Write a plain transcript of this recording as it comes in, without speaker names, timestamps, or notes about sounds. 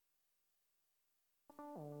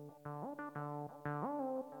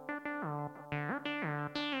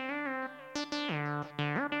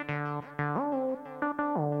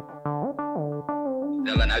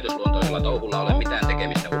näytösluontoisella touhulla ole mitään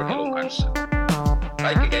tekemistä urheilun kanssa.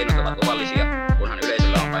 Kaikki keinot ovat luvallisia, kunhan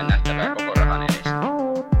yleisöllä on vain nähtävää koko rahan edestä.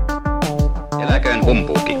 Eläköön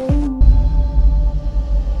humpuuki.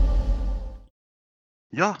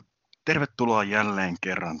 Ja tervetuloa jälleen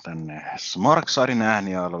kerran tänne Smarksiden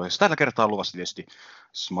äänialoille. Tällä kertaa on luvassa tietysti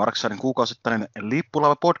Smarksiden kuukausittainen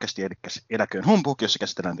lippulaivapodcasti, eli Eläköön Humpuuki, jossa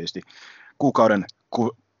käsitellään tietysti kuukauden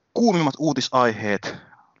kuumimmat uutisaiheet,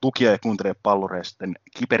 lukija- ja kuuntelijapallureisten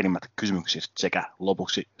kiperimmät kysymykset sekä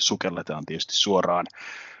lopuksi sukelletaan tietysti suoraan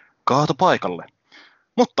kaatopaikalle.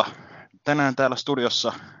 Mutta tänään täällä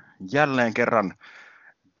studiossa jälleen kerran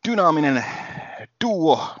dynaaminen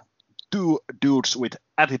duo, two dudes with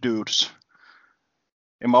attitudes.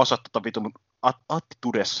 En mä osaa tuota vitun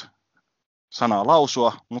attitudes sanaa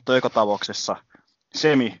lausua, mutta joka tapauksessa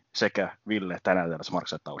Semi sekä Ville tänään täällä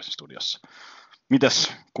Smarksiden studiossa.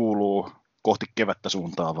 Mitäs kuuluu kohti kevättä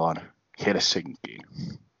suuntaavaan Helsinkiin?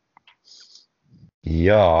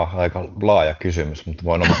 Jaa, aika laaja kysymys, mutta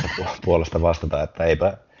voin omasta puolesta vastata, että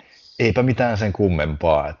eipä mitään sen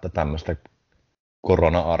kummempaa, että tämmöistä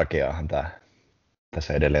korona-arkeahan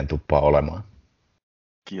tässä edelleen tuppaa olemaan.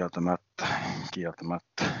 Kieltämättä.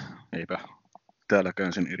 Eipä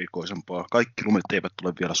täälläkään sen erikoisempaa. Kaikki lumet eivät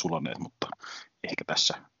ole vielä sulaneet, mutta ehkä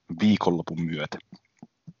tässä viikonlopun myötä.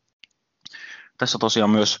 Tässä tosiaan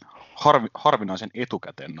myös harvinaisen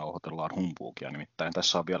etukäteen nauhoitellaan humpuukia, nimittäin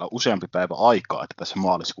tässä on vielä useampi päivä aikaa, että tässä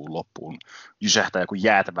maaliskuun loppuun jysähtää joku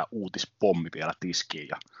jäätävä uutispommi vielä tiskiin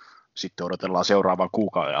ja sitten odotellaan seuraavaan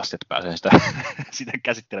kuukauden asti, että pääsee sitä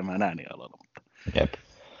käsittelemään äänialoilla. Jep.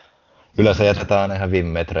 Yleensä jätetään ihan viime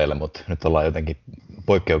metreille, mutta nyt ollaan jotenkin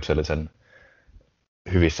poikkeuksellisen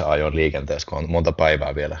hyvissä ajoin liikenteessä, kun on monta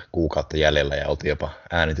päivää vielä kuukautta jäljellä ja oltiin jopa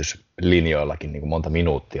äänityslinjoillakin niin kuin monta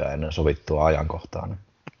minuuttia ennen sovittua ajankohtaa. Nyt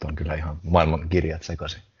on kyllä ihan maailman kirjat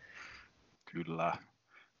sekaisin. Kyllä.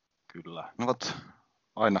 Ne ovat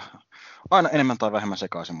aina enemmän tai vähemmän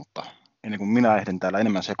sekaisin, mutta ennen kuin minä ehdin täällä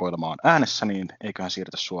enemmän sekoilemaan äänessä, niin eiköhän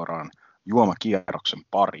siirrytä suoraan juomakierroksen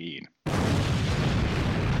pariin.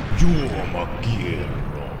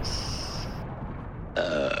 Juomakierros.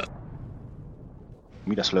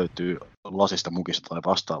 Mitäs löytyy lasista, mukista tai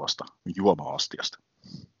vastaavasta juoma-astiasta?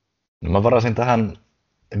 No mä varasin tähän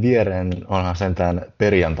viereen, onhan sentään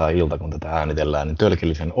perjantai-ilta, kun tätä äänitellään, niin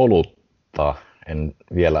tölkillisen olutta. En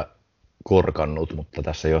vielä korkannut, mutta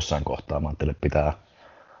tässä jossain kohtaa mä ajattelin, että pitää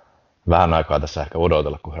vähän aikaa tässä ehkä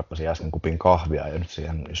odotella, kun hörppäsin äsken kupin kahvia. Ja nyt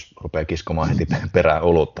siihen, jos rupeaa kiskomaan heti perään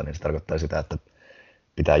olutta, niin se tarkoittaa sitä, että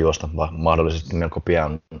pitää juosta mahdollisesti melko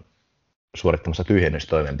pian suorittamassa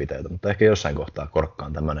tyhjennystoimenpiteitä, mutta ehkä jossain kohtaa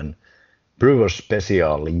korkkaan tämmöinen Brewer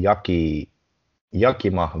Special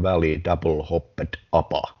Yakima Valley Double Hopped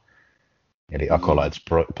APA, eli Acolytes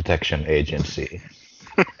Protection Agency.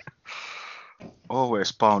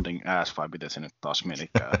 Always pounding ass, vai miten se nyt taas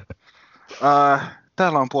menikään.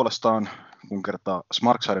 Täällä on puolestaan, kun kertaa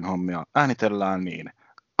Smarksiden hommia äänitellään, niin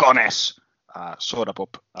Kanes, Sodapop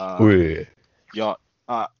ja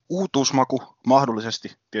uutuusmaku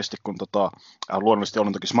mahdollisesti, tietysti kun luonnollisesti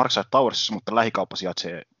olen toki Smarkside Towersissa, mutta lähikauppa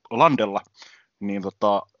sijaitsee Landella, niin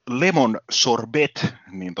Lemon Sorbet,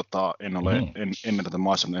 niin en ole ennen tätä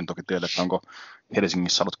maassa, en toki tiedä, että onko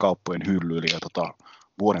Helsingissä ollut kauppojen hyllyillä ja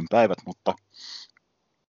vuoden päivät, mutta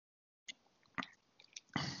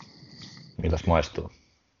mitäs maistuu?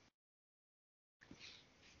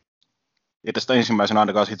 Ei tästä ensimmäisenä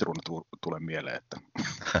ainakaan sitruuna tule mieleen, että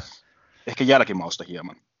ehkä jälkimausta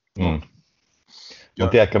hieman.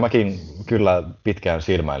 Mutta tiedätkö, mäkin kyllä pitkään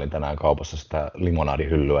silmäilin tänään kaupassa sitä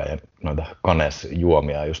limonadihyllyä ja noita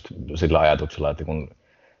Kanes-juomia just sillä ajatuksella, että kun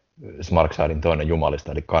Smarksiden toinen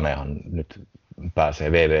jumalista, eli Kanehan nyt pääsee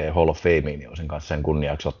WWE Hall of Fameen, niin olisin kanssa sen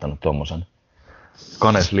kunniaksi ottanut tuommoisen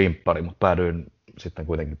Kanes-limppari, mutta päädyin sitten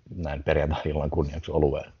kuitenkin näin perjantai-illan kunniaksi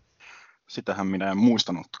olueen. Sitähän minä en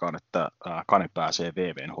muistanutkaan, että Kane pääsee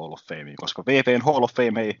WWEn Hall of Fameen, koska WWEn Hall of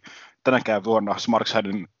Fame ei tänäkään vuonna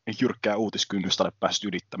Smarksiden jyrkkää uutiskynnystä ole päässyt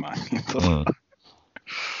ylittämään.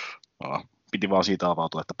 Piti vaan siitä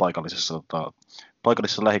avautua, että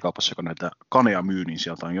paikallisessa lähikaupassa, joka näitä Kanea myy, niin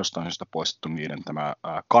sieltä on jostain syystä poistettu niiden tämä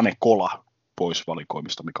Kane-kola pois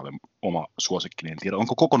valikoimista, mikä oli oma suosikki. En tiedä,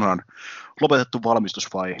 onko kokonaan lopetettu valmistus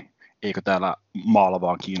vai eikö täällä maalla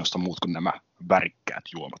vaan kiinnosta muut kuin nämä värikkäät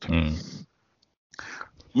juomat.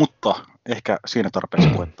 Mutta ehkä siinä tarpeeksi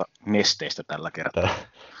puhetta nesteistä tällä kertaa.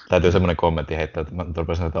 Täytyy semmoinen kommentti heittää, että mä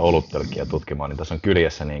rupesin näitä oluttölkkiä tutkimaan, niin tässä on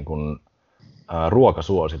kyljessä niin kuin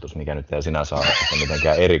ruokasuositus, mikä nyt ei sinänsä ole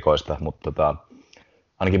mitenkään erikoista, mutta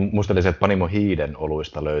ainakin muistelisin, että Panimo Hiiden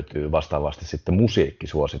oluista löytyy vastaavasti sitten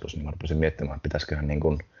musiikkisuositus, niin mä rupesin miettimään, että pitäisiköhän niin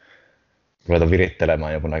kuin ruveta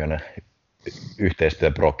virittelemään jonkunnäköinen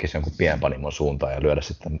yhteistyöprokkisi jonkun pienpanimon suuntaan ja lyödä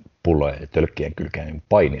sitten pullojen ja tölkkien kylkeen niin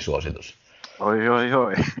painisuositus. Oi.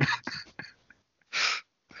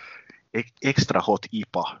 Extra hot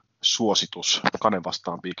IPA suositus, Kane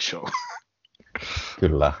vastaan Big Show.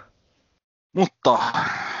 Kyllä. Mutta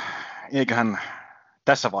eiköhän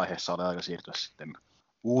tässä vaiheessa ole aika siirtyä sitten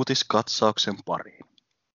uutiskatsauksen pariin.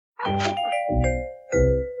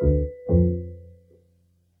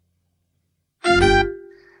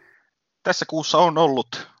 Tässä kuussa on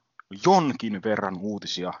ollut jonkin verran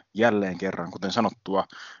uutisia jälleen kerran, kuten sanottua,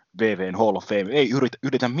 WW:n Hall of Fame ei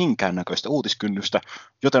yritä minkäännäköistä uutiskynnystä,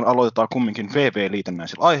 joten aloitetaan kumminkin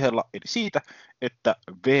WW-liitännäisellä aiheella, eli siitä, että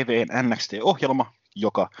WW:n NXT-ohjelma,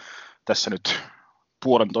 joka tässä nyt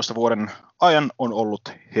 1,5 vuoden ajan on ollut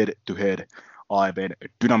head-to-head AEW:n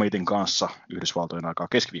Dynamitin kanssa Yhdysvaltojen aikaa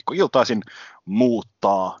keskiviikkoiltaisin,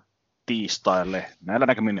 muuttaa tiistaille näillä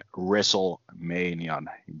näkymin WrestleManian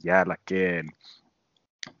jälkeen.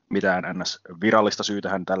 Mitään NS-virallista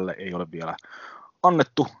syytähän tälle ei ole vielä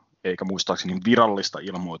annettu, eikä muistaakseni virallista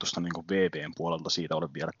ilmoitusta niin kuin WW:n puolelta siitä ole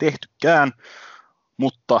vielä tehtykään,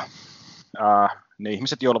 mutta ne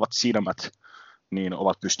ihmiset, joilla ovat silmät, niin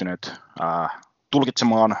ovat pystyneet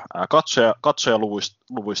tulkitsemaan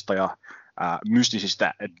katsojaluvuista ja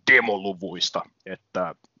mystisistä demoluvuista,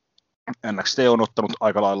 että NXT on ottanut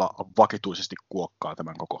aika lailla vakituisesti kuokkaa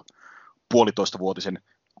tämän koko 1,5-vuotisen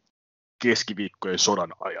keskiviikkojen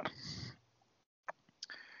sodan ajan.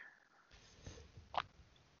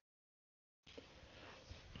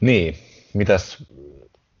 Niin, mitäs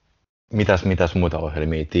muita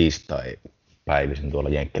ohjelmia tiistai-päivisin tuolla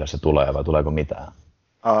Jenkkilässä tulee, vai tuleeko mitään?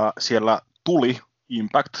 Siellä tuli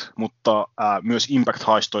Impact, mutta myös Impact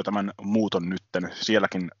haistoi tämän muuton nytten.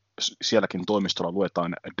 Sielläkin toimistolla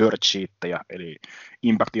luetaan dirt sheettejä, eli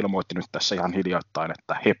Impact ilmoitti nyt tässä ihan hiljattain,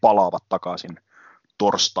 että he palaavat takaisin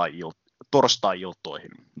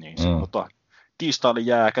torstai-iltoihin. Niin mutta tiistaille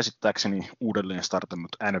jää käsittääkseni uudelleen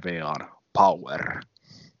startannut NVAn Power.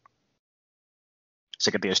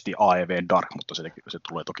 Sekä tietysti AEW Dark, mutta se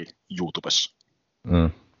tulee toki YouTubessa.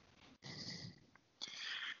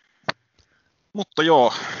 Mutta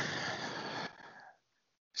joo,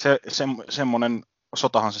 semmoinen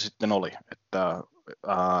sotahan se sitten oli, että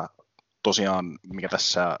tosiaan mikä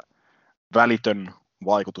tässä välitön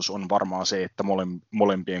vaikutus on varmaan se, että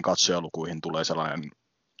molempien katsojalukuihin tulee sellainen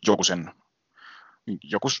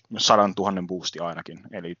joku 100 000 boosti ainakin,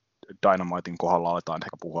 eli Dynamitein kohdalla aletaan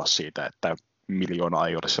ehkä puhua siitä, että 1 miljoonaa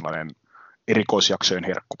ei ole sellainen erikoisjaksojen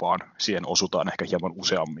herkku, vaan siihen osutaan ehkä hieman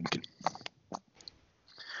useamminkin.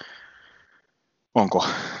 Onko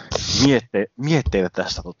mietteitä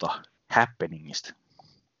tästä happeningista?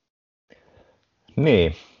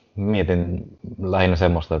 Niin, mietin lähinnä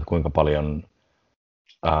semmoista, että kuinka paljon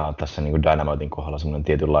tässä niin kuin Dynamitein kohdalla semmoinen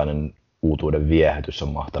tietynlainen uutuuden viehätys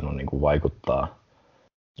on mahtanut niin kuin vaikuttaa.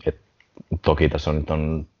 Et toki tässä nyt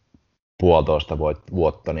on 1,5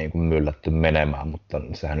 vuotta niin kuin myllätty menemään, mutta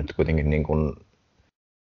sehän nyt kuitenkin niin kuin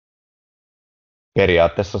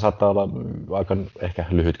periaatteessa saattaa olla aika ehkä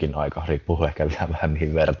lyhytkin aika, riippuu ehkä vähän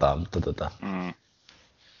mihin vertaan,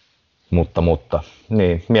 mutta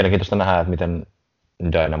niin, mielenkiintoista nähdä, että miten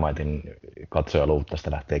Dynamitein katsojaluvut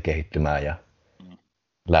tästä lähtee kehittymään ja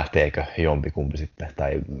lähteekö jompikumpi sitten,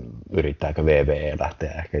 tai yrittääkö WWE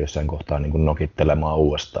lähteä ehkä jossain kohtaa niin kuin nokittelemaan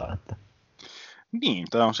uudestaan. Että. Niin,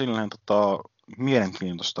 tämä on silleen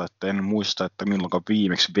mielenkiintoista, että en muista, että milloinkaan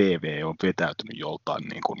viimeksi WWE on vetäytynyt joltain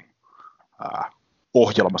niin kuin,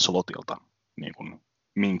 ohjelmaslotilta niin kuin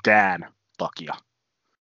minkään takia.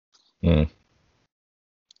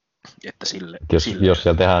 Että jos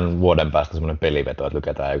siellä tehdään vuoden päästä semmoinen peliveto, että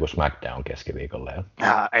lykätään joku SmackDown keskiviikolle.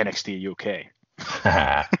 NXT UK.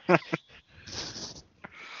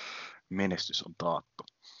 Menestys on taattu.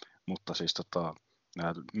 Mutta siis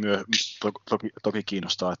toki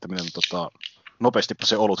kiinnostaa, että miten nopeastipa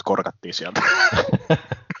se olut korkattiin sieltä.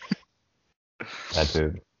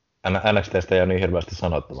 Täytyy, NXTstä ei ole niin hirveästi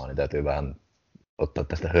sanottavaa, niin täytyy vähän ottaa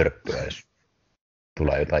tästä hörppyä, jos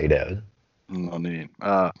tulee jotain ideoita. No niin.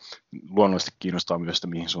 Luonnollisesti kiinnostaa myös, että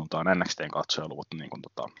mihin suuntaan NXTn katsojaluvut, niin kuin,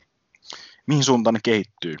 mihin suuntaan ne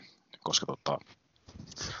kehittyy, koska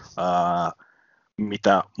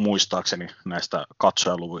mitä muistaakseni näistä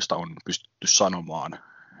katsojaluvuista on pystytty sanomaan,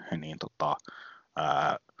 niin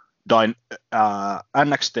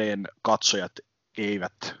NXTn katsojat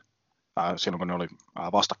eivät, silloin kun ne oli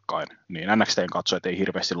vastakkain, niin NXTn katsojat ei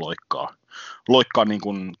hirveästi loikkaa niin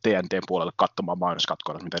kuin TNTn puolelle katsomaan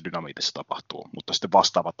mainoskatkoilla, mitä Dynamitissa tapahtuu, mutta sitten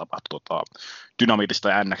vastaava tapahtuu Dynamitista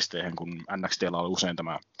ja NXT:hen, kun NXTllä oli usein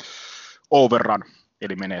tämä overrun,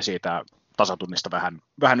 eli menee siitä tasatunnista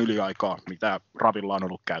vähän yliaikaa, mitä Ravilla on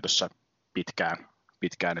ollut käytössä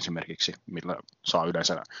pitkään esimerkiksi, millä saa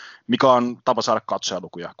yleensä, mikä on tapa saada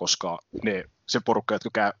katsojalukuja, koska se porukka,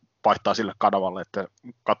 jotka vaihtaa sille kanavalle, että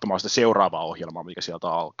katsomaan sitä seuraavaa ohjelmaa, mikä sieltä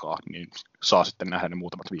alkaa, niin saa sitten nähdä ne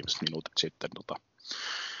muutamat viimeiset minuutit sitten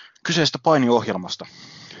kyseisestä painiohjelmasta.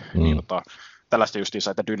 Niin, tällaista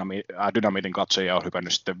justiinsa, että Dynamiitin katsojia on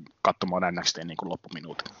hypännyt sitten katsomaan NXT:n niin kuin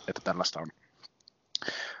loppuminuutin. Että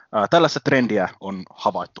tällaista trendiä on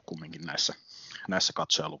havaittu kumminkin näissä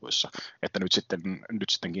katsojaluvuissa. Että nyt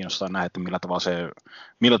sitten kiinnostaa nähdä, että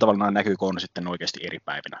millä tavalla nämä näkyy, kun on sitten oikeasti eri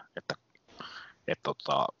päivinä.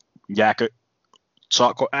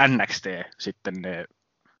 Saako NXT sitten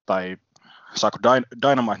tai saako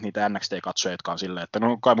Dynamite niitä NXT-katsojia, jotka on silleen, että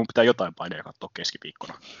no kai mun pitää jotain paineja katsoa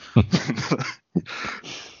keskiviikkona.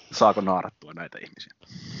 Saako naarattua näitä ihmisiä?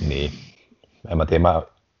 Niin. En mä tiedä, mä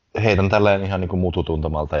heitän tälleen ihan niin kuin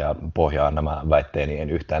mututuntomalta ja pohjaan nämä väitteeni en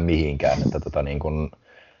yhtään mihinkään. Että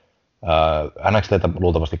NXT:tä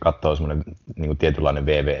luultavasti katsoo semmoinen niin kuin tietynlainen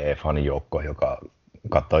WWE-fanijoukko, joka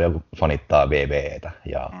katsoo ja fanittaa WWEtä.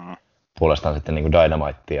 Ja puolestaan sitten niin kuin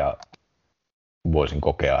Dynamitea voisin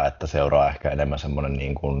kokea, että seuraa ehkä enemmän semmoinen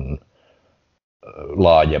niin kuin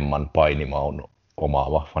laajemman painimaun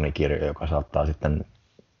omaava fanikirjo, joka saattaa sitten,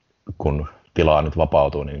 kun tilaa nyt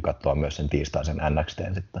vapautuu, niin katsoa myös sen tiistaisen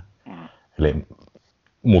NXT:n sitten. Eli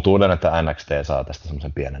mutuuden, että NXT saa tästä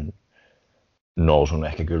semmoisen pienen nousun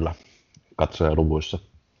ehkä kyllä katsojaluvuissa.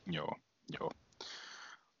 Joo.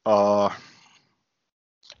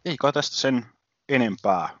 Ei kai tästä sen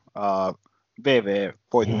enempää. VV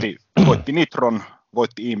voitti Nitron,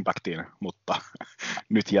 voitti Impactin, mutta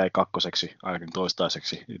nyt jäi kakkoseksi, ainakin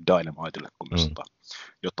toistaiseksi Dynamitelle, kun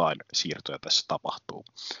jotain siirtoja tässä tapahtuu.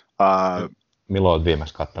 Milloin olet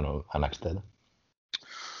viimeksi katsonut NXT:tä?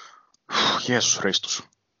 Jeesus Kristus.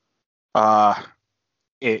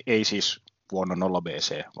 Ei siis vuonna 0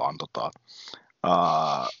 BC, vaan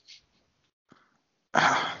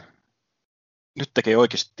nyt tekee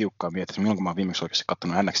oikeasti tiukkaa miettiä, milloin mä oon viimeksi oikeasti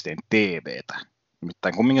katsonut NXT:n TVtä.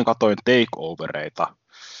 Nimittäin kumminkin katsoin takeovereita,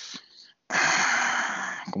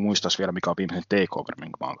 kun muistaisi vielä mikä on viimeisen takeover,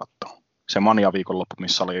 minkä mä oon katsonut. Se Mania-viikonloppu,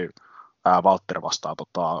 missä oli Walter vastaan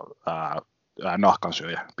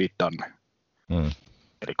nahkansyöjä Pete Dunne.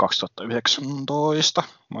 Eli 2019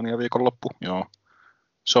 Mania-viikonloppu, joo.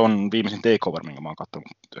 Se on viimeisin takeover, minkä mä oon katsonut.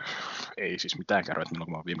 Ei siis mitään kerro, että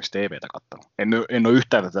milloin mä oon viimeksi TVtä katsonut. En ole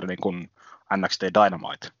yhtään tätä niin kuin NXT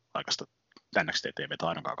Dynamite aikaista NXT TVtä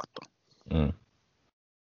ainakaan katsonut.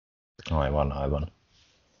 Aivan.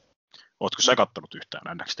 Ootko sä katsonut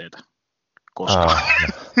yhtään NXTtä koskaan?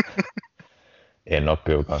 En ole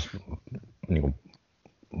kyllä kans, niin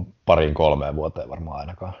 2-3 vuoteen varmaan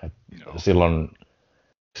ainakaan.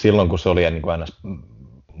 Silloin kun se oli niin kuin aina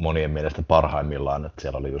monien mielestä parhaimmillaan, että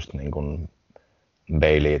siellä oli just niin kuin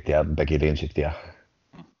Bayleyt ja Becky Lynchit ja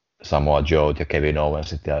Samoa Joe ja Kevin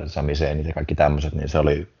Owensit ja Sami Zaynit ja kaikki tämmöiset, niin se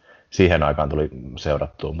oli, siihen aikaan tuli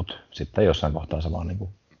seurattua, mutta sitten jossain kohtaa se vaan niin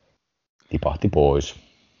kuin tipahti pois.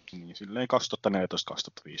 Niin, silleen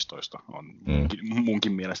 2014-2015 on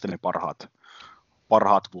munkin mielestä ne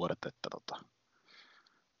parhaat vuodet, että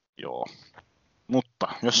joo. Mutta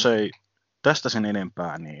jos ei tästä sen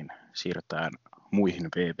enempää, niin siirrytään muihin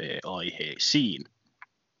VV-aiheisiin.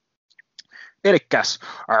 Elikkäs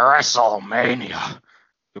WrestleMania,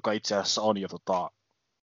 joka itse asiassa on jo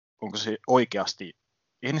onko se oikeasti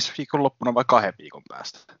ensi viikonloppuna vai 2 viikon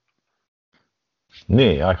päästä?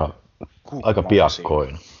 Niin, aika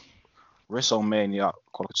piakkoin. WrestleMania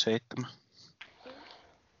 37.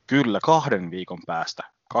 Kyllä, 2 viikon päästä.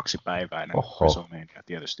 2-päiväinen WrestleMania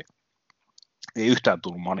tietysti. Ei yhtään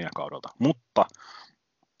tullut Mania-kaudelta, mutta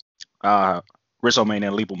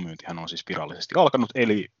WrestleManian lipunmyyntihän on siis virallisesti alkanut,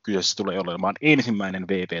 eli kyseessä tulee olemaan ensimmäinen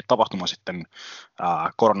VV-tapahtuma sitten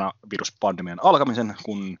koronaviruspandemian alkamisen,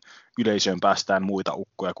 kun yleisöön päästään muita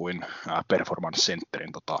ukkoja kuin Performance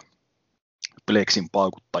Centerin Plexin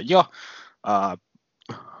paukuttajia.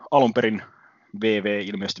 Alun perin VV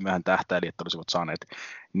ilmeisesti vähän tähtäili, että olisivat saaneet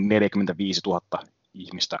 45 000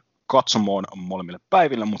 ihmistä katsomoon molemmille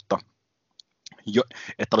päiville, mutta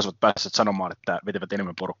että olisivat päässeet sanomaan, että vetivät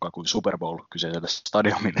enemmän porukkaa kuin Super Bowl kyseiselle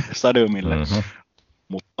stadiumille,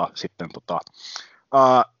 mutta sitten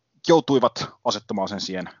joutuivat asettamaan sen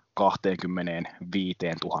siihen 25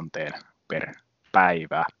 000 per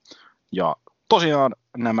päivä. Ja tosiaan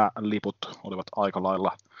nämä liput olivat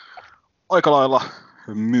aika lailla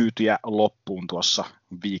myytyjä loppuun tuossa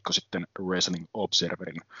viikko sitten Wrestling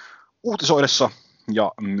Observerin uutisoidessa,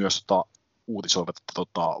 ja myös uutisoivat,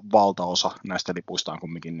 että valtaosa näistä lipuista on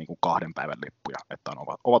kumminkin niin kuin 2 päivän lippuja, että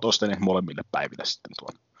ovat ostaneet molemmille päiville sitten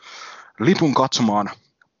tuon lipun katsomaan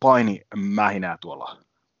painimähinää tuolla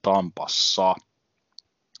Tampassa.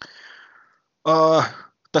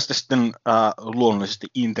 Tästä sitten luonnollisesti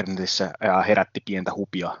internetissä herätti pientä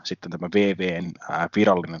hupia sitten tämä WWEn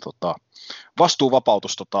virallinen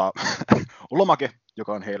vastuuvapautus lomake,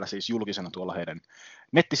 joka on heillä siis julkisena tuolla heidän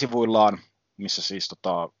nettisivuillaan, missä siis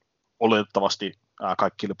oletettavasti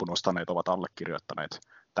kaikki lipun ostaneet ovat allekirjoittaneet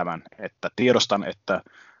tämän, että tiedostan, että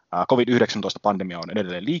COVID-19-pandemia on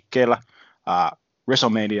edelleen liikkeellä.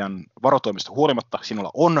 WrestleManian varotoimista huolimatta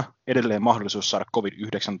sinulla on edelleen mahdollisuus saada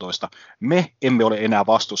COVID-19. Me emme ole enää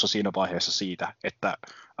vastuussa siinä vaiheessa siitä, että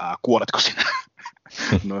kuoletko sinä.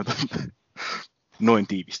 Noin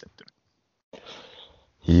tiivistetty.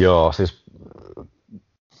 Joo, siis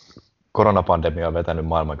koronapandemia on vetänyt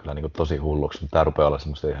maailman kyllä niin kuin tosi hulluksi, mutta tämä rupeaa olla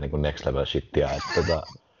semmoista ihan niin kuin next level shittiä. Että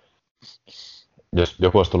jos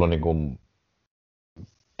joku olisi tullut niin kuin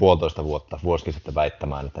 1,5 vuotta, vuosikin sitten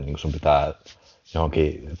väittämään, että niin kuin sun pitää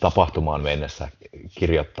johonkin tapahtumaan mennessä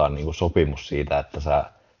kirjoittaa niin kuin sopimus siitä, että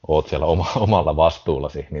sä oot siellä omalla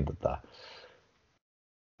vastuullasi, niin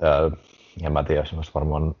en mä tiedä, jos olisi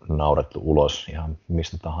varmaan naurettu ulos ihan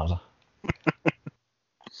mistä tahansa.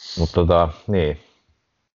 Mutta niin,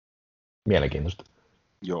 mielenkiintoista.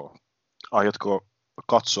 Joo. Aiotko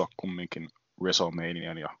katsoa kumminkin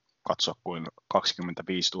WrestleManian ja katsoa kuin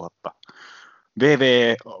 25 000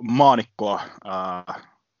 WWE-maanikkoa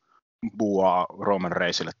buaa Roman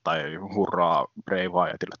Reignsille tai hurraa Bray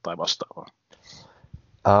Wyattille tai vastaavaa?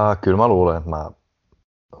 Kyllä mä luulen, että mä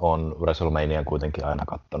oon WrestleManian kuitenkin aina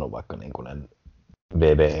kattonut, vaikka niin kuin en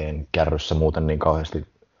WWEn kärryssä muuten niin kauheasti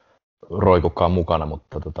roikukaan mukana,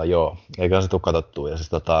 mutta joo, eikä se tule katsottua. Ja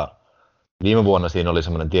siis viime vuonna siinä oli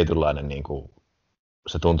semmoinen tietynlainen, niin kuin,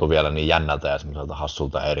 se tuntui vielä niin jännältä ja semmoiselta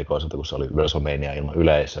hassulta ja erikoiselta, kun se oli WrestleMania ilman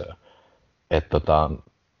yleisöä. Että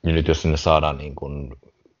niin nyt jos sinne saadaan niin kuin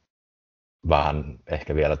vähän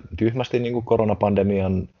ehkä vielä tyhmästi niin kuin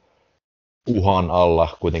koronapandemian uhan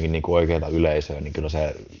alla kuitenkin niin kuin oikeaa yleisöä, niin kyllä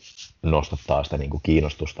se nostattaa sitä niin kuin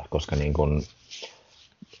kiinnostusta, koska niin kuin,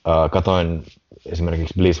 katoin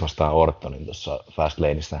esimerkiksi Bliss vastaan Ortonin tuossa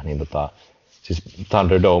Fastlaneissa, niin siis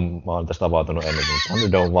Thunderdome, mä oon tästä avautunut ennen, niin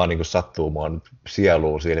Thunderdome vaan niin kuin sattuu mun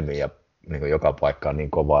sieluun silmiin ja niin kuin joka paikkaan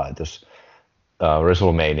niin kovaa, että jos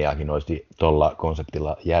WrestleManiakin olisi tuolla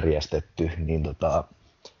konseptilla järjestetty, niin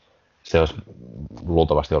se olisi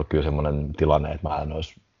luultavasti ollut kyllä semmoinen tilanne, että mä en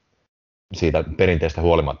olisi siitä perinteestä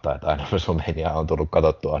huolimatta, että aina WrestleMania on tullut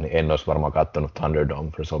katsottua, niin en olisi varmaan katsonut Thunderdome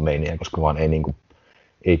WrestleMania, koska vaan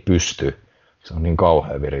ei pysty. Se on niin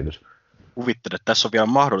kauhea viritys. Kuvittelen, että tässä on vielä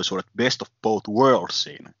mahdollisuudet best of both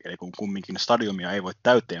worldsiin, eli kun kumminkin stadiumia ei voi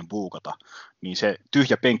täyteen buukata, niin se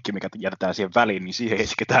tyhjä penkki, mikä jätetään siihen väliin, niin siihen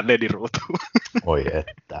isketään LED-ruutuun. Oi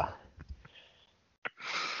että.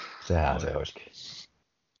 Sehän se olisikin.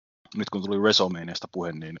 Nyt kun tuli WrestleManiasta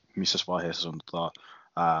puhe, niin missä vaiheessa on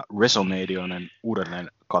WrestleManianen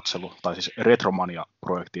uudelleen katselu, tai siis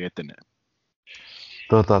Retromania-projekti etenee?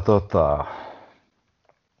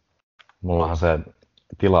 Mullahan se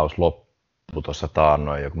tilaus loppui tuossa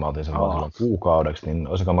taannoin, kun mä otin sen vaan silloin kuukaudeksi, niin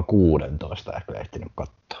olisiko mä 16 ehkä ehtinyt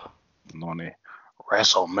katsoa. No niin,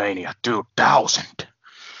 WrestleMania 2000.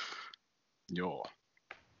 Joo.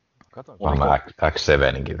 Katoinko mä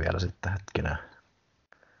X7:inkin vielä sitten hetkinen.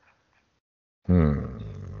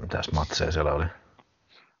 Mitäs matseja siellä oli?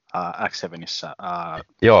 X7:issä.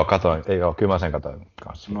 Joo, katoin. Kyllä mä sen katoin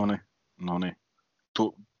kanssa. Noniin.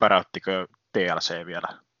 Päräyttikö TLC vielä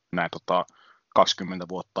näin 20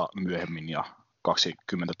 vuotta myöhemmin ja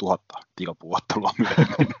 20 000 tikapuuottelua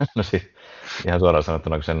myöhemmin? No siis, ihan suoraan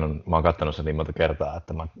sanottuna, kun mä oon katsonut sen niin monta kertaa,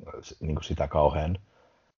 että mä niin sitä kauhean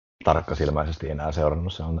tarkkasilmäisesti enää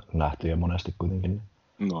seurannut. Se on nähty jo monesti kuitenkin.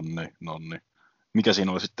 Nonni. Mikä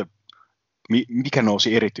siinä oli sitten, mikä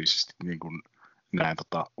nousi erityisesti niin kuin näin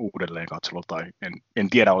uudelleen katselu, tai en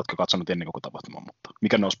tiedä, oletko katsonut ennen koko tapahtumaa, mutta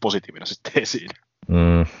mikä nousi positiivina sitten esiin?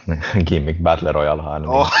 Gimmick Battle Royale aina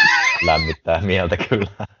lämmittää mieltä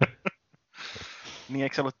kyllä. Niin,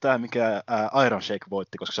 eikö se ollut tämä, mikä Iron Shake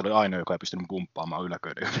voitti, koska se oli ainoa, joka ei pystynyt pumppaamaan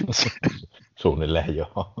Yläköön ylitse? Suunnilleen,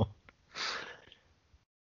 joo.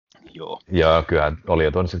 Joo. Ja kyllä oli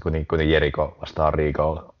jo tuonne sitten kuitenkin Jericho vastaan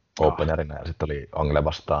Rico openerina ja sitten oli Angle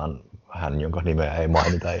vastaan hän, jonka nimeä ei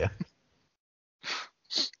mainita. Ja...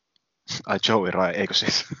 Ai Joey Rai, eikö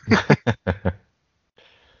siis?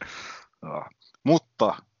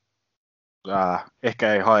 Mutta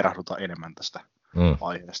ehkä ei hairahduta enemmän tästä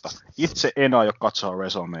aiheesta. Itse en aio katsoa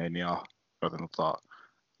WrestleManiaa, joten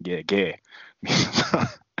GG.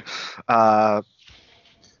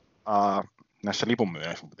 Näissä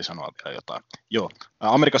lipunmyyjeissä piti sanoa vielä jotain. Joo,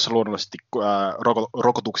 Amerikassa luonnollisesti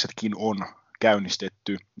rokotuksetkin on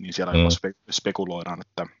käynnistetty, niin siellä spekuloidaan,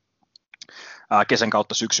 että kesän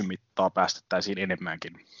kautta syksyn mittaa päästettäisiin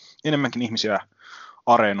enemmänkin ihmisiä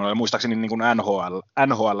areenoille. Muistaakseni niin kuin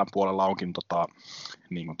NHL:n puolella onkin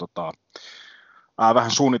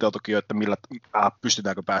vähän suunniteltukin, että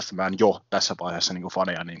pystytäänkö päästämään jo tässä vaiheessa niin kuin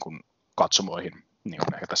faneja niin kuin katsomoihin niin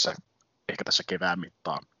kuin ehkä tässä kevään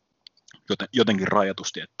mittaan jotenkin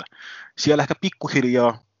rajatusti, että siellä ehkä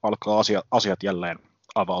pikkuhiljaa alkaa asiat jälleen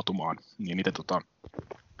avautumaan. Niin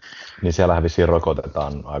siellähän vissiin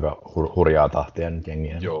rokotetaan aika hurjaa tahtia nyt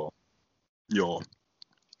jengiä. Joo.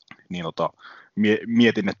 Niin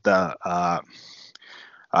mietin, että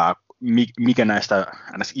mikä näistä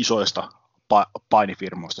isoista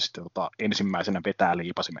painifirmoista sitten ensimmäisenä vetää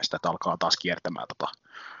liipasimesta, että alkaa taas kiertämään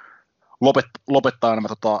lopettaa nämä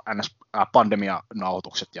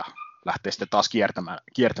pandemianauhoitukset ja lähtee sitten taas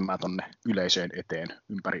kiertämään tonne yleisöjen eteen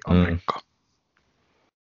ympäri Amerikkaa.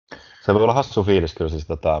 Se voi olla hassu fiilis kyllä, siis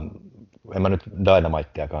en mä nyt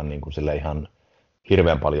Dynamiteakaan niin kuin sille ihan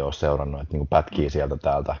hirveän paljon ole seurannut, että niin kuin pätkii sieltä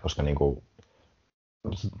täältä, koska niin kuin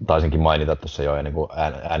taisinkin mainita tuossa jo ennen kuin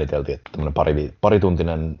ääniteltiin, että tämmöinen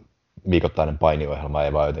parituntinen viikoittainen painiohjelma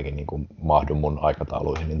ei vaan jotenkin niin kuin mahdu mun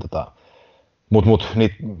aikatauluihin, niin Mut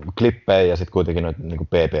niitä klippejä ja sitten kuitenkin noita niin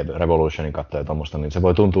PP Revolutionin katsoja ja tommoista, niin se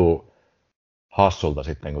voi tuntua hassulta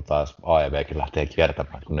sitten, kun taas AEWkin lähtee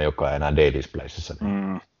kiertämään, kun ne ei olekaan enää Day Displaysissä.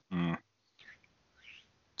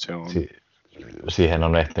 Se on. Siihen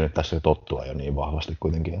on ehtinyt tässä tottua jo niin vahvasti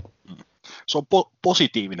kuitenkin. Se on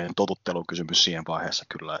positiivinen totuttelukysymys siihen vaiheessa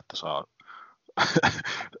kyllä, että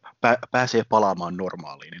pääsee palaamaan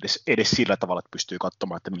normaaliin edes sillä tavalla, että pystyy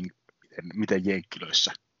katsomaan, että miten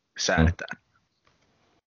jenkkilöissä säädetään.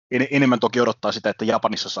 Enemmän toki odottaa sitä, että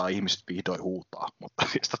Japanissa saa ihmiset vihdoin huutaa, mutta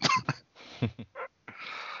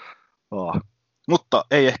mutta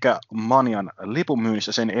ei ehkä Manian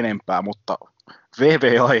lipunmyynnissä sen enempää, mutta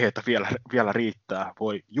VV-aiheita vielä riittää.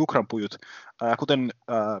 Voi jukranpujut. Kuten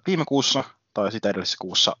viime kuussa tai sitä edellisessä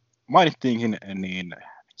kuussa mainittiinkin, niin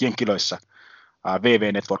jenkkilöissä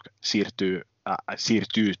WW Network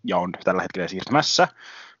siirtyy ja on tällä hetkellä siirtymässä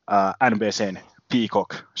NBC:n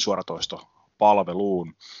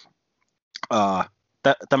Peacock-suoratoistopalveluun.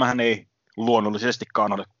 Tämähän ei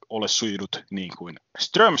luonnollisestikaan ole sujunut niin kuin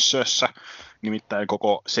Strömsössä, nimittäin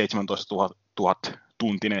koko 17 000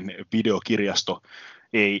 tuntinen videokirjasto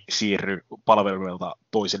ei siirry palvelulta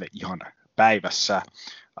toiselle ihan päivässä.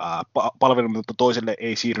 Palvelulta toiselle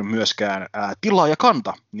ei siirry myöskään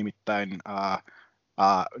tilaajakanta, nimittäin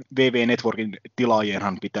WW Networkin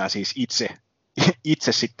tilaajienhan pitää siis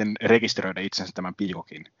itse sitten rekisteröidä itsensä tämän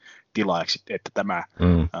Peacockin tilaajaksi, että tämä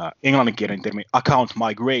englanninkielinen termi account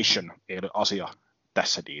migration ei ole asia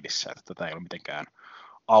tässä diilissä, että tätä ei ole mitenkään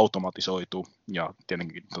automatisoitu, ja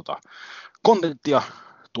tietenkin kontenttia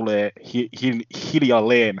tulee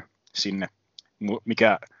hiljalleen sinne,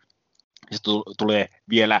 mikä tulee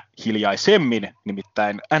vielä hiljaisemmin,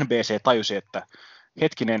 nimittäin NBC tajusi, että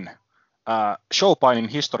hetkinen, showpainin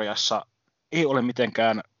historiassa ei ole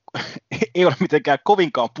mitenkään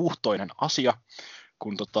kovinkaan puhtoinen asia,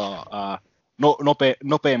 kun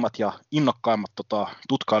nopeimmat ja innokkaimmat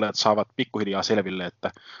tutkailijat saavat pikkuhiljaa selville,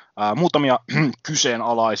 että muutamia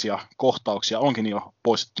kyseenalaisia kohtauksia onkin jo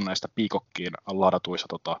poistettu näistä Peacockiin ladatuissa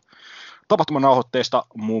tapahtumanauhoitteista.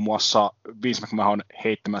 Muun muassa Vince McMahon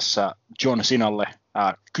heittämässä John Cenalle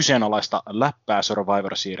kyseenalaista läppää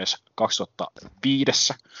Survivor Series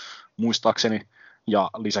 2005 muistaakseni, ja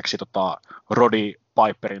lisäksi Roddy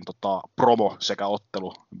Piperin promo sekä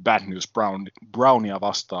ottelu Bad News Brownia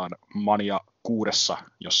vastaan Mania 6,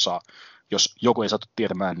 jossa, jos joku ei saatu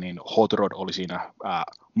tietämään, niin Hot Rod oli siinä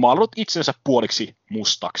maalannut itsensä puoliksi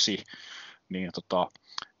mustaksi. Niin,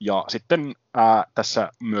 ja sitten tässä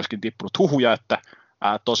myöskin tippunut huhuja, että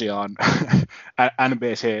tosiaan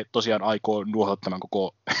NBC tosiaan aikoo nuohota tämän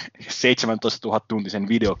koko 17 000 tuntisen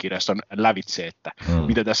videokirjaston lävitse, että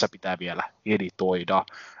mitä tässä pitää vielä editoida.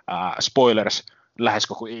 Spoilers, lähes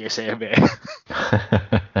koko ECV.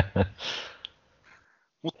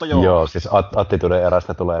 Mutta joo, siis Attituden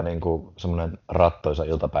erästä tulee niinku semmoinen rattoisa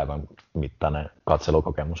iltapäivän mittainen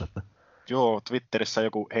katselukokemus. Että. Joo, Twitterissä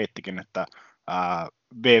joku heittikin, että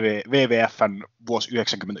WWFn vuosi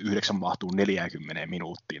 1999 mahtuu 40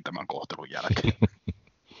 minuuttiin tämän kohtelun jälkeen.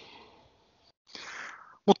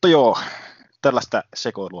 Mutta joo, tällaista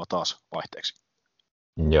sekoilua taas vaihteeksi.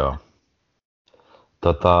 Joo.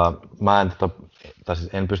 Mä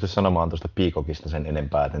en pysty sanomaan tuosta Peacockista sen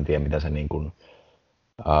enempää, et en tiedä miten se niin kuin,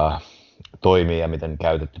 toimii ja miten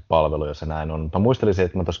käytetty palvelu, jos se näin on. Mä muistelisin,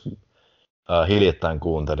 että mä tuossa hiljattain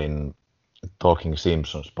kuuntelin Talking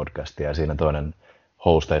Simpsons-podcastia ja siinä toinen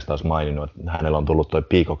hosteista olisi maininnut, että hänellä on tullut toi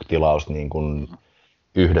Peacock-tilaus niin kuin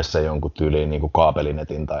yhdessä jonkun tyyliin niin kuin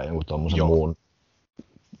kaapelinetin tai jonkun tuommoisen muun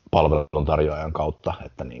palveluntarjoajan kautta,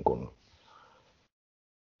 että niin kuin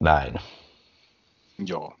näin.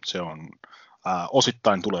 Joo, se on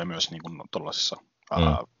osittain tulee myös niin kuin tuollaisissa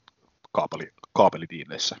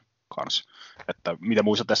kaapelidiileissä kanssa. Että mitä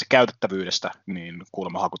muistat tässä käytettävyydestä, niin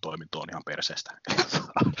kuulemma hakutoiminto on ihan perseestä.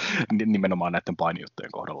 Nimenomaan näiden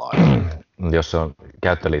painijuttujen kohdalla aina. Jos se on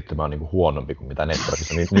käyttöliittymä on niin kuin huonompi kuin mitä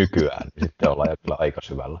networkissa nykyään, niin sitten ollaan jo kyllä aika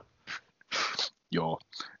syvällä. Joo,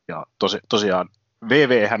 ja tosiaan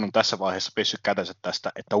WWEhän on tässä vaiheessa pessyt kätensä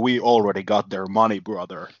tästä, että we already got their money,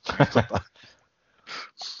 brother.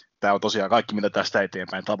 Tämä on tosiaan kaikki, mitä tästä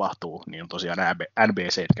eteenpäin tapahtuu, niin on tosiaan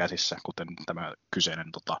NBC käsissä, kuten tämä kyseinen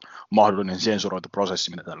mahdollinen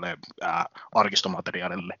sensurointiprosessi, mitä tälle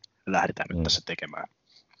arkistomateriaalille lähdetään nyt tässä tekemään.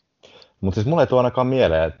 Mutta siis mulle ei tule ainakaan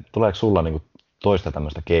mieleen, että tuleeko sulla niinku toista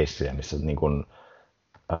tämmöistä keissiä, missä niinku,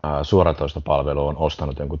 suoratoistopalvelu on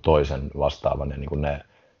ostanut jonkun toisen vastaavan ja niinku ne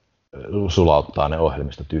sulauttaa ne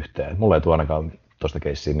ohjelmistot yhteen. Mulle ei tule ainakaan toista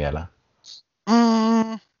keissiä mieleen.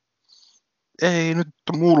 Ei nyt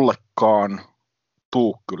mullekaan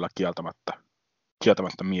tuu kyllä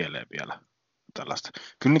kieltämättä mieleen vielä tällaista.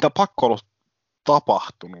 Kyllä niitä on pakko olla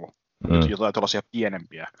tapahtunut, jotain tällaisia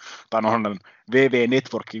pienempiä. Tai onhan WW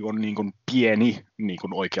Network on niin kuin pieni niin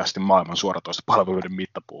kuin oikeasti maailman suoratoistopalveluiden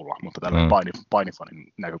mittapuulla, mutta tällä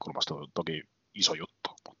painifanin näkökulmasta on toki iso juttu.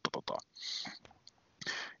 Mutta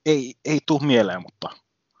ei tuu mieleen, mutta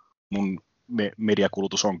mun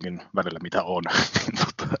mediakulutus onkin välillä mitä on.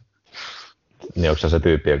 Niin onko se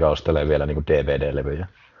tyyppi, joka ostelee vielä niin kuin DVD-levyjä?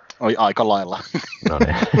 Oi, aika lailla. No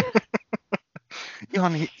niin.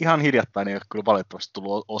 ihan hiljattain ei ole kyllä valitettavasti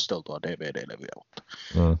tullut osteltua DVD-levyjä, mutta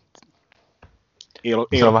ei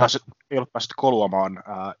ole päässyt koluamaan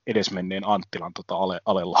edesmenneen Anttilan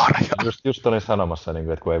alelaareja. Just olin sanomassa,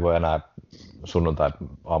 että kun ei voi enää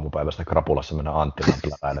sunnuntai-aamupäivästä krapulassa mennä Anttilan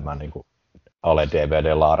pläräilemään niin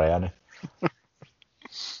ale-DVD-laareja, niin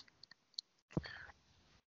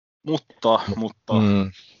Mutta.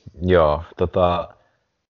 Joo,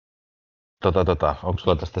 onko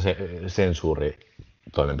sulla tästä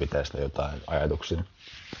sensuuritoimenpiteestä jotain ajatuksia?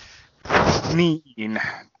 Niin,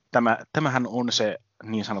 tämähän on se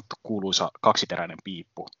niin sanottu kuuluisa kaksiteräinen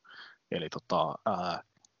piippu. Eli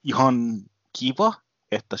ihan kiva,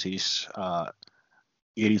 että siis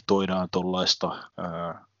editoidaan tuollaista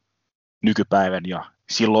nykypäivän ja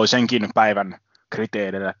silloisenkin päivän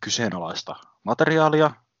kriteereillä kyseenalaista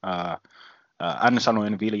materiaalia.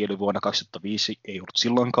 N-sanojen viljely vuonna 2005 ei ollut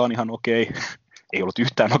silloinkaan ihan okei, ei ollut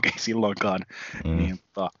yhtään okei silloinkaan, niin,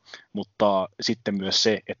 mutta sitten myös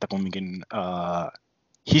se, että kumminkin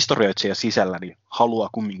historioitsija sisällä niin haluaa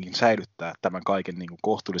kumminkin säilyttää tämän kaiken niin kuin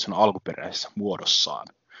kohtuullisen alkuperäisessä muodossaan.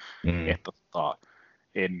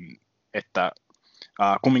 Että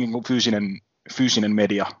kumminkin kun fyysinen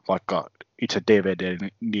media, vaikka itse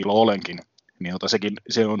DVD niillä olenkin, niin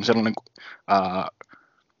se on sellainen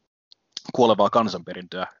kuolevaa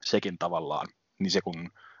kansanperintöä sekin tavallaan, niin se kun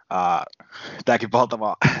tämäkin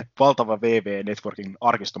valtava WW Networkin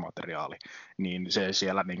arkistomateriaali, niin se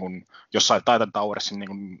siellä niin kun, jossain Titan Towersin niin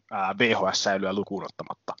kun, VHS-säilyä lukuun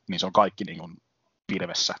ottamatta, niin se on kaikki niin kun,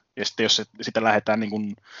 pilvessä. Ja sitten jos sitä lähdetään niin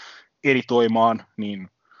kun, editoimaan, niin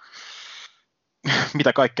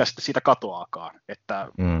mitä kaikkea sitten siitä katoaakaan.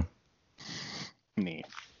 Niin.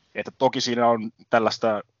 Että toki siinä on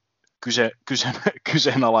tällaista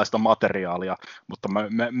kyseenalaista materiaalia, mutta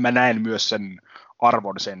mä näen myös sen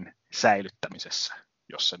arvon sen säilyttämisessä,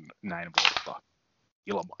 jos sen näin voi ottaa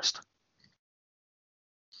ilmaista.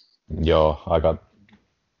 Joo,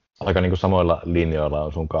 aika niin kuin samoilla linjoilla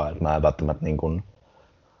on sunkaan, että mä en välttämättä niin kuin,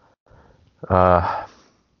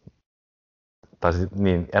 tai siis,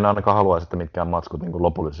 niin, en ainakaan haluaisi, että mitkään matskut niin kuin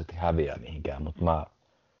lopullisesti häviää mihinkään, mutta mä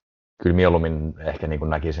kyllä mieluummin ehkä niin kuin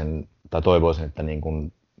näkisin, tai toivoisin, että niin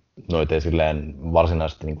kuin noita ei silleen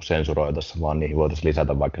varsinaisesti niin kuin sensuroitaisi, vaan niihin voitaisiin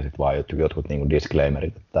lisätä vaikka sitten vaan jotkut niin kuin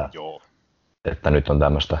disclaimerit, että nyt on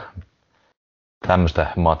tämmöistä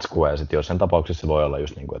matskua, ja sitten jossain tapauksessa voi olla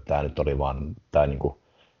just niin kuin, että tämä nyt oli vaan, tämä niin kuin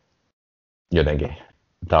jotenkin,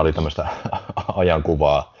 tämä oli tämmöistä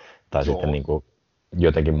ajankuvaa, tai sitten niin kuin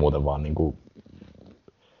jotenkin muuten vaan niin kuin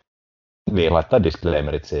laittaa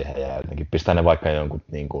disclaimerit siihen ja jotenkin pistää ne vaikka jonkun,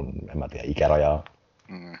 niin kuin, en mä tiedä, ikärajaa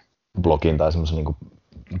blogin tai semmoisen niin kuin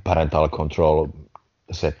parental control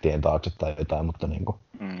settien taakse tai jotain, mutta niin kuin,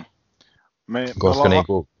 koska niin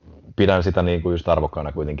kuin, pidän sitä niin kuin just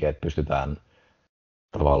arvokkaana kuitenkin, että pystytään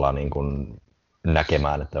tavallaan niin kuin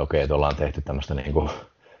näkemään, että okei, että ollaan tehty tämmöistä niin kuin,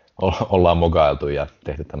 ollaan mogailtu ja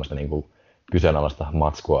tehty tämmöistä niin kuin kyseenalaista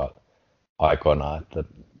matskua aikoinaan, että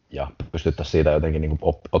ja pystyttäisiin siitä jotenkin niin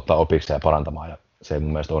kuin ottaa opiksi ja parantamaan ja se ei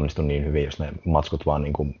mun mielestä onnistu niin hyvin, jos ne matskut vaan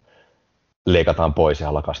niin kuin leikataan pois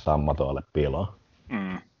ja lakastaan matoalle piiloon.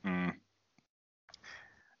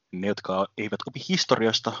 Ne, jotka eivät opi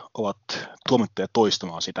historiasta, ovat tuomittuja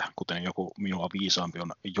toistamaan sitä, kuten joku minua viisaampi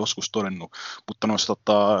on joskus todennut. Mutta noista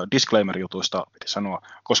disclaimer-jutuista piti sanoa,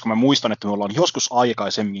 koska mä muistan, että me ollaan joskus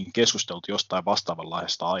aikaisemmin keskusteltu jostain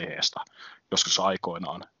vastaavanlaisesta aiheesta, joskus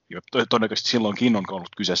aikoinaan. Todennäköisesti silloinkin on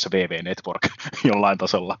ollut kyseessä WW Network jollain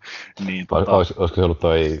tasolla. Niin, Olisiko se ollut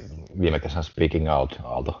toi viime kesän Speaking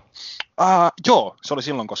Out-aalto? Joo, se oli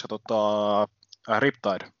silloin, koska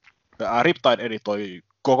Riptide editoi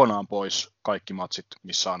kokonaan pois kaikki matsit,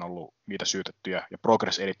 missä on ollut niitä syytettyjä, ja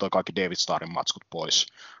Progress editoi kaikki David Starrin matskut pois,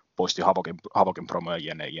 poisti Havokin promoja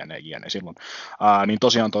jne. silloin. Niin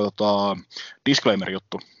tosiaan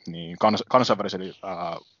disclaimer-juttu, niin kansainvälisellä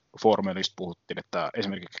foorumeilla puhuttiin, että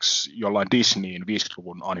esimerkiksi jollain Disneyn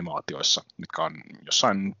 50-luvun animaatioissa, mitkä on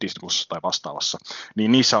jossain Disney Plusassa tai vastaavassa,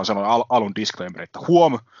 niin niissä on sellainen alun disclaimer, että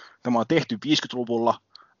tämä on tehty 50-luvulla,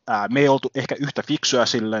 me ei oltu ehkä yhtä fiksuja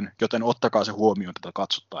silleen, joten ottakaa se huomioon tätä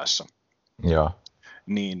katsottaessa. Joo.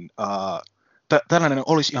 Niin tällainen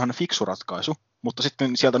olisi ihan fiksu ratkaisu, mutta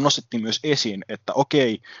sitten sieltä nostettiin myös esiin, että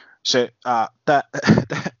okei,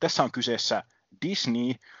 tässä on kyseessä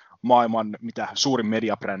Disney, maailman suurin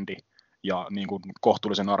mediabrändi ja niin kuin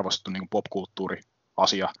kohtuullisen arvostettu niin kuin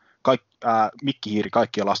popkulttuuri-asia. Mikki Hiiri,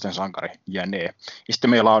 kaikkien lasten sankari, jne. Ja sitten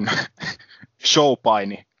meillä on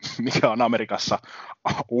showpaini, mikä on Amerikassa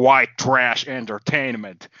white trash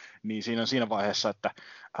entertainment, niin siinä vaiheessa, että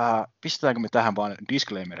pistetäänkö me tähän vaan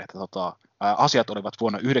disclaimer, että asiat olivat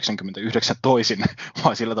vuonna 1999 toisin,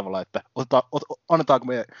 vai sillä tavalla, että annetaanko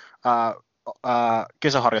me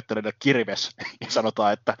kesäharjoittelijoille kirves ja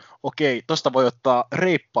sanotaan, että okei, tosta voi ottaa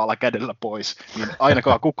reippaalla kädellä pois, niin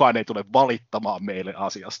ainakaan kukaan ei tule valittamaan meille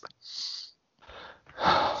asiasta.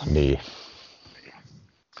 Niin.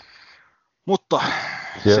 Mutta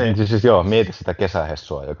mieti sitä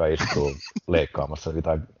kesähessua, joka istuu leikkaamassa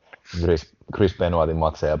jotain Chris Benoitin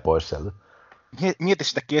matseja pois sieltä. Mieti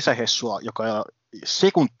sitä kesähessua, joka ei ole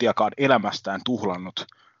sekuntiakaan elämästään tuhlannut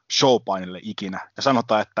showpainille ikinä, ja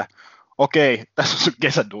sanotaan, että okei, tässä on sun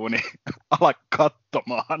kesäduuni, ala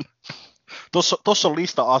katsomaan. Tossa on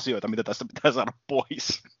lista asioita, mitä tästä pitää saada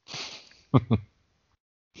pois.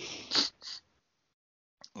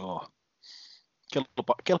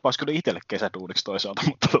 Kelpaisi kyllä itselle kesäduuniksi toisaalta,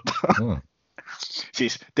 mutta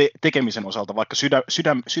siis tekemisen osalta, vaikka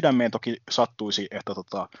sydämeen toki sattuisi, että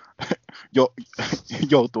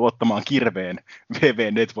joutuu ottamaan kirveen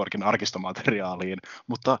WW Networkin arkistomateriaaliin,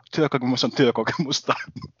 mutta työkokemus on työkokemusta.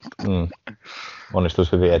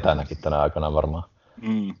 Onnistuisi hyvin etänäkin tänä aikana varmaan.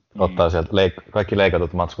 Ottaa sieltä kaikki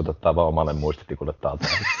leikatut matskut, ottaa vaan omalle muistitikulle täältä.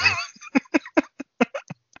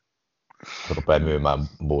 Rupeaa myymään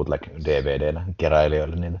bootleg-DVDnä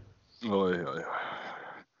keräilijöille niitä. Oi.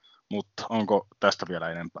 Mutta onko tästä vielä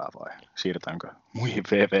enempää vai siirrytäänkö muihin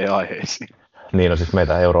VV-aiheisiin? Niin, no siis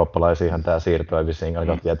meitä eurooppalaisiahan tämä siirto ei vissiin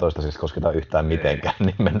ainakaan vielä toistaiseksi kosketa yhtään mitenkään,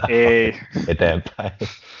 niin mennään eteenpäin.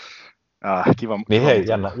 Kiva. Niin hei,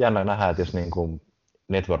 jännä nähdä, että jos niin kuin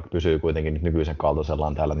Network pysyy kuitenkin nyt nykyisen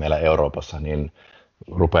kaltaisellaan täällä meillä Euroopassa, niin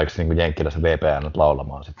rupeeko niin kuin Jenkkilässä VPN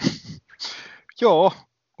laulamaan sitten? Joo,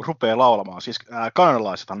 rupeaa laulamaan. Siis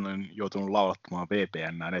kanadalaisethan on joutunut laulattamaan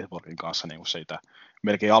VPN Networkin kanssa niin kuin siitä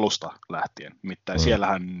melkein alusta lähtien. Nimittäin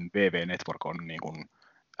siellähän WW Network on niin kuin,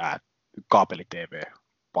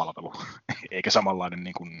 kaapeli-TV-palvelu, eikä samanlainen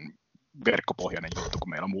niin kuin verkkopohjainen juttu kuin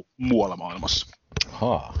meillä muualla maailmassa.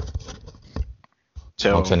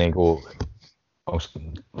 Onko se niinku,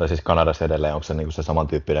 tai siis Kanadassa edelleen, onko se niinku se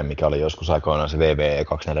samantyyppinen, mikä oli joskus aikoinaan se WWE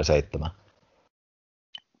 247?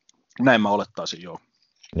 Näin mä olettaisin, joo.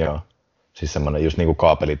 Joo, siis semmoinen just niinku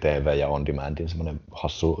kaapeli-TV ja on-demandin semmoinen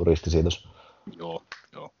hassu ristisiitos. Joo.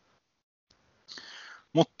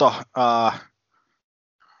 Mutta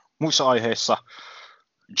muissa aiheissa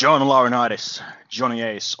John Laurinaitis, Johnny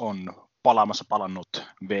Ace on palannut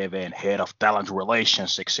WW:n Head of Talent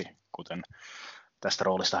Relationsiksi, kuten tästä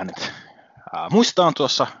roolista hänet muistetaan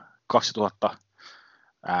tuossa 2000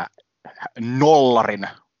 nollarin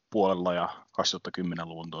puolella ja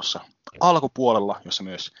 2010-luvun tuossa alkupuolella, jossa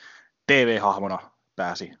myös TV-hahmona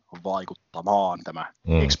pääsi vaikuttamaan tämä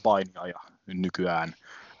ex-painija ja nykyään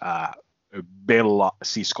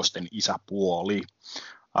Bella-siskosten isäpuoli.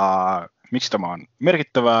 Miksi tämä on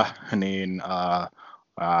merkittävää, niin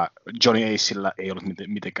Johnny Acella ei ollut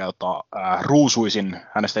mitenkään ruusuisin,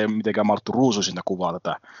 hänestä ei ole mitenkään maalattu ruusuisinta kuvaa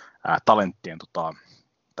tätä talenttien,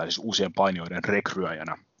 tai siis uusien painijoiden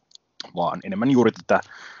rekryäjänä, vaan enemmän juuri tätä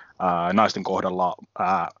naisten kohdalla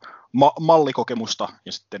mallikokemusta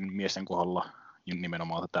ja sitten miesten kohdalla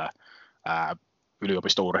nimenomaan tätä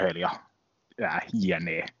yliopistourheilija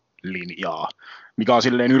jne. Linjaa, mikä on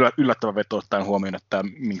silleen yllättävän veto ottaen huomioon, että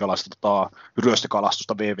minkälaista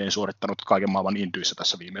ryöstökalastusta WW on suorittanut kaiken maailman indyissä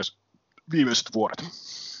tässä viimeiset vuodet.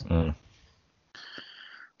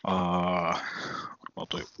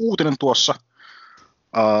 Toi uutinen tuossa.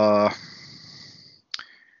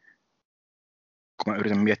 Kun mä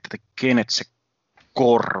yritän miettiä, että kenet se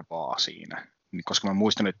korvaa siinä, niin koska mä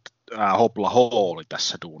muistan, että Hopla H oli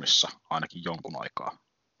tässä duunissa ainakin jonkun aikaa,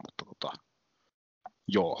 mutta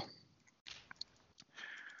joo.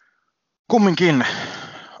 Kumminkin,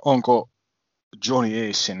 onko Johnny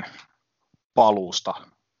Acein paluusta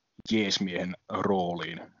jeesmiehen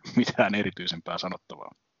rooliin mitään erityisempää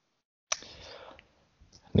sanottavaa?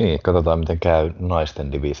 Niin, katsotaan miten käy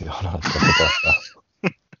naisten divisioonalla tässä kohtaa.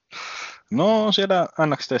 No siellä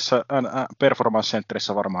NXT:ssä, Performance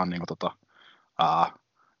Centerissä varmaan niin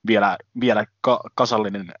vielä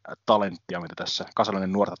kasallinen talenttia, mitä tässä,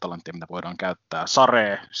 kasallinen nuorta talenttia, mitä voidaan käyttää.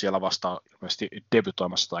 Sare siellä vasta ilmeisesti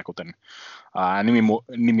debutoimassa, tai kuten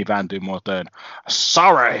nimi vääntyy muotoon,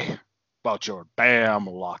 sorry about your damn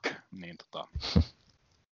luck. Niin,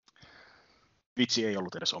 vitsi ei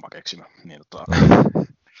ollut edes oma keksimä. Niin,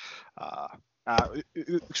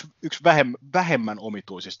 yksi vähemmän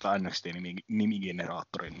omituisista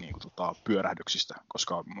NXT-nimigeneraattorin niin pyörähdyksistä,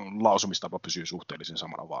 koska lausumistapa pysyy suhteellisen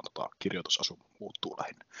samana, vaan kirjoitusasu muuttuu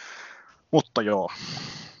lähinnä. Mutta joo,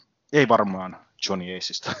 ei varmaan Johnny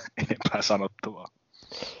Aceista enempää sanottavaa.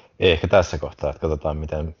 Ei ehkä tässä kohtaa, että katsotaan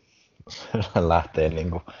miten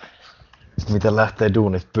lähtee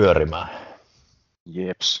duunit pyörimään.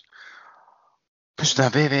 Jeps.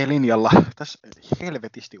 Pysytään WW-linjalla. Tässä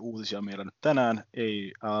helvetisti uutisia meillä nyt tänään.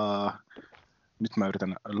 Nyt mä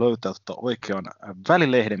yritän löytää oikean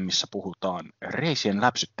välilehden, missä puhutaan reisien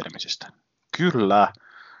läpsyttelemisestä. Kyllä.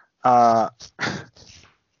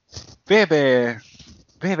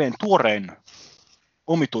 WW:n tuorein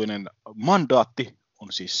omituinen mandaatti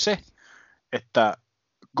on siis se, että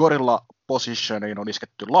Gorilla Positioniin on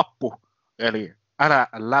isketty lappu, eli älä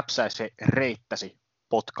läpsäise reittäsi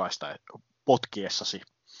potkiessasi.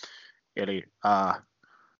 Eli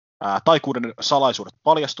taikuuden salaisuudet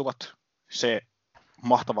paljastuvat. Se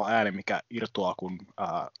mahtava ääni, mikä irtoaa, kun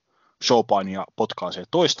showpainia potkaisee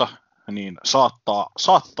toista, niin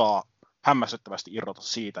saattaa hämmästyttävästi irrota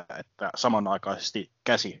siitä, että samanaikaisesti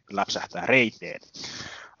käsi läpsähtää reiteen.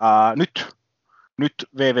 Nyt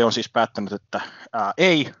WW on siis päättänyt, että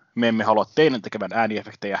ei, me emme halua teidän tekevän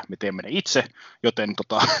ääniefektejä, me teemme ne itse, joten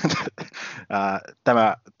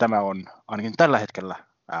tämä on ainakin tällä hetkellä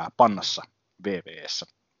pannassa WW:ssä.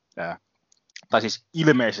 Tai siis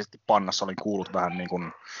ilmeisesti pannassa, olin kuullut vähän niin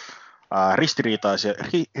kuin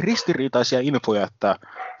ristiriitaisia infoja, että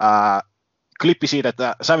klippi siitä,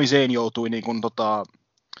 että Sami Zayn joutui niin kuin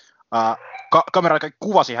kamera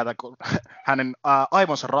kuvasi häntä, kun hänen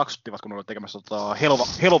aivonsa raksuttivat, kun oli tekemässä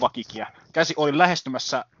helvakikiä. Käsi oli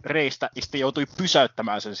lähestymässä reistä ja sitten joutui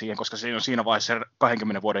pysäyttämään sen siihen, koska se on siinä vaiheessa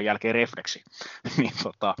 20 vuoden jälkeen refleksi. Niin,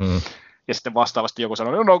 ja sitten vastaavasti joku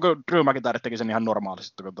sanoi, no Drew McIntyre teki sen ihan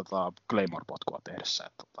normaalisti, kun Claymore-potkua tehdessä.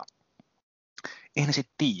 Ei ne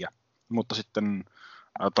sitten tiedä, mutta sitten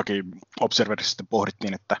toki Observerissa sitten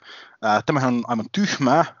pohdittiin, että tämähän on aivan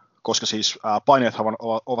tyhmää, koska siis painijathan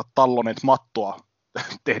ovat talloneet mattoa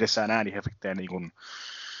tehdessään ääniefektejä niin kuin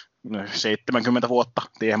 70 vuotta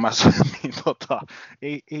TMS, niin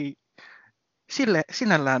ei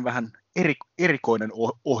sinällään vähän erikoinen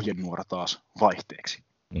ohjenuora taas vaihteeksi.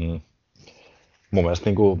 Mun mielestä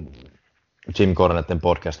niin kuin Jim Cornetten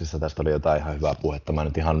podcastissa tästä oli jotain ihan hyvää puhetta. Mä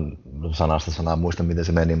nyt ihan sanasta sanaa muista, miten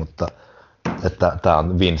se meni, mutta että tämä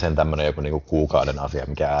on Vincen tämmöinen joku niinku kuukauden asia,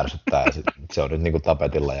 mikä ärsyttää, ja se on nyt niinku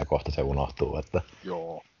tapetilla ja kohta se unohtuu. Että.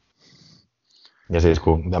 Joo. Ja siis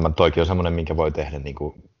kun tämä toikin on semmoinen, minkä voi tehdä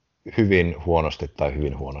niinku hyvin huonosti tai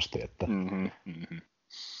hyvin huonosti. Että.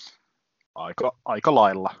 Aika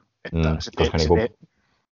lailla. Että koska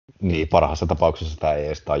niin, parhaassa tapauksessa sitä ei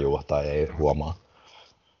edes tajua tai ei huomaa.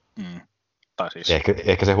 Tai siis.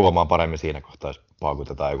 Ehkä se huomaa paremmin siinä kohtaa, jos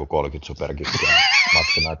paukutetaan joku 30 superkikkiä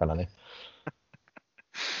matsin aikana. Niin.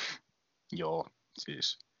 Joo,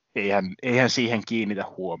 siis eihän siihen kiinnitä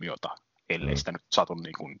huomiota, ellei sitä nyt satu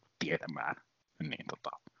niin kuin tietämään. Niin,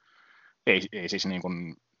 ei siis niin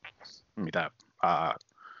kuin, mitä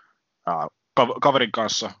kaverin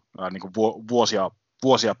kanssa niin kuin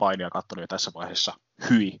vuosia painia katsonut jo tässä vaiheessa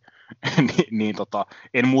niin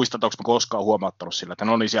en muista, että onko mä koskaan huomauttanut sillä, että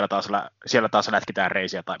no niin, siellä taas lätkitään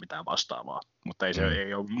reisiä tai mitään vastaavaa, mutta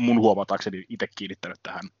ei ole mun huomatakseni itse kiinnittänyt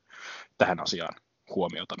tähän asiaan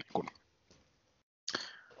huomiota niin kuin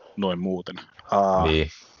noin muuten. Niin.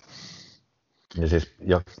 Ja siis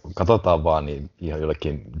katsotaan vaan, niin ihan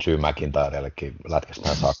jollekin Drew McIntyrellekin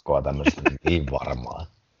lätkästään sakkoa tämmöistä niin varmaa.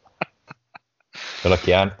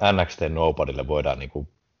 Jollekin NXT Nobodylle voidaan niinku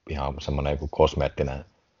ihan semmoinen joku kosmeettinen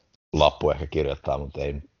lappu ehkä kirjoittaa, mutta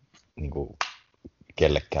ei niinku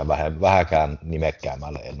kellekään vähäkään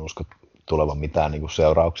nimekkäämälle en usko tulevan mitään niinku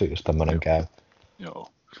seurauksia, jos tämmöinen käy.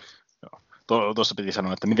 Joo. Tuossa piti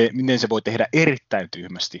sanoa, että miten se voi tehdä erittäin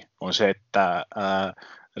tyhmästi, on se, että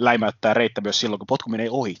läimäyttää reittä myös silloin, kun potku menee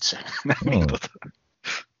ohitse.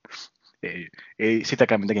 ei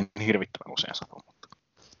sitäkään mitenkään hirvittävän usein sano, mutta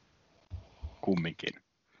kumminkin.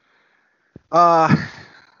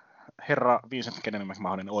 Herra Vincent Kennedy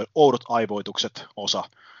McMahonin oudot aivoitukset osa,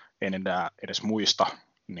 en enää edes muista,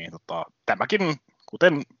 niin tämäkin,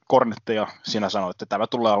 kuten Kornetteja sinä sanoit, että tämä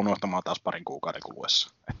tullaan unohtamaan taas parin kuukauden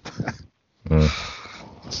kuluessa.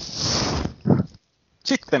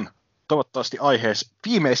 Sitten toivottavasti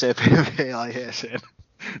viimeiseen WWE-aiheeseen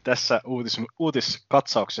tässä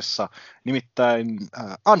uutiskatsauksessa, nimittäin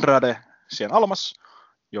Andrade Cien Almas,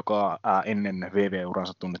 joka ennen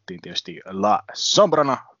WWE-uransa tunnettiin tietysti La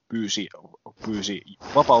Sombrana, pyysi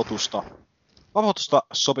vapautusta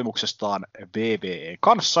sopimuksestaan WWE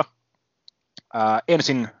kanssa.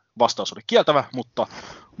 Ensin vastaus oli kieltävä, mutta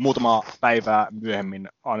muutama päivää myöhemmin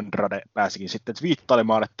Andrade pääsikin sitten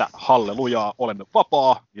twiittailemaan, että hallelujaa, olen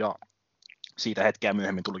vapaa, ja siitä hetkeä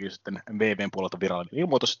myöhemmin tulikin sitten WWEn puolelta virallinen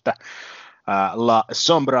ilmoitus, että La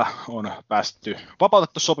Sombra on päästetty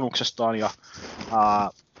vapautettu sopimuksestaan, ja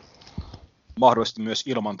mahdollisesti myös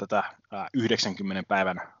ilman tätä 90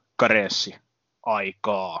 päivän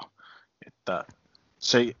karenssiaikaa, että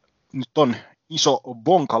se nyt on iso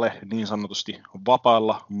vonkale niin sanotusti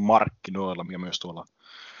vapailla markkinoilla, mikä myös tuolla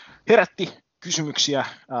herätti kysymyksiä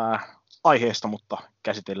aiheesta, mutta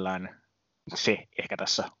käsitellään se ehkä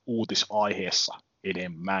tässä uutisaiheessa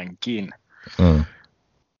enemmänkin.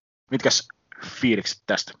 Mitkäs fiilikset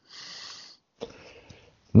tästä?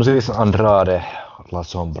 No siis Andrade La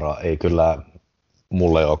Sombra ei kyllä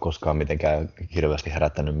mulle ole koskaan mitenkään hirveästi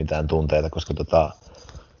herättänyt mitään tunteita, koska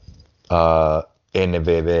ennen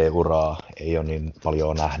WWE-uraa ei ole niin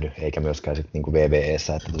paljon nähnyt, eikä myöskään sitten niinku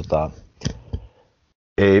WWEssä, että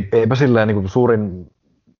eipä silleen niinku suurin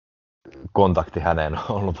kontakti häneen on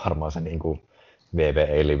ollut varmaan se niinku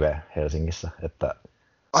WWE-live Helsingissä, että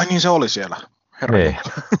ai niin se oli siellä, herra. Niin.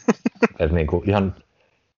 Että niinku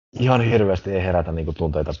ihan hirveästi ei herätä niinku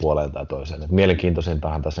tunteita puoleen tai toiseen. Et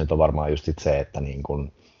mielenkiintoisintahan tässä nyt on varmaan just se, että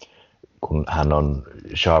niinku, kun hän on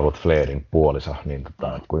Charlotte Flairin puolisa, niin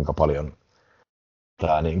kuinka paljon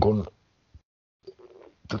tämä niin kuin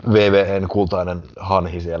WWEn kultainen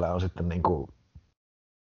hanhi siellä on sitten niin kuin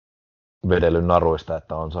vedellyt naruista,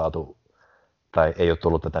 että on saatu, tai ei ole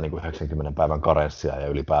tullut tätä niin kuin 90 päivän karenssia ja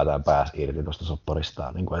ylipäätään pääsi irti tuosta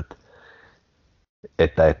sopparistaan, niin kuin,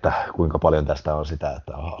 että kuinka paljon tästä on sitä,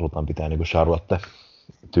 että halutaan pitää niin kuin Charlotte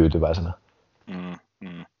tyytyväisenä.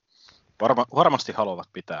 Varmasti haluavat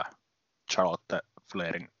pitää Charlotte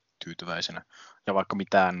Flairin tyytyväisenä, ja vaikka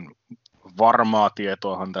mitään varmaa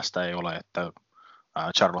tietoahan tästä ei ole, että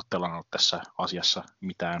Charlottella on ollut tässä asiassa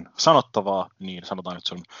mitään sanottavaa, niin sanotaan, että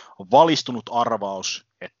se on valistunut arvaus,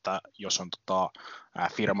 että jos on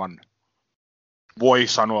firman, voi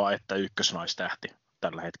sanoa, että ykkösnaistähti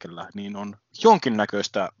tällä hetkellä, niin on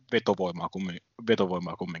jonkinnäköistä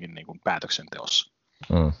vetovoimaa kumminkin niin kuin päätöksenteossa.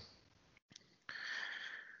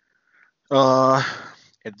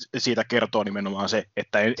 Siitä kertoo nimenomaan se,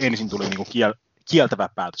 että ensin tuli niin kuin kieltävä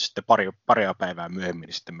päätös, sitten paria päivää myöhemmin,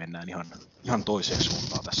 niin sitten mennään ihan toiseen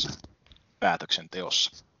suuntaan tässä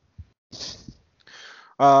päätöksenteossa.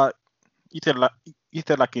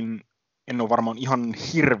 Itselläkin en ole varmaan ihan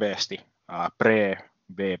hirveästi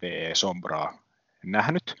pre-WWE Sombraa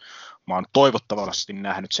nähnyt. Mä oon toivottavasti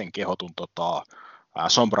nähnyt sen kehotun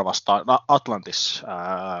Sombra vastaan Atlantis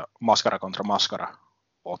maskara kontra maskara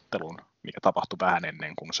ottelun, mikä tapahtui vähän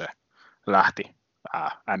ennen kuin se lähti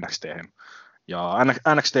NXT:hen. Ja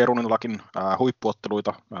NXT-runillakin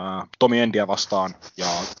huippuotteluita Tommy Endia vastaan ja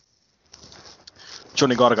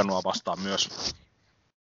Johnny Garganoa vastaan myös.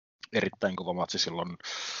 Erittäin kova matsi silloin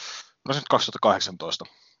 2018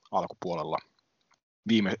 alkupuolella.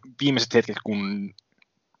 Viimeiset hetket, kun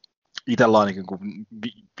itsellä ainakin kun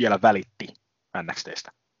vielä välitti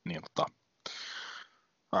NXT:stä. Niin,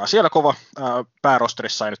 siellä kova.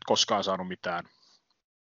 Päärosterissa ei nyt koskaan saanut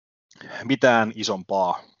mitään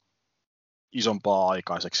isompaa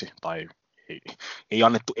aikaiseksi, tai ei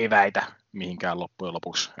annettu eväitä mihinkään loppujen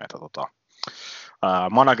lopuksi. Että,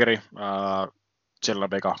 manageri Cella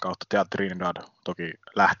Vega kautta Tea Trinidad toki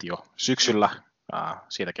lähti jo syksyllä,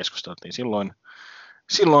 siitä keskusteltiin silloin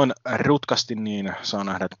silloin rutkasti niin saa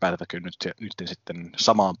nähdä, että päätetäänkö nyt sitten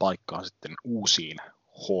samaan paikkaan sitten uusiin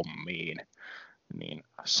hommiin, niin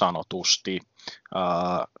sanotusti.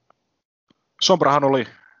 Sombrahan oli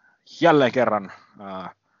jälleen kerran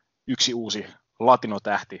yksi uusi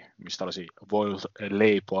latinotähti, mistä olisi voinut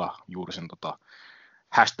leipoa juuri sen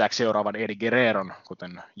hashtag seuraavan Eddie Guerreron,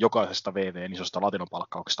 kuten jokaisesta WW:n isosta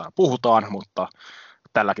latinopalkkauksesta puhutaan, mutta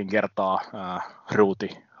tälläkin kertaa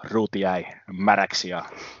ruuti jäi märäksi ja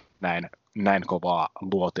näin kovaa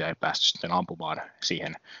luotia ei päästy sitten ampumaan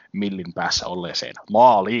siihen millin päässä olleeseen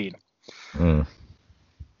maaliin.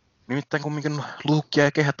 Nimittäin kumminkin luukkia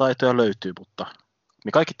ja kehätaitoja löytyy, mutta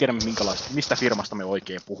me kaikki tiedämme mistä firmasta me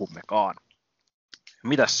oikein puhummekaan.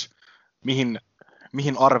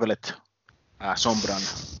 Mihin arvelet Sombran,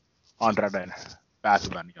 Andraden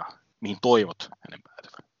päätyvän ja mihin toivot hänen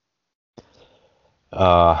päätyvän?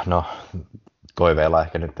 No, toiveilla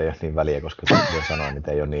ehkä nyt ei ole niin väliä, koska voi sanoa,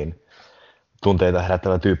 että ei ole niin tunteita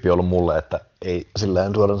herättävä tyyppi ollut mulle, että ei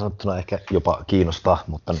silleen suoraan sanottuna ehkä jopa kiinnostaa,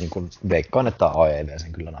 mutta niin kuin veikkaan, että AEV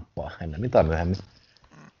sen kyllä nappaa ennen tai myöhemmin.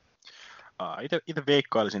 Itse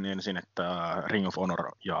veikkailisin ensin, että Ring of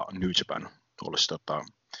Honor ja New Japan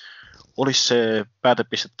olisi se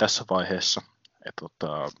päätepiste tässä vaiheessa, että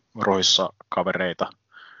rohissa kavereita,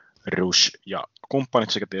 Rush ja kumppanit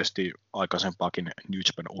sekä tietysti aikaisempaakin New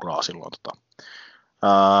Japan uraa silloin.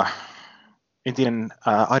 Entinen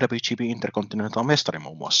IWGP Intercontinental mestari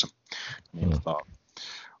muun muassa.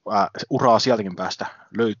 Uraa sieltäkin päästä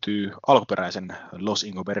löytyy alkuperäisen Los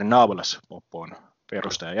Ingobernables poppoon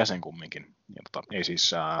perustaja jäsen kumminkin. Ja,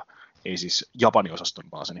 ei siis Japanin osaston,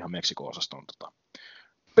 vaan sen ihan Meksiko-osaston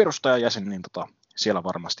perustaja jäsen, niin siellä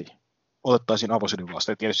varmasti otettaisiin avosylin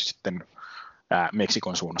vasta. Ja tietysti sitten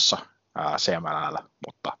Meksikon suunnassa CMLL,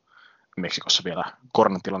 mutta Meksikossa vielä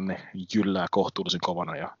koronatilanne jyllää kohtuullisen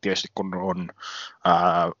kovana, ja tietysti kun on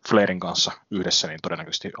Flairin kanssa yhdessä, niin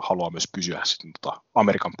todennäköisesti haluaa myös pysyä sitten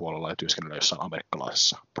Amerikan puolella ja työskennellä jossain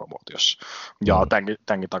amerikkalaisessa promootiossa. Ja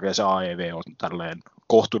tämänkin takia se AEV on tälleen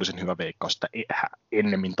kohtuullisen hyvä veikkaus, että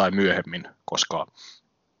ennemmin tai myöhemmin, koska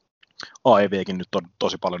AEVkin nyt on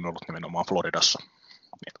tosi paljon ollut nimenomaan Floridassa.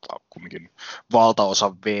 Niin, kumminkin valtaosa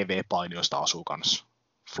WW-painijoista asuu kanssa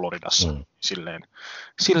Floridassa.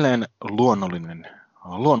 Silleen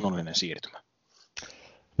luonnollinen siirtymä.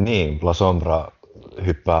 Niin, La Sombra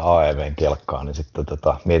hyppää AEVn kelkkaan, niin sitten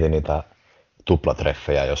mietin niitä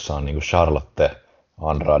tuplatreffejä, jossa on niinku Charlotte,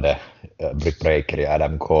 Andrade, Britt Baker ja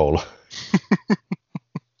Adam Cole.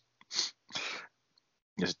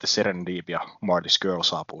 Ja sitten Serendip ja Marty's Girl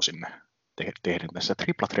saapuu sinne tehdä tässä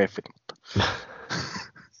triplatreffit, mutta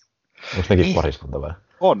onko nekin pariskunta vai?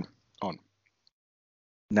 On.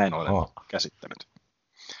 Näin olen käsittänyt.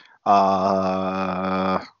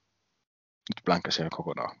 Nyt blänkkäsin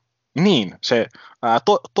kokonaan. Niin, se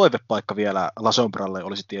toivepaikka vielä La Sombralle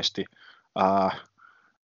olisi tietysti,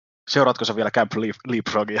 seuraatko sä vielä Camp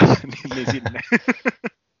Leapfrogia, niin sinne.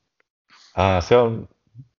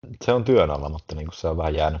 Se on työn alla, mutta niin se on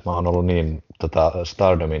vähän jäänyt. Mä oon ollut niin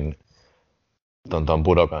Stardomin ton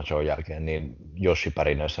Budokan show jälkeen niin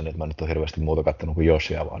Yoshi-pärinöissä, niin että mä nyt oon hirveästi muuta kattonut kuin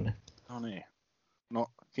Yoshia vaan. Niin. No niin. No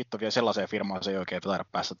hitto vielä sellaiseen firmaan se ei oikein taida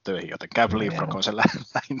päästä töihin, joten Camp Leapfrog on se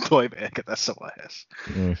lähin toive ehkä tässä vaiheessa.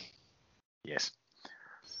 Yes.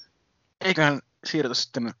 Eiköhän siirrytä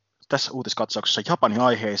sitten tässä uutiskatsauksessa Japanin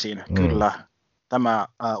aiheisiin. Kyllä, tämä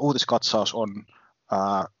uutiskatsaus on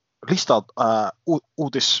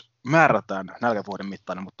uutismäärältään nälkävuoden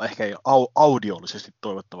mittainen, mutta ehkä ei audiollisesti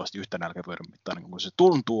toivottavasti yhtä nälkävuoden mittainen kuin se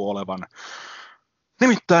tuntuu olevan.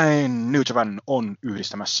 Nimittäin New Japan on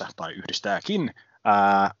yhdistämässä tai yhdistääkin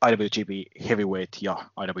IWGP Heavyweight ja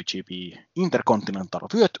IWGP Intercontinental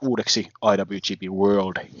vyöt uudeksi IWGP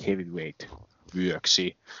World Heavyweight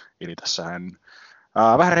vyöksi. Eli tässähän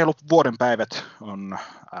vähän reilu vuoden päivät on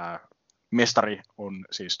mestari on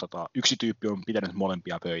siis yksi tyyppi on pitänyt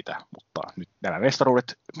molempia pöitä, mutta nyt nämä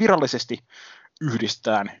mestaruudet virallisesti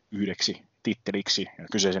yhdistään yhdeksi titteliksi. Ja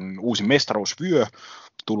kyseisen uusi mestaruusvyö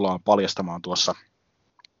tullaan paljastamaan tuossa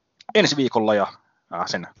ensi viikolla ja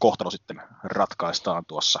sen kohtalo sitten ratkaistaan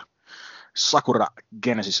tuossa Sakura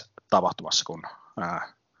Genesis-tapahtumassa, kun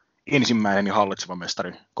ensimmäinen ja hallitseva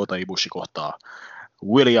mestari Kota Ibushi kohtaa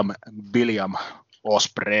William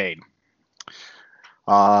Ospreyn.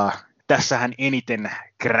 Tässähän eniten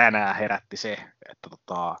kränää herätti se, että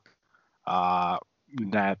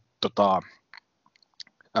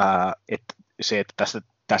että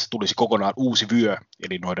tästä tulisi kokonaan uusi vyö,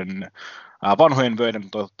 eli noiden vanhojen vyöiden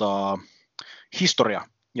historia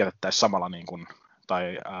jätettäisiin samalla niin kuin,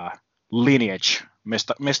 tai lineage,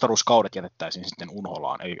 mestaruuskaudet jätettäisiin sitten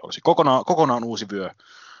unholaan, eli olisi kokonaan uusi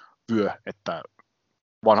vyö, että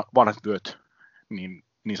vanhat vyöt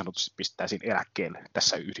niin sanotusti pistäisiin eläkkeelle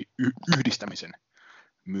tässä yhdistämisen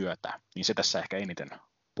myötä, niin se tässä ehkä eniten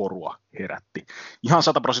porua herätti. Ihan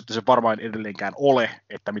 100% varmaan edelleenkään ole,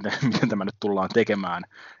 että miten tämä nyt tullaan tekemään,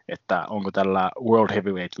 että onko tällä World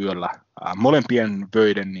Heavyweight-vyöllä molempien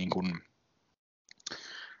vöiden niin kuin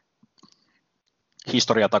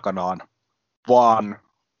historia takanaan, vaan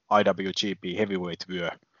IWGP Heavyweight-vyö,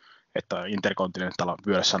 että Intercontinental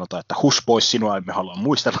vyössä sanotaan, että hus pois sinua, emme halua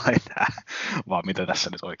muistella enää, vaan mitä tässä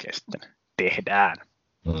nyt oikein sitten tehdään.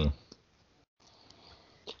 Mm.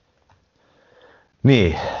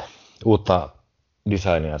 Niin, uutta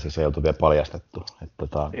designia siis ei oltu vielä paljastettu. Että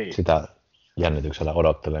sitä jännityksellä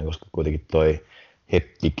odottelen, koska kuitenkin toi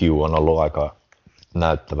Happy Q on ollut aika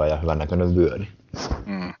näyttävä ja hyvännäköinen vyö.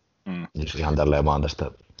 Jos ihan tälleen vaan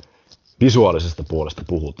tästä visuaalisesta puolesta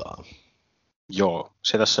puhutaan. Joo,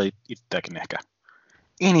 se tässä itseäkin ehkä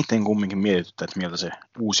eniten kumminkin mietityttää, että miltä se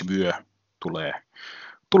uusi vyö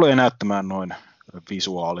tulee näyttämään noin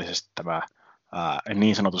visuaalisesti tämä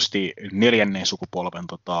niin sanotusti 4. sukupolven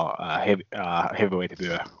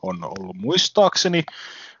heavyweight-vyö on ollut muistaakseni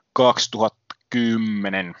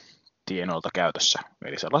 2010 tienoilta käytössä,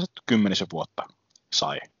 eli sellaiset 10 vuotta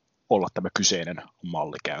sai olla tämä kyseinen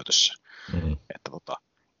malli käytössä. Mm-hmm. Että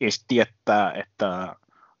ei sitten tietää, että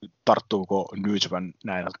tarttuuko New Japan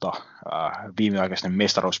näin viimeaikaisten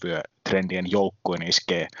mestaruusvyötrendien joukkoon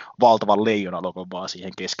iskee valtavan leijonalogon vaan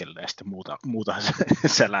siihen keskelle ja sitten muuta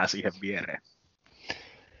sälää siihen viereen.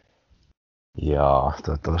 Jaa,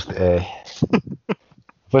 toivottavasti ei.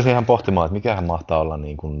 Voisin ihan pohtimaan, että mikähän mahtaa olla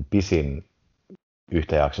niin kuin pisin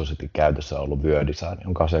yhtäjaksoisesti käytössä ollut vyödesign.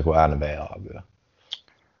 Onko se joku NVA-vyö?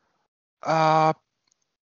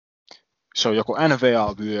 Se on joku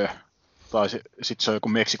NVA-vyö, tai sitten se on joku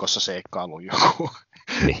Meksikossa seikkailu,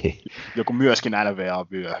 joku myöskin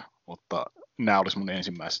NVA-vyö, mutta nämä olisi mun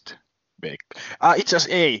ensimmäiset itse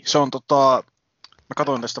asiassa ei, se on mä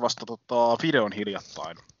katsoin tästä vasta videon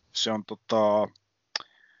hiljattain. Se on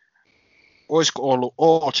olisiko ollut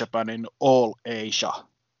All Japanin All Asia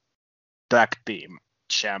Tag Team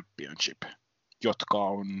Championship, jotka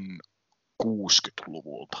on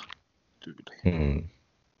 60-luvulta tyyliin.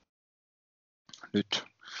 Nyt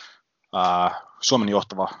Suomen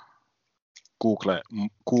johtava Googlen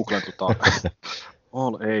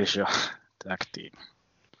All Asia Tag Team.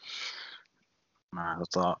 Mä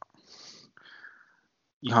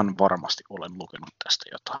ihan varmasti olen lukenut tästä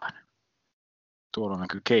jotain. Tuolla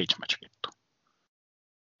näkyy Cage Match vittu.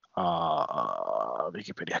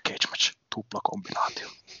 Wikipedia Cage Match, tuplakombinaatio.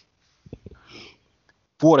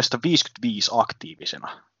 Vuodesta 55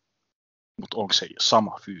 aktiivisena, mutta onko se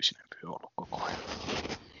sama fyysinen vyö ollut koko ajan?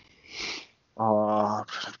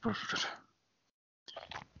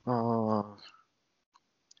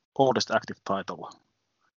 Oldest Active Title.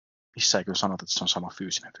 Missä ei kyllä sanota, että se on sama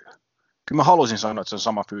fyysinen vyö. Kyllä mä haluaisin sanoa, että se on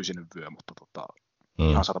sama fyysinen vyö, mutta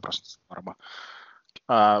ihan 100% varmaan.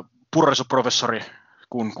 Purreisuprofessori,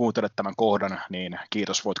 kun kuuntelet tämän kohdan, niin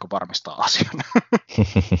kiitos, voitko varmistaa asian.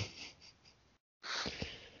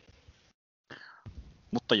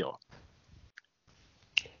 Mutta joo.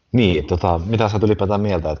 Niin, mitä sä oot ylipäätään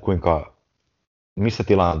mieltä, että missä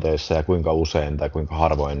tilanteissa ja kuinka usein tai kuinka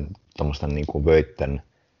harvoin tuommoista niin kuin vöitten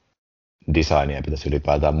designia pitäisi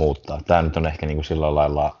ylipäätään muuttaa? Tämä nyt on ehkä niin kuin sillä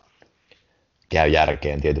lailla käy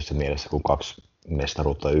järkeen tietyssä mielessä, kun 2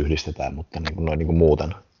 mestaruutta yhdistetään, mutta noin niin kuin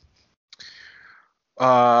muuten.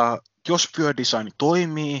 Jos vyödesign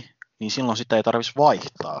toimii, niin silloin sitä ei tarvitsisi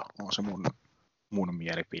vaihtaa, on se mun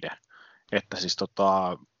mielipide. Että siis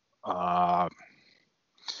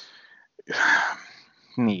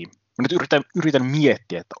niin. Mä nyt yritän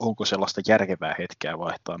miettiä, että onko sellaista järkevää hetkeä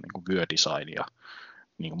vaihtaa niin kuin vyödesignia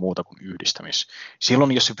niin kuin muuta kuin yhdistämis.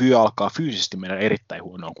 Silloin, jos se vyö alkaa fyysisesti mennä erittäin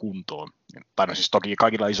huonoon kuntoon, tai no siis toki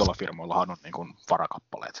kaikilla isolla firmoillahan on niin kuin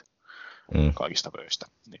varakappaleet kaikista vöistä.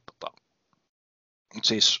 Niin,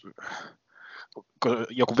 siis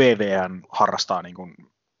joku WWN harrastaa niin kuin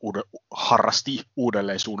harrasti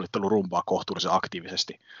uudelleen suunnittelurumpaa kohtuullisen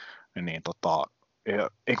aktiivisesti, niin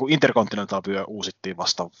Intercontinental vyö uusittiin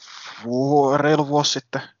vasta reilu vuosi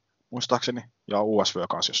sitten, muistaakseni, ja US-vyö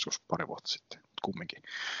kanssa joskus pari vuotta sitten, kumminkin.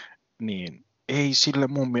 Niin ei sille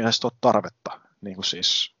mun mielestä ole tarvetta. Niin kuin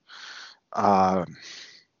siis,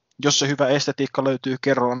 jos se hyvä estetiikka löytyy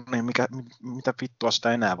kerran, niin mitä vittua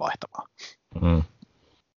sitä enää vaihtamaan?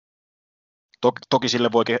 Toki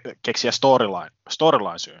sille voi keksiä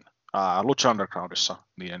storyline-syyn. Lucha Undergroundissa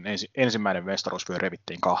niiden ensimmäinen mestaruusvyö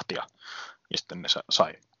revittiin kahtia, ja sitten ne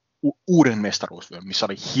sai uuden mestaruusvyön, missä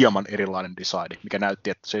oli hieman erilainen design, mikä näytti,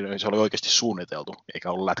 että se oli oikeasti suunniteltu,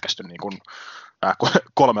 eikä ollut lätkästy niin kuin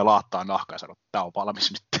 3 laattaa nahkaa ja sanoi, että tämä on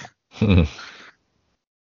valmis nyt.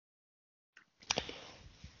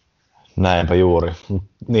 Näinpä juuri.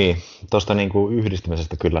 Niin, tuosta niinku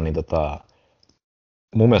yhdistymisestä kyllä, niin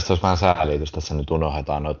mun mielestä se olisi vähän sääli, jos tässä nyt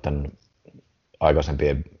unohdetaan noiden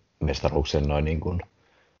aikaisempien mestaruuksien noin niin kuin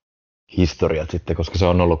historiat sitten, koska se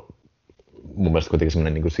on ollut mun mielestä kuitenkin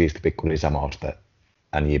semmoinen niin kuin siisti pikku lisämauste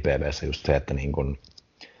NJPWssä just se, että niin kuin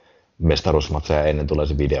mestaruusmatseja ennen tulee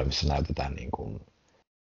se video, missä näytetään niin kuin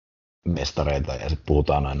mestareita ja sitten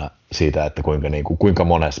puhutaan aina siitä, että kuinka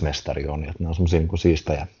mones mestari on, ja ne on semmoisia niin kuin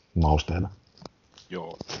siistejä mausteita.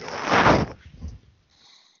 Joo.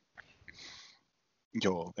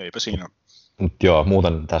 Joo, eipä siinä. Joo,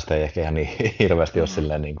 muuten tästä ei ehkä ihan niin hirveästi ole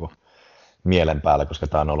silleen niin kuin mielen päällä, koska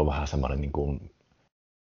tämä on ollut vähän semmoinen niin kuin,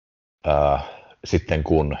 sitten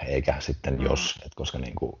kun, eikä sitten jos, koska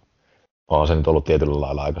niin kuin, on se nyt ollut tietyllä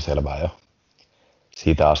lailla aika selvää jo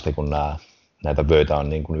siitä asti, kun näitä vöitä on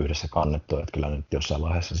niin kuin yhdessä kannettu, että kyllä nyt jossain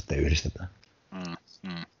vaiheessa sitten yhdistetään.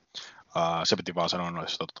 Se piti vaan sanoa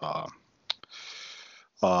noista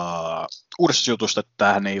uudesta jutusta, että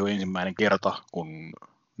tämähän ei ole ensimmäinen kerta, kun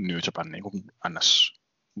New Japan niin kuin NS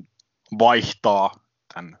vaihtaa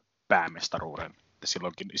tämän päämestaruuden.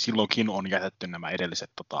 Silloinkin on jätetty nämä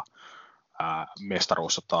edelliset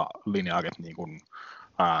mestaruuslinjaajat niin kuin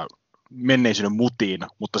menneisyyden mutiin,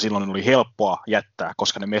 mutta silloin oli helppoa jättää,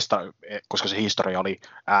 koska se historia oli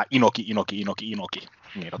Inoki.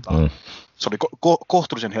 Niin, se oli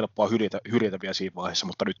kohtuullisen helppoa hyljätä vielä siinä vaiheessa,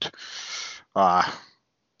 mutta nyt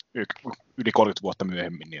yli 30 vuotta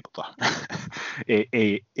myöhemmin niin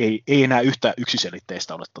ei enää yhtä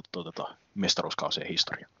yksiselitteistä ole mestaruuskausien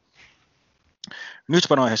historia. Nyt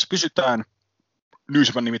aiheessa pysytään. New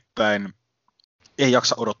Japan nimittäin ei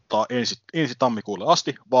jaksa odottaa ensi tammikuulle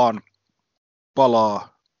asti, vaan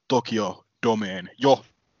palaa Tokyo Domeen jo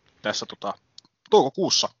tässä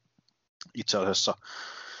toukokuussa itse asiassa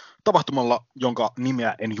tapahtumalla, jonka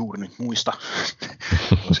nimeä en juuri nyt muista.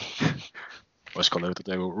 Olisiko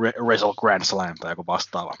löytynyt joku Wrestle Grand Slam tai joku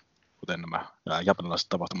vastaava, kuten nämä japanilaiset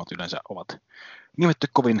tapahtumat yleensä ovat nimetty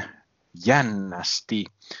kovin jännästi.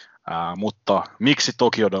 Mutta miksi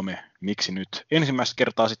Tokyo Dome? Miksi nyt? Ensimmäistä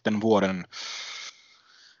kertaa sitten vuoden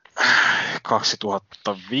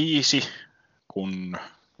 2005, kun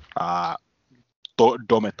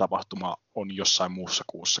Dome-tapahtuma on jossain muussa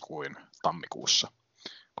kuussa kuin tammikuussa,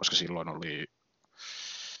 koska silloin oli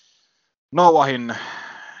Noahin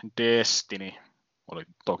Destiny oli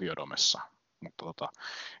Tokyo Domessa, mutta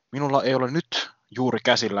minulla ei ole nyt juuri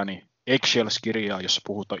käsilläni Eggshells-kirjaa,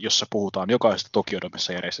 jossa puhutaan jokaisesta Tokyo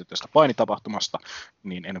Domessa järjestetystä painitapahtumasta,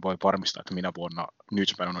 niin en voi varmistaa, että minä vuonna New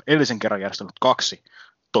Japan on edellisen kerran järjestänyt 2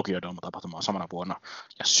 Tokyo Dome-tapahtumaa samana vuonna.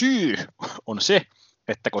 Ja syy on se,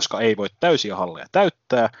 että koska ei voi täysiä halleja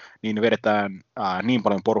täyttää, niin vedetään niin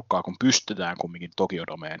paljon porukkaa kuin pystytään kumminkin Tokyo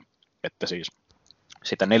Domeen, että siis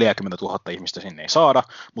sitä 40 000 ihmistä sinne ei saada,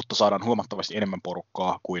 mutta saadaan huomattavasti enemmän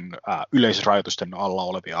porukkaa kuin yleisrajoitusten alla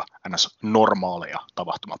olevia NS-normaaleja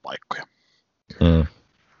tapahtumapaikkoja.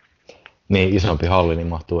 Niin, isompi halli, niin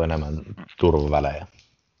mahtuu enemmän turvavälejä.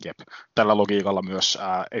 Jep. Tällä logiikalla myös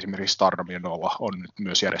esimerkiksi Stardom ja Nova on nyt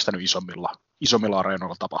myös järjestänyt isommilla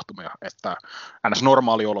areenoilla tapahtumia, että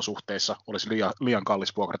NS-normaaliolosuhteissa olisi liian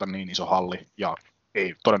kallis vuokrata niin iso halli, ja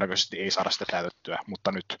todennäköisesti ei saada sitä täytettyä,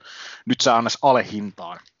 mutta nyt saa NS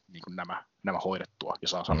alehintaan niin kuin nämä hoidettua, ja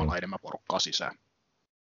saa samalla enemmän porukkaa sisään.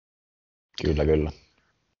 Kyllä.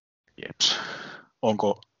 Jeps.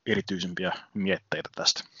 Onko erityisempiä mietteitä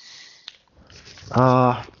tästä?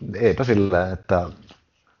 Eipä sillä,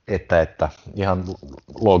 että ihan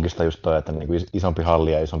loogista just toi, että niin kuin isompi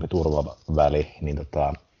halli ja isompi turvaväli, niin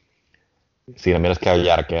siinä mielessä käy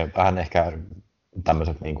järkeä. Vähän ehkä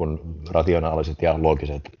tämmöiset niin kuin rationaaliset ja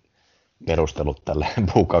loogiset perustelut tälle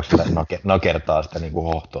puukaukselle nakertaa sitä niin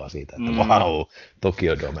kuin hohtoa siitä, että vau,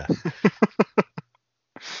 Tokyo Dome.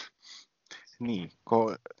 Niin,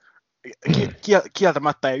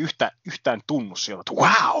 kieltämättä ei yhtään tunnu sieltä, että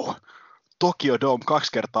wow, Tokyo Dome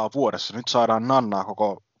 2 kertaa vuodessa, nyt saadaan nannaa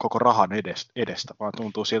koko rahan edestä, vaan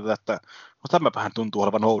tuntuu siltä, että tämäpähän tuntuu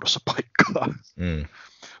olevan oudossa paikkaa.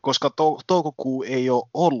 Koska toukokuu ei ole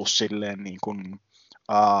ollut silleen niin kuin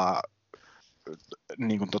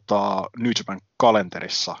New Japan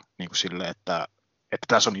kalenterissa niin kuin silleen, että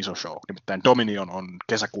tässä on iso show. Nimittäin Dominion on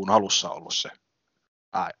kesäkuun alussa ollut se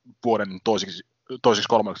vuoden toisiksi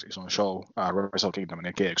 3. ison show Wrestle Kingdomin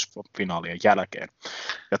ja GX-finaalien jälkeen.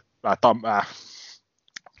 Ja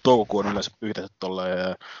toukokuu on yleensä yhdessä tuolle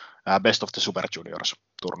Best of the Super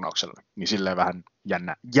Juniors-turnaukselle, niin silleen vähän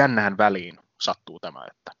jännään väliin sattuu tämä,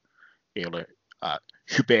 että ei ole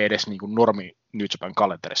hype edes niin kuin normi New Japan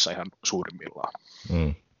kalenterissa ihan suurimmillaan.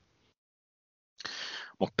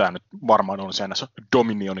 Mutta tämä nyt varmaan on se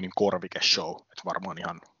Dominionin korvikeshow, että varmaan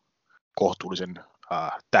ihan kohtuullisen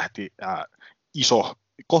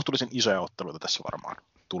kohtuullisen isoja otteluita tässä varmaan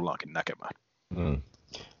tullaankin näkemään.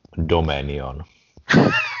 Dominion.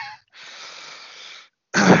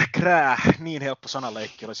 Krää, niin helppo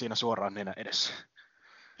sanaleikki oli siinä suoraan nenä edessä.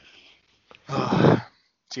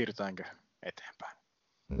 Siirrytäänkö eteenpäin?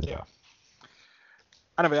 Joo.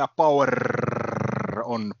 NWA Power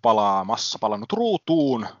on palannut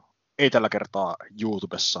ruutuun, ei tällä kertaa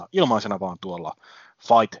YouTubessa ilmaisena, vaan tuolla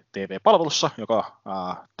Fight TV-palvelussa, joka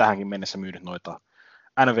tähänkin mennessä myynyt noita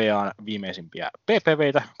NWAn viimeisimpiä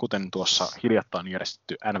PPVitä, kuten tuossa hiljattain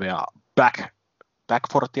järjestetty NWA Back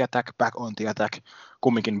for the Attack, Back on the Attack,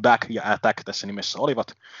 kumminkin Back ja Attack tässä nimessä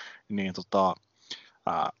olivat, niin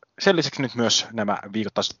sen lisäksi nyt myös nämä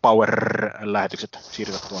viikoittaiset Power-lähetykset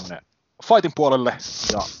siirtyvät tuonne Fightin puolelle,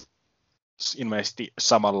 ja ilmeisesti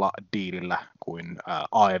samalla diilillä kuin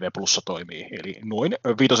AEW Plussa toimii, eli noin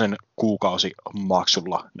 5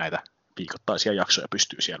 kuukausimaksulla näitä viikoittaisia jaksoja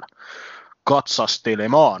pystyy siellä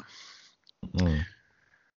katsastelemaan.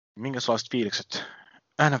 Minkälaiset fiilikset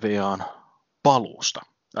NWAn paluusta?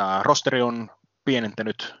 Rosteri on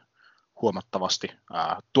pienentänyt huomattavasti.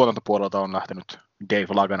 Tuotantopuolelta on lähtenyt Dave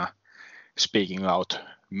Lagana speaking out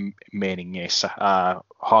meiningeissä.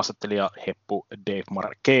 Haastattelija heppu Dave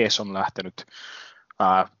Marquez on lähtenyt.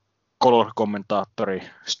 Color-kommentaattori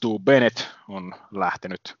Stu Bennett on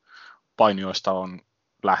lähtenyt. Painioista on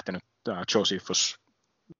lähtenyt. Josephus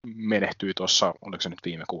menehtyi tuossa, oliko se nyt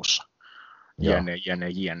viime kuussa? Jne.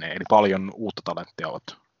 Eli paljon uutta talenttia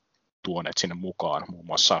ovat tuoneet sinne mukaan. Muun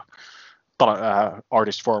muassa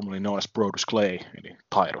artist formerly known as Brodus Clay, eli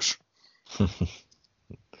Tyrus.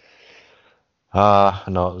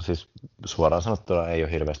 No siis suoraan sanottuna ei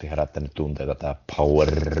ole hirveästi herättänyt tunteita tämä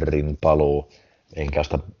Powerin paluu, enkä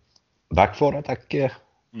sitä Back for Attackia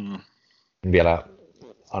vielä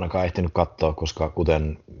ainakaan ehtinyt katsoa, koska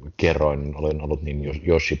kuten kerroin, olen ollut niin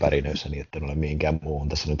Yoshi-pärinöissä, niin että en ole mihinkään muuhun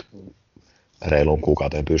tässä nyt reiluun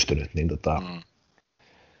kuukauteen pystynyt, niin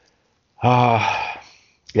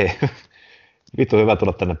ei. Vittu hyvä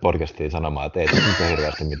tulla tänne podcastiin sanomaan, että ei tässä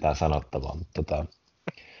hirveästi mitään sanottavaa, mutta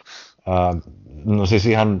no siis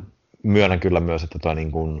ihan myönnän kyllä myös, että tuo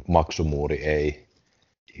niin kuin maksumuuri ei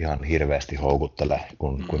ihan hirveästi houkuttele,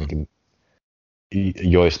 kun kuitenkin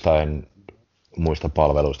joistain muista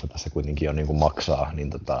palveluista tässä kuitenkin on niin kuin maksaa,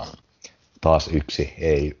 niin taas yksi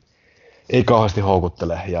ei kauheasti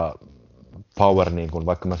houkuttele. Ja Power, niin kuin,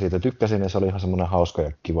 vaikka mä siitä tykkäsin ja se oli ihan semmoinen hauska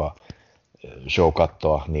ja kiva show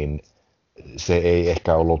katsoa, niin se ei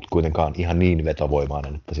ehkä ollut kuitenkaan ihan niin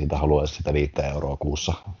vetovoimainen, että siitä haluaisi sitä 5 euroa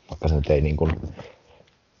kuussa, vaikka se nyt ei niin kuin,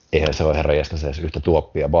 eihän se ole herranjestas edes yhtä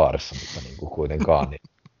tuoppia baarissa, mutta niin kuin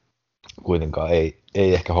kuitenkaan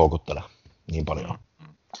ei ehkä houkuttele niin paljon.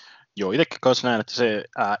 Joo, itsekin kanssa näen, että se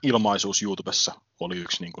ilmaisuus YouTubessa oli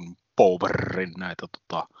yksi niin kuin Powerin näitä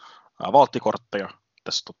valttikortteja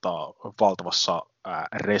tässä valtavassa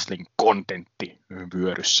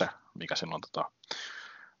wrestling-kontentti-vyöryssä, mikä silloin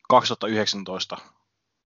 2019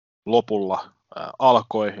 lopulla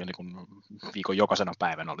alkoi, eli kun viikon jokaisena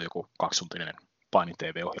päivänä oli joku 2-tuntinen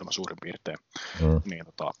paini-tv-ohjelma suurin piirtein. Niin,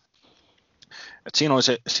 et siinä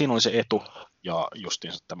oli se etu, ja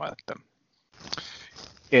justiinsa tämä, että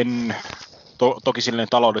en toki silleen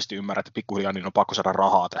taloudellisesti ymmärrä, että pikkuhiljaa niin on pakko saada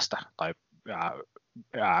rahaa tästä, tai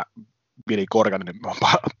Billy Corganin on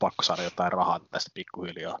pakko saada jotain rahaa tästä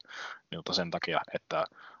pikkuhiljaa, niin sen takia, että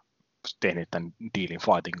tehnyt tämän dealin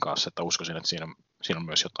Fightin kanssa, että uskoisin, että siinä on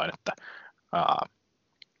myös jotain, että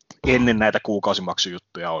ennen näitä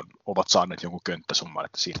kuukausimaksujuttuja ovat saaneet jonkun könttäsumman,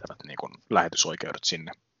 että siirtävät niin kuin lähetysoikeudet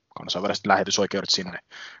sinne, kansainväliset lähetysoikeudet sinne,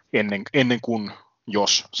 ennen kuin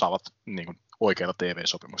jos saavat niin kuin oikeata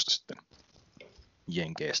TV-sopimusta sitten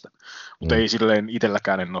Jenkeistä. Mutta ei silleen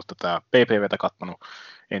itselläkään en ole tätä PPVtä kattonut,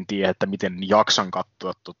 en tiedä, että miten jaksan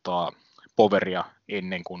katsoa Poweria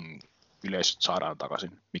ennen kuin yleisöt saadaan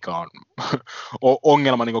takaisin, mikä on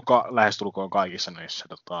ongelma niin kuin lähestulkoon kaikissa näissä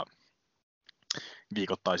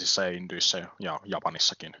viikoittaisissa ja indyissä ja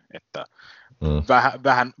Japanissakin, että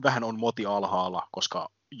vähän on moti alhaalla, koska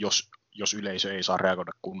jos yleisö ei saa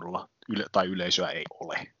reagoida kunnolla tai yleisöä ei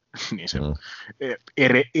ole, niin se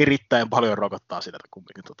erittäin paljon rokottaa sitä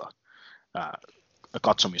kumminkin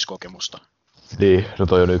katsomiskokemusta. Niin, no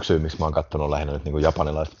toi on yksi syy, miksi mä oon katsonut lähinnä nyt niin kuin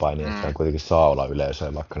japanilaiset painia, että kuitenkin saa olla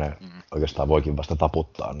yleisöä, vaikka ne oikeastaan voikin vasta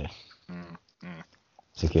taputtaa, niin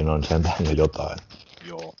sekin on sentään jo jotain.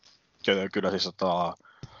 Joo, kyllä siis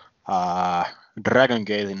Dragon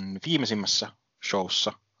Gatein viimeisimmässä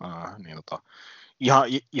showssa niin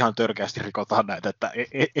ihan törkeästi rikotaan näitä, että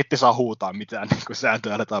ette saa huutaa mitään, niin kun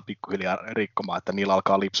sääntöjä aletaan pikkuhiljaa rikkomaan, että niillä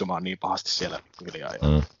alkaa lipsumaan niin pahasti siellä pikkuhiljaa.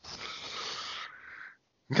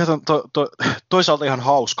 Mikä on toisaalta ihan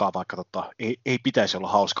hauskaa, vaikka ei pitäisi olla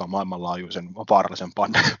hauskaa maailmanlaajuisen vaarallisen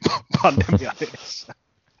pandemian edessä.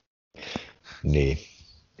 Niin.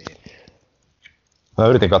 Mä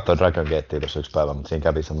yritin katsoa Dragon Gatea tuossa yksi päivä, mutta siinä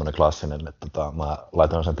kävi semmoinen klassinen, että mä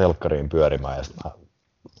laitoin sen telkkariin pyörimään ja sitten mä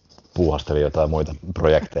puuhastelin jotain muita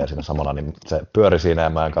projekteja siinä samalla, niin se pyöri siinä ja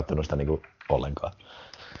mä en katsonut sitä niinku ollenkaan.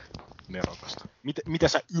 Nerokasta. Mitä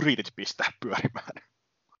sä yritit pistää pyörimään?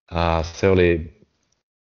 Se oli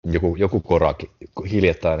joku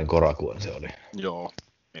hiljattainen korakuen se oli. Joo,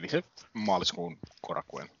 eli se maaliskuun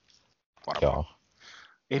korakuen varmaan. Joo.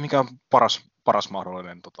 Ei mikään paras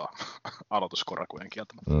mahdollinen aloitus korakuen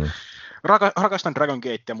kieltämättä. Rakastan Dragon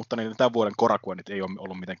Gatea, mutta tämän vuoden korakuenit ei ole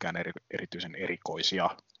ollut mitenkään erityisen erikoisia.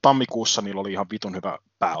 Tammikuussa niillä oli ihan vitun hyvä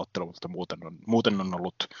pääottelu, mutta muuten on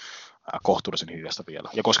ollut kohtuullisen hiljasta vielä.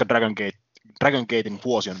 Ja koska Dragon Gatein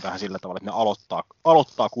vuosi on vähän sillä tavalla, että ne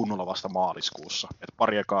aloittaa kunnolla vasta maaliskuussa. Että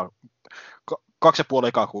 2,5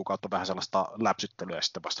 ekaa kuukautta vähän sellaista läpsyttelyä ja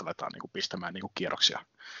sitten vasta aletaan niinku pistämään niinku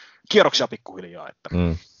kierroksia pikkuhiljaa. Että.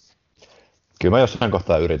 Kyllä mä jossain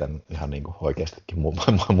kohtaa yritän ihan niinku oikeastikin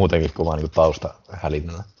muutenkin kuin vaan niinku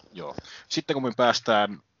taustahälinnänä. Joo. Sitten kun me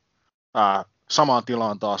päästään samaan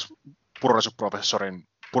tilaan taas puroresuprofessorin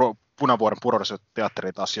Punavuoren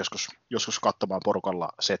puroresuteatteriin taas joskus katsomaan porukalla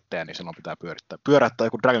settejä, niin silloin pitää pyörättää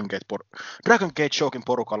joku Dragon Gate Showkin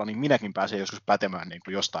porukalla, niin minäkin pääsen joskus pätemään niin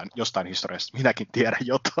kuin jostain historiasta, minäkin tiedän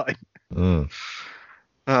jotain.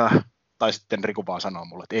 Tai sitten Riku vaan sanoo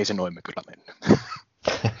mulle, että ei se noin me kyllä mennyt.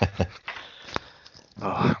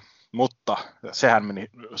 Mutta sehän meni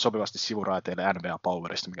sopivasti sivuraiteille NBA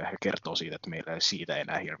Powerista, mikä ehkä kertoo siitä, että meillä ei siitä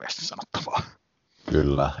enää hirveästi sanottavaa.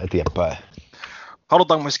 Kyllä, eteenpäin.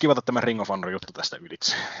 Halutaanko me skivata tämän Ring of Honor-juttu tästä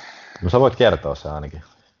ylitse? No sä voit kertoa se ainakin.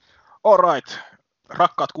 Alright.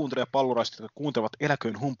 Rakkaat kuuntelijapalluraiset, jotka kuuntelevat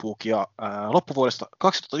Eläköön Humpuukia loppuvuodesta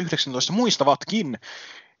 2019 muistavatkin.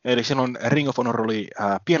 Eli silloin Ring of Honor oli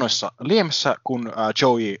pienoissa liemessä, kun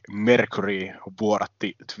Joey Mercury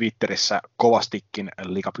vuoratti Twitterissä kovastikin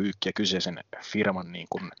likapyykkiä kyseisen firman niin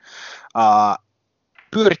kuin,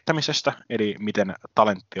 pyörittämisestä, eli miten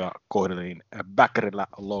talenttia kohdeltiin backerillä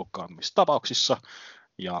loukkaantumistapauksissa,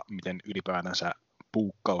 ja miten ylipäätänsä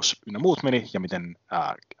puukkaus ynnä muut meni, ja miten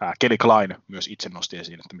Kelly Klein myös itse nosti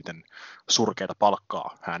esiin, että miten surkeita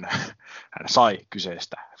palkkaa hän sai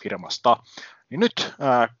kyseisestä firmasta. Niin nyt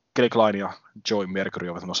Kelly Klein ja Joey Mercury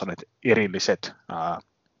ovat nostaneet erilliset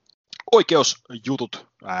oikeusjutut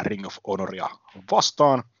Ring of Honoria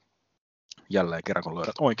vastaan. Jälleen kerran, kun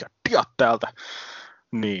löydät oikeat diat täältä,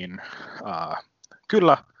 niin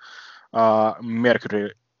kyllä Mercury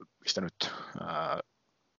pistänyt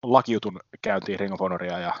lakijutun käyntiin Ring of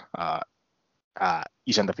Honoria ja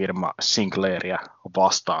isäntäfirma Sinclairia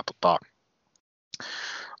vastaan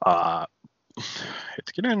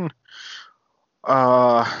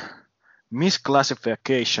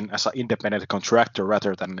misclassification as an independent contractor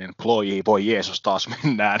rather than an employee, voi Jeesus taas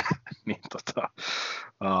mennään, niin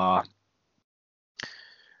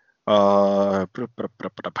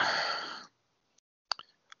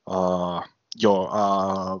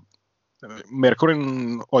Mercuryn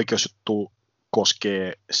oikeusjuttu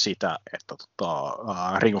koskee sitä, että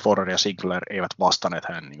Ring of Honor ja Sinclair eivät vastanneet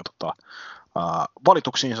hänen niin,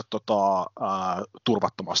 valituksiinsa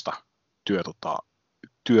turvattomasta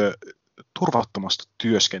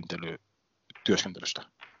työskentelystä.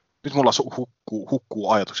 Nyt mulla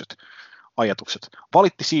hukkuu ajatukset.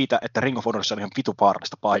 Valitti siitä, että Ring of Honorissa on ihan vitu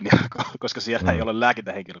vaarallista painia, koska siellä ei ole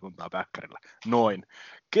lääkintähenkilökuntaa backerilla. Noin.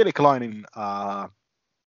 Kelly Kleinin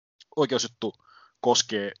oikeusjuttu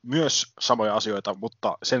koskee myös samoja asioita,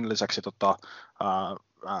 mutta sen lisäksi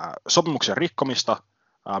sopimuksen rikkomista,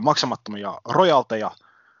 maksamattomia rojalteja,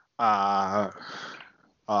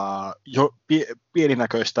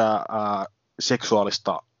 pieninäköistä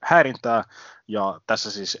seksuaalista häirintää, ja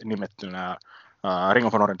tässä siis nimettynä Ring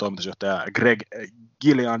of Honorin toimitusjohtaja Greg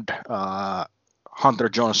Gilliand, Hunter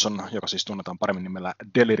Johnson, joka siis tunnetaan paremmin nimellä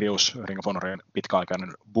Delirious, Ring of Honorin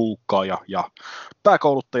pitkäaikainen buukkaaja ja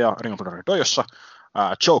pääkouluttaja Ring of Honorin dojossa,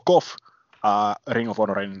 Joe Koff, Ring of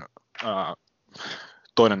Honorin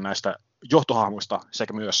toinen näistä johtohahmoista,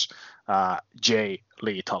 sekä myös Jay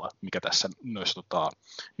Lethal, mikä tässä myös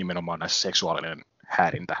nimenomaan näissä seksuaalinen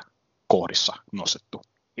häirintä kohdissa nostettu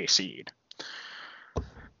esiin.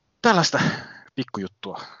 Tällaista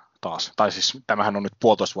pikkujuttua taas. Tai siis tämähän on nyt 1,5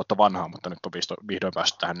 vuotta vanhaa, mutta nyt on vihdoin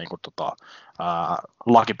päässyt tähän niin kuin,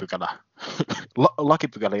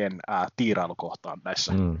 lakipykälien tiirailukohtaan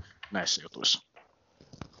näissä jutuissa.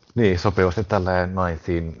 Niin, sopivasti tälleen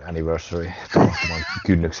 9th anniversary tapahtuman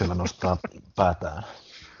kynnyksellä nostaa päätään.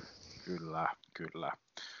 Kyllä.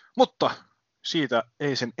 Mutta siitä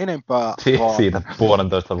ei sen enempää. Siitä 1,5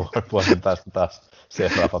 vuoden päästä taas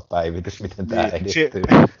seuraava päivitys, miten tämä edistyy.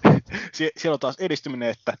 Siellä on taas edistyminen,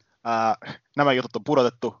 että nämä jutut on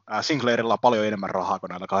pudotettu. Sinclairilla on paljon enemmän rahaa kuin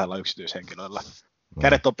näillä 2 yksityishenkilöillä.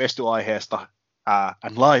 Kädet on pesty aiheesta,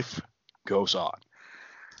 and life goes on.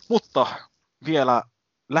 Mutta vielä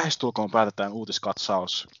lähestulkoon päätetään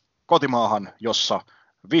uutiskatsaus kotimaahan, jossa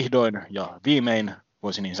vihdoin ja viimein,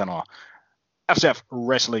 voisi niin sanoa, FCF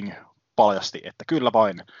Wrestling paljasti, että kyllä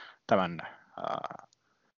vain tämän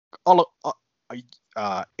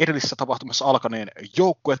edellisessä tapahtumassa alkaneen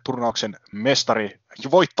joukkueturnauksen mestari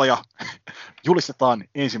ja voittaja julistetaan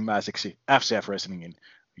ensimmäiseksi FCF Wrestlingin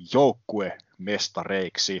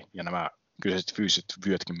joukkuemestareiksi, ja nämä kyseiset fyysiset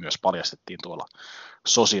vyötkin myös paljastettiin tuolla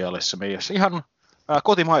sosiaalisessa mediassa. Ihan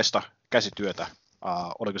kotimaista käsityötä.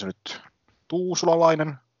 Oliko se nyt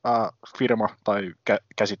tuusulalainen firma tai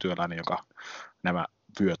käsityöläinen, joka nämä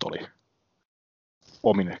vyöt oli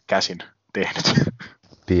omin käsin tehnyt?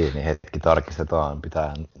 Pieni hetki, tarkistetaan.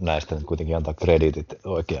 Pitää näistä nyt kuitenkin antaa krediitit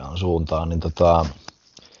oikeaan suuntaan. Niin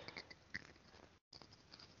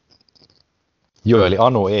Joo, eli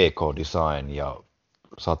Anu Eco Design, ja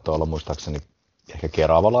saattoi olla muistaakseni ehkä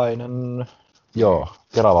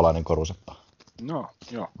keravalainen koruseppa. No,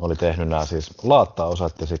 joo. Oli tehnyt nämä siis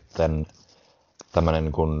laattaosat ja sitten tämmöinen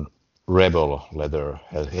niin kuin Rebel Leather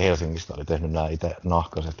Helsingistä oli tehnyt nämä itse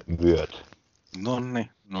nahkaiset vyöt. Nonni.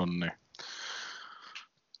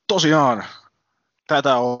 Tosiaan,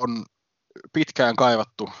 tätä on pitkään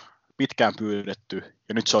kaivattu, pitkään pyydetty,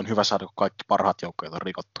 ja nyt se on hyvä saada, kun kaikki parhaat joukkueet on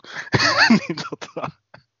rikottu. Niin,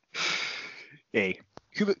 ei.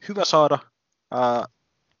 Hyvä saada.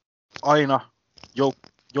 Aina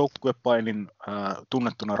joukkuepainin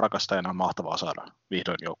tunnettuna rakastajana on mahtavaa saada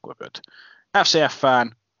vihdoin joukkuevyöt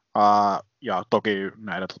FCF:ään, ja toki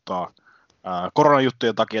näitä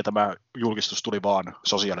koronajuttujen takia tämä julkistus tuli vaan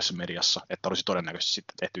sosiaalisessa mediassa, että olisi todennäköisesti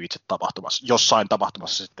sitten tehty itse tapahtumassa, jossain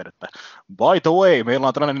tapahtumassa sitten, että by the way, meillä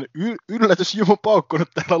on tällainen yllätysjumapaukku nyt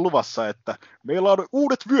täällä luvassa, että meillä on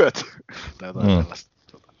uudet vyöt.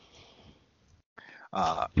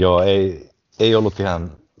 Joo, ei ollut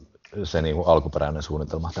ihan se niin kuin alkuperäinen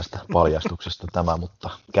suunnitelma tästä paljastuksesta tämä, mutta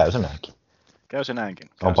käy se näinkin.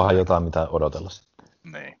 Onpahan jotain, mitä odotella sitten.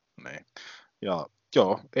 Niin. Ja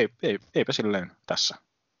joo, eipä silleen tässä.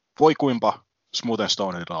 Voi kuinpa Smooth &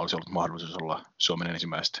 Stonerilla olisi ollut mahdollisuus olla Suomen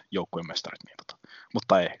ensimmäiset joukkueen mestarit,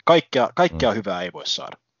 mutta ei. Kaikkea hyvää ei voi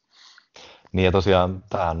saada. Niin, ja tosiaan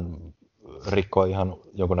tähän rikkoi ihan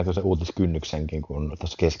jonkunnäköisen uutiskynnyksenkin, kun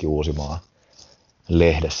tuossa Keski-Uusimaa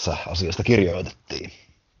lehdessä asiasta kirjoitettiin.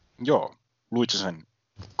 Joo, luitko sen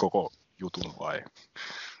koko jutun vai?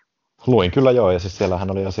 Luin kyllä joo, ja siis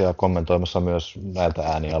siellähän oli asiaa kommentoimassa myös näiltä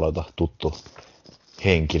äänialoilta tuttu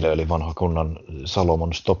henkilö, eli vanha kunnan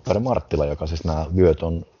Salomon Stopper Marttila, joka siis nämä vyöt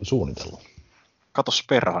on suunnitellut. Katos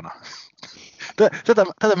perhana.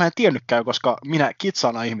 Tätä mä en tiennytkään, koska minä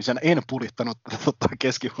kitsana ihmisenä en pulittanut tätä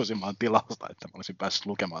Keski-Uusimaan tilausta, että mä olisin päässyt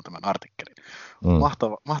lukemaan tämän artikkelin.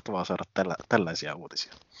 Mahtavaa saada tällaisia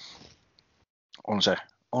uutisia.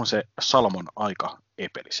 On se Salomon aika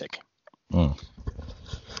epeli sekin.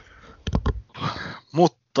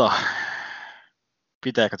 Mutta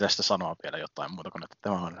pitääkö tästä sanoa vielä jotain muuta kuin, että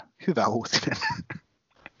tämä on hyvä uutinen?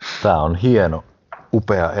 Tämä on hieno,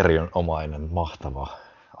 upea, erinomainen, mahtava,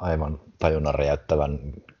 aivan tajunnan räjäyttävän,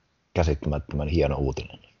 käsittämättömän hieno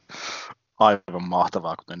uutinen. Aivan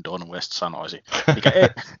mahtavaa, kuten Don West sanoisi.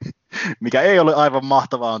 Mikä ei ole aivan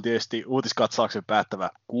mahtavaa, on tietysti uutiskatsauksen päättävä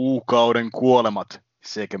kuukauden kuolemat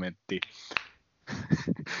 -segmentti,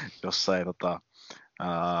 jossa ei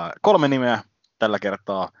 3 nimeä tällä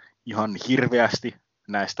kertaa. Ihan hirveästi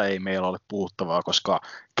näistä ei meillä ole puhuttavaa, koska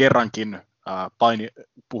kerrankin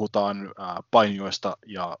puhutaan painijoista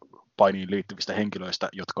ja painiin liittyvistä henkilöistä,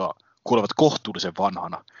 jotka kuolevat kohtuullisen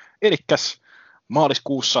vanhana. Elikkäs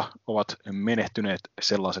maaliskuussa ovat menehtyneet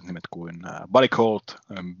sellaiset nimet kuin Buddy Colt,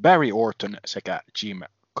 Barry Orton sekä Jim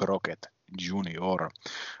Crockett Jr.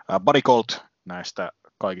 Buddy Colt näistä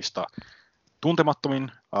kaikista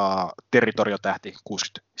tuntemattomin territoriotähti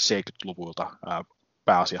 60-70-luvulta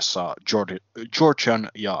pääasiassa Georgian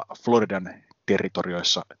ja Floridan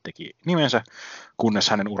territorioissa teki nimensä, kunnes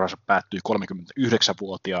hänen uransa päättyi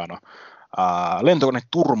 39-vuotiaana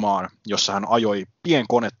lentokoneturmaan, jossa hän ajoi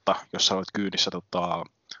pienkonetta, jossa oli kyydissä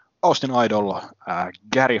Austin Idol,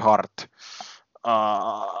 Gary Hart,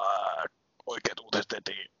 oikeat uutiset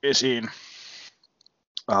esiin,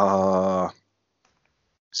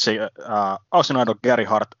 Austin Idol, Gary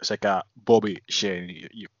Hart sekä Bobby Shane,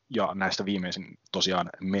 ja näistä viimeisin tosiaan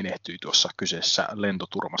menehtyi tuossa kyseessä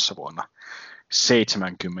lentoturmassa vuonna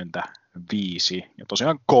 1975. Ja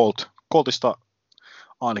tosiaan Coltista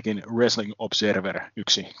ainakin Wrestling Observer,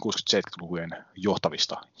 yksi 60-70-lukujen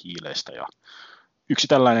johtavista hiileistä, ja yksi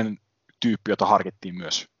tällainen tyyppi, jota harkittiin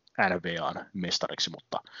myös NWAn mestariksi,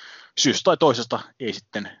 mutta syystä tai toisesta ei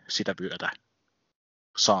sitten sitä myötä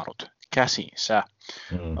saanut käsiinsä.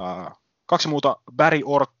 Kaksi muuta, Barry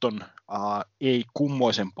Orton ei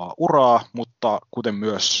kummoisempaa uraa, mutta kuten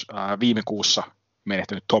myös viime kuussa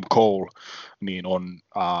menehtynyt Tom Cole, niin on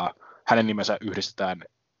hänen nimensä yhdistetään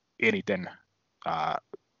eniten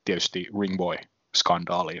tietysti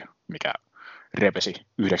Ringboy-skandaaliin, mikä repesi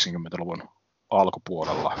 90-luvun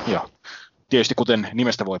alkupuolella. Ja tietysti kuten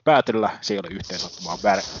nimestä voi päätellä, se ei ole yhteensattumaa.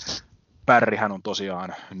 Barryhän on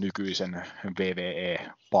tosiaan nykyisen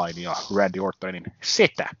WWE-painija Randy Ortonin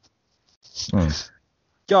setä.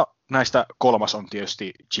 Ja näistä kolmas on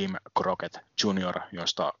tietysti Jim Crockett Jr.,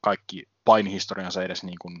 josta kaikki painihistoriansa edes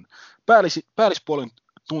niin kuin päällispuolen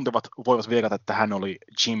tuntevat voivat veikata, että hän oli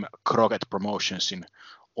Jim Crockett Promotionsin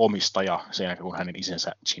omistaja sen jälkeen, kun hänen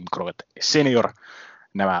isänsä Jim Crockett Senior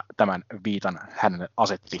tämän viitan hänelle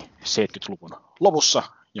asetti 70-luvun lopussa,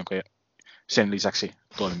 jonka sen lisäksi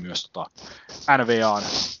toimi myös NWAn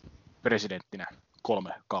presidenttinä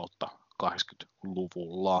 3 kautta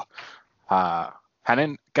 80-luvulla.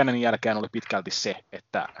 Hänen käden jälkeen oli pitkälti se,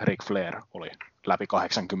 että Ric Flair oli läpi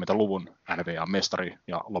 80-luvun NWA-mestari,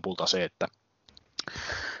 ja lopulta se, että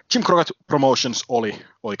Jim Crockett Promotions oli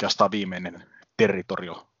oikeastaan viimeinen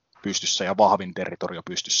territorio pystyssä ja vahvin territorio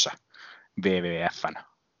pystyssä WWFn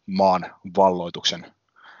maan valloituksen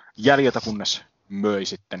jäljiltä, kunnes möi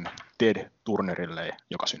sitten Ted Turnerille,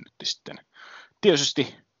 joka synnytti sitten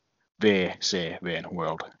tietysti WCWn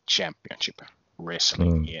World Championship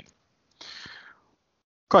Wrestlingin.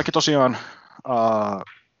 Kaikki tosiaan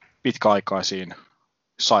pitkäaikaisiin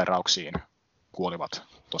sairauksiin kuolivat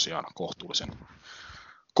tosiaan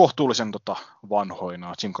kohtuullisen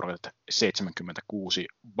vanhoina. Jim Crockett 76,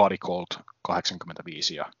 Buddy Colt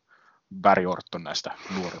 85 ja Barry Orton näistä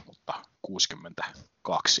nuori, mutta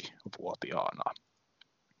 62-vuotiaana.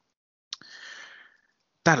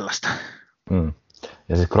 Tällaista.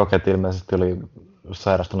 Ja siis Crockett ilmeisesti oli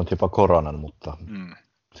sairastunut jopa koronan, mutta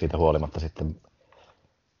siitä huolimatta sitten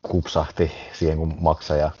kupsahti siihen, kun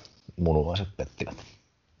maksaja munuaiset pettivät.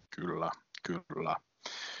 Kyllä.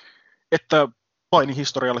 Että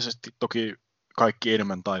painihistoriallisesti toki kaikki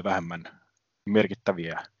enemmän tai vähemmän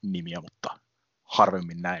merkittäviä nimiä, mutta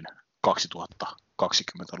harvemmin näin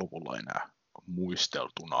 2020-luvulla enää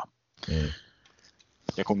muisteltuna.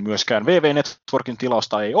 Ja kun myöskään WW Networkin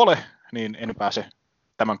tilausta ei ole, niin en pääse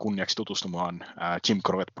tämän kunniaksi tutustumaan Jim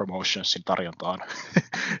Crockett Promotionsin tarjontaan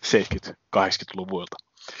 70-80-luvulta.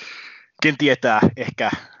 Ken tietää,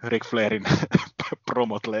 ehkä Ric Flairin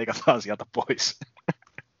promot leikataan sieltä pois.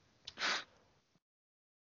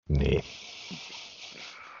 Niin.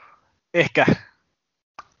 Ehkä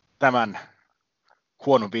tämän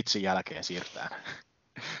huonon vitsin jälkeen siirrytään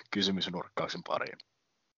kysymysnurkkauksen pariin.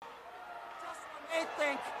 They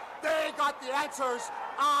think they got the answers.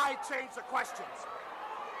 I change the questions.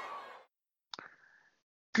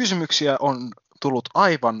 Kysymyksiä on tullut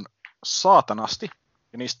aivan saatanasti,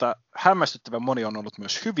 ja niistä hämmästyttävän moni on ollut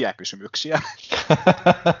myös hyviä kysymyksiä.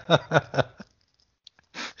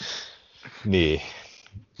 Niin.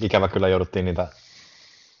 Ikävä kyllä jouduttiin niitä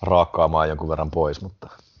raakkaamaan jonkun verran pois, mutta...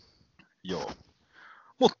 Joo.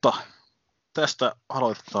 Mutta tästä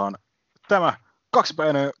aloitetaan tämä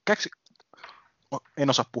en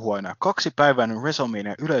osaa puhua enää. 2-päiväinen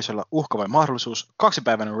WrestleMania yleisöllä uhka vai mahdollisuus,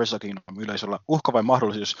 2-päiväinen Wrestle Kingdom yleisöllä uhka vai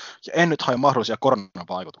mahdollisuus, ja en nyt hae mahdollisia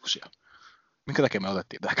koronavaikutuksia. Minkä takia me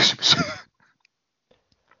otettiin tämä kysymys?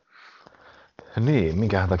 Niin,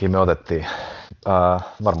 minkähän takia me otettiin?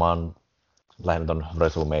 Varmaan lähinnä ton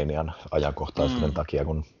WrestleManian ajankohtaisuuden takia,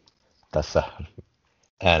 kun tässä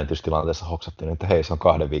äänitystilanteessa hoksattiin, että hei, se on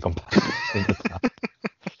 2 viikon päästä.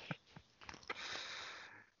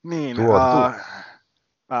 Niin,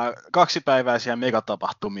 2-päiväisiä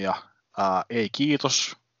megatapahtumia, ei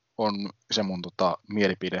kiitos, on se mun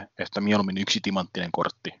mielipide, että mieluummin yksi timanttinen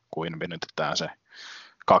kortti, kuin venytetään se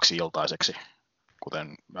 2-iltaiseksi,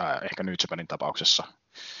 kuten ehkä New Japanin tapauksessa.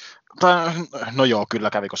 No joo, kyllä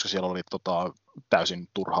kävi, koska siellä oli täysin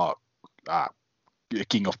turhaa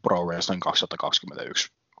King of Pro Wrestling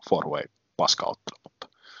 2021 4-way paskaottelu, mutta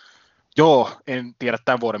joo, en tiedä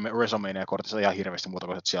tämän vuoden WrestleMania-kortissa ihan hirveästi muuta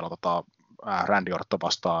kuin, että siellä on Randy Orton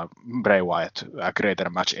vastaan Bray Wyatt Greater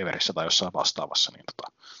Match Everissä tai jossain vastaavassa, niin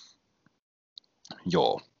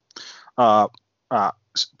joo.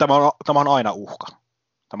 Tämä on aina uhka.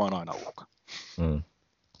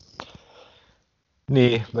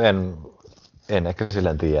 Niin, en ehkä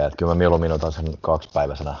silleen tiedä, että kyllä mä mieluummin otan sen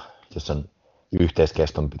 2-päiväisenä, jos sen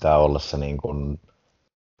yhteiskeston pitää olla se niin kuin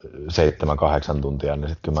 7-8 tuntia, niin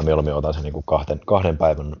sitten kyllä mä mieluummin otan sen niin kuin 2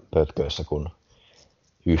 päivän pötköissä kuin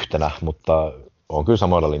yhtenä, mutta on kyllä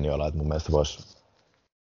samoilla linjoilla, että mun mielestä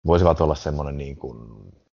voisivat olla semmoinen niin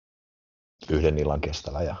kuin 1 illan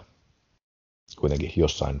kestävä ja kuitenkin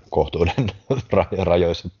jossain kohtuuden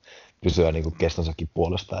rajoissa pysyä niin kuin kestonsakin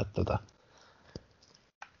puolesta, että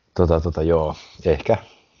joo, ehkä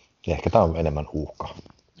tämä on enemmän uhka.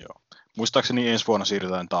 Joo. Muistaakseni ensi vuonna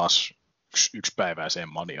siirrytään taas yksipäiväiseen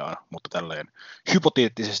maniaan, mutta tälleen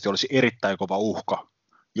hypoteettisesti olisi erittäin kova uhka,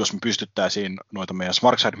 jos me pystyttäisiin noita meidän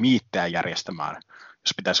Smarkside-miittejä järjestämään,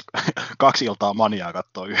 jos pitäisi 2 iltaa maniaa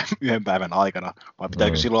katsoa 1 päivän aikana, vai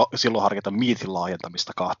pitääkö silloin harkita miitin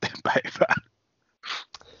laajentamista 2 päivään?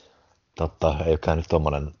 Totta, ei olekaan nyt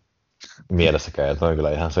tommonen mielessäkään, ja toi on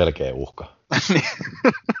kyllä ihan selkeä uhka.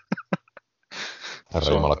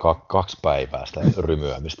 Herra Jumala, 2 päivää sitä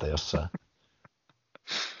rymyämistä jossain.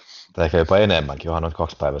 Tai ehkä jopa enemmänkin, onhan noita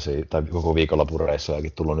 2-päiväisiä tai koko viikonlopun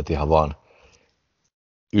reissujakin tullut nyt ihan vaan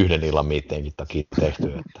 1 illan miitteenkin takia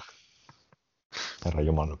tehty, että herra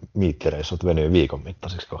Jumalan miittireissut venyy viikon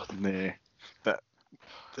mittaisiksi kohta. Niin.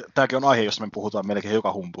 Tämäkin on aihe, josta me puhutaan melkein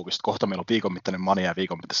joka humpuukista. Kohta meillä on viikon mittainen mania ja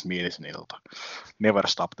viikon mittaisesta mietissä, niin never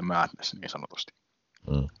stop the madness, niin sanotusti.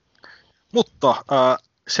 Mutta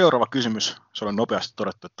seuraava kysymys, se on nopeasti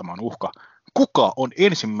todettu, että tämä on uhka. Kuka on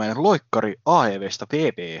ensimmäinen loikkari AEWstä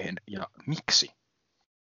WWEhen ja miksi?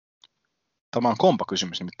 Tämä on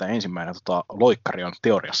kompakysymys, nimittäin ensimmäinen loikkari on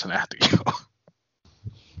teoriassa nähty jo.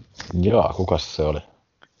 Jaa, kukas se oli?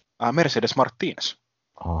 Mercedes Martinez.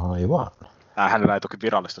 Aivan. Hänellä ei toki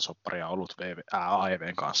virallista sopparia ollut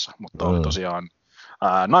AEWn kanssa, mutta oli tosiaan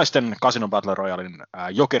naisten Casino Battle Royalin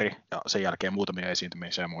jokeri ja sen jälkeen muutamia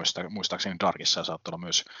esiintymisiä muistaakseni Darkissa ja saattoi olla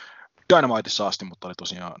myös Dynamiteissa asti, mutta oli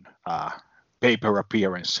tosiaan paper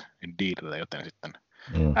appearance indeed, joten sitten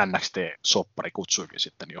NXT-soppari kutsuikin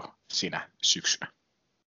sitten jo sinä syksynä.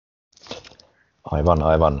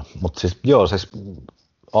 Aivan. Mutta siis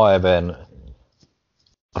AEWn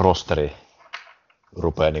rosteri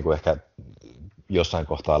rupeaa niinku ehkä jossain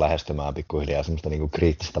kohtaa lähestymään pikkuhiljaa semmoista niinku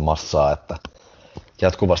kriittistä massaa, että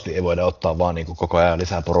jatkuvasti ei voida ottaa vaan niinku koko ajan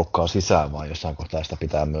lisää porukkaa sisään, vaan jossain kohtaa sitä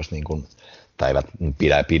pitää myös, niinku, tai eivät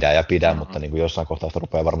pidä, mutta niinku jossain kohtaa sitä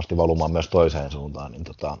rupeaa varmasti valumaan myös toiseen suuntaan, niin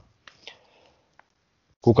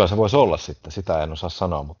kuka se voisi olla sitten, sitä en osaa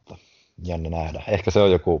sanoa, mutta jännä nähdä. Ehkä se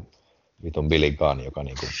on joku vitun Billy Gunn, joka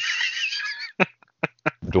niinku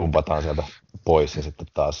dumpataan sieltä pois ja sitten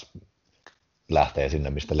taas lähtee sinne,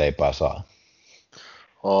 mistä leipää saa.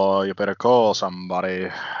 Oh, you better call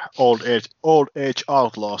somebody. Old Age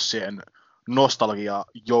Outlawsien nostalgia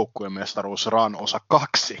joukkueen mestaruus run osa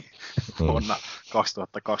 2 vuonna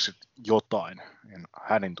 2020 jotain.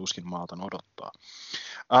 Hänen tuskin maltan odottaa.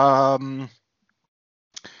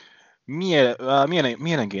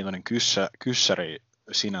 Mielenkiintoinen kyssäri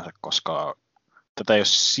sinänsä, koska tätä ei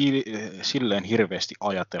ole silleen hirveästi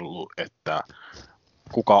ajatellut, että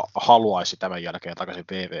kuka haluaisi tämän jälkeen takaisin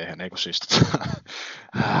WW:hen, eikö siis,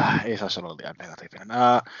 ei saisi olla liian negatiivinen.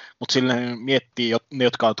 Mutta silleen miettii, ne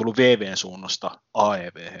jotka on tullut WW:n suunnasta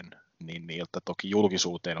AEW:hen, niin niiltä toki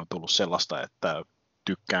julkisuuteen on tullut sellaista, että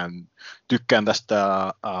tykkään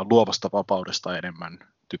tästä luovasta vapaudesta enemmän,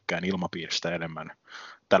 tykkään ilmapiiristä enemmän.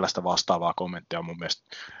 Tällaista vastaavaa kommenttia on mun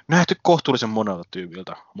mielestä nähty kohtuullisen monelta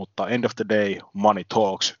tyypiltä, mutta end of the day, money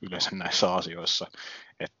talks yleensä näissä asioissa,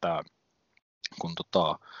 että kun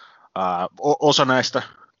osa näistä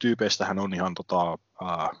tyypeistähän on ihan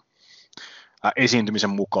esiintymisen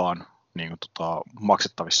mukaan niin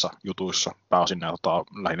maksettavissa jutuissa, pääosin nämä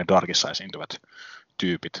lähinnä Darkissa esiintyvät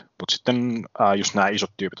tyypit, mutta sitten just nämä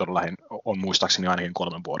isot tyypit on muistaakseni ainakin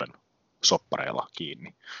 3 vuoden soppareilla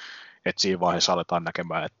kiinni. Et siinä vaiheessa aletaan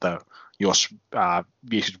näkemään, että jos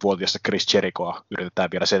 50-vuotiaista Chris Jerichoa yritetään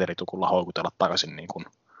vielä setelitukulla houkutella takaisin niin kuin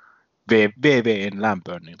WWEn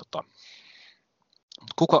lämpöön, niin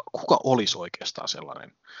kuka olisi oikeastaan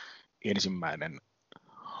sellainen ensimmäinen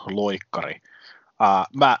loikkari?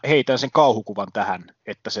 Mä heitän sen kauhukuvan tähän,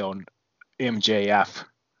 että se on MJF,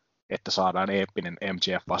 että saadaan eeppinen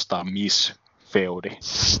MJF vastaan Miss feudi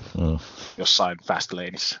jossain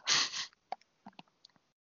Fastlaneissa.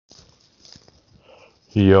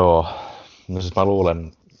 Joo, no siis mä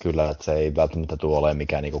luulen kyllä, että se ei välttämättä tule olemaan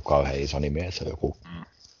mikään niinku kauhean iso nimi, että se on joku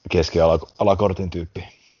keskialakortin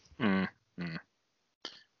tyyppi.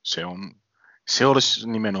 Se olisi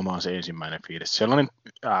nimenomaan se ensimmäinen fiilis. Sellainen,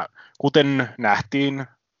 kuten nähtiin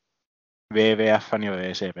WWFn ja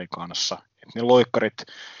ECVn kanssa, että ne loikkarit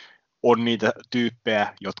on niitä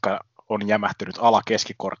tyyppejä, jotka on jämähtynyt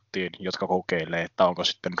alakeskikorttiin, jotka kokeilee, että onko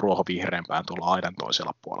sitten ruoho vihreämpään tuolla aidan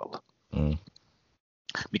toisella puolella.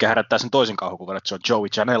 Mikä herättää sen toisen kauhukuvan, että se on Joey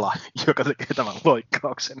Janela, joka tekee tämän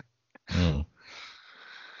loikkauksen.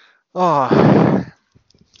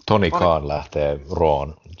 Tony Khan lähtee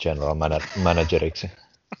Rawn general manageriksi.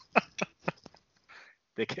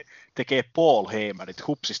 Tekee Paul Heymanit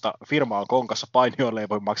hupsista. Firma on konkassa, painijoille ei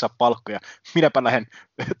voi maksaa palkkoja. Minäpä lähden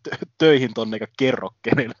töihin tonne eikä kerro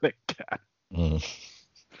kenellekään.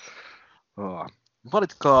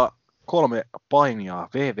 Valitkaa 3 painijaa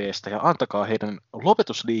WWEstä ja antakaa heidän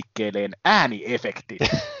lopetusliikkeelleen ääniefekti.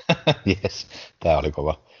 Yes, tää oli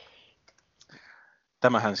kova.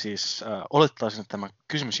 Tämähän siis, olettaisin, että tämä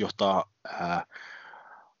kysymys johtaa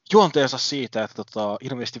juonteensa siitä, että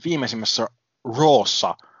ilmeisesti viimeisimmässä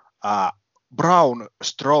Rawssa Braun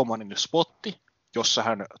Strowmanin spotti, jossa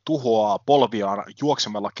hän tuhoaa polviaan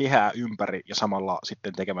juoksemalla kehää ympäri ja samalla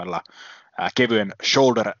sitten tekemällä kevyen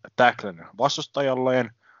shoulder tacklen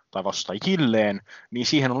vastustajalleen tai vastustajilleen, niin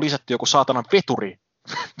siihen on lisätty joku saatanan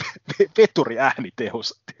veturi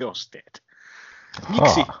äänitehosteet.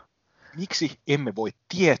 Miksi emme voi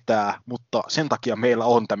tietää, mutta sen takia meillä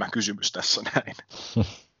on tämä kysymys tässä näin.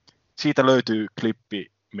 Siitä löytyy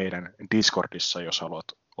klippi meidän Discordissa, jos haluat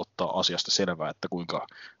ottaa asiasta selvää, että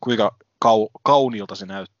kuinka kauniilta se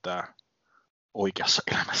näyttää oikeassa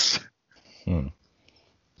elämässä.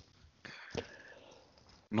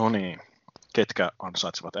 No niin, ketkä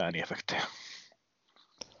ansaitsevat ääniefektejä?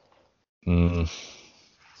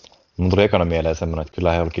 Mun tuli ekana mieleen semmoinen, että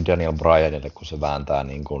kyllä jollekin Daniel Bryanille, kun se vääntää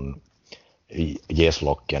niin kuin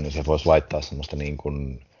yes-lokkia, niin se voisi laittaa semmoista niin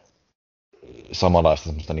kuin samanlaista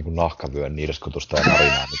semmoista niin kuin nahkavyön nirskutusta ja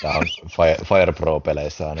narinaa, mitä on Fire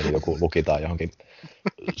Pro-peleissä aina, kun joku lukitaan johonkin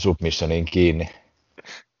submissioniin kiinni.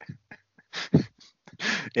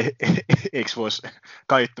 Eikö voisi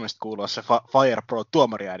kaiuttimesta kuulua se Fire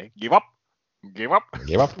Pro-tuomariääni? Give up! Give up!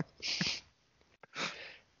 Give up!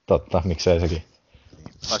 Totta, miksei sekin.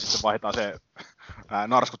 Tai sitten vaihdetaan se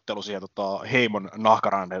narskuttelu siihen Heimon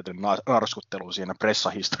nahkarandeuden narskuttelu siinä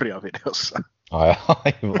pressahistoria-videossa.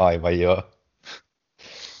 Aivan joo.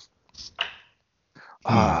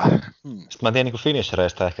 Sitten mä en tiedä niin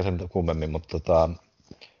finishereistä ehkä sen kummemmin, mutta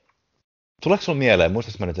tuleeko sinulla mieleen,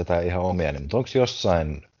 muistatko mä nyt jotain ihan omia, mutta onko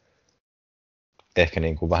jossain ehkä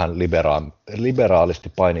niin kuin vähän liberaalisti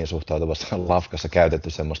painiin suhtautuvassa lafkassa käytetty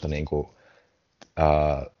semmoista niin kuin,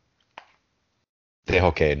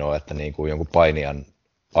 tehokeinoa, että niin kuin jonkun painijan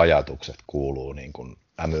ajatukset kuuluu niin kuin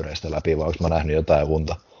ämyreistä läpi, vai onko mä nähnyt jotain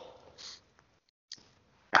unta?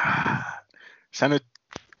 Sä nyt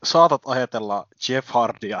saatat ajatella Jeff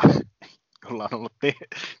Hardia, jolla on ollut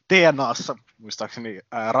TNA:ssa, muistaakseni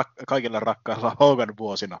kaikille rakkailla Hogan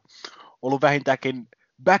vuosina, ollut vähintäänkin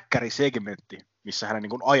bäkkärisegmentti, missä hänen niin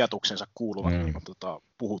kuin ajatuksensa kuuluvat niin kuin,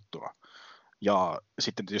 puhuttuna. Ja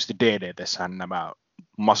sitten tietysti DDT:ssähän nämä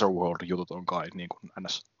Muscle World-jutut on kai niin kuin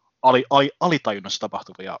alitajunnassa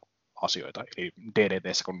tapahtuvia asioita. Eli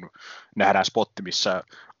DDT:ssä, kun nähdään spotti, missä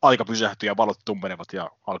aika pysähtyy ja valot tumpenevat ja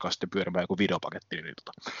alkaa sitten pyörimään joku videopaketti. Niin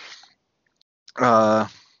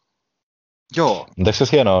joo. Mutta eikö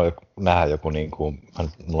se hienoa nähdä joku, niin kuin,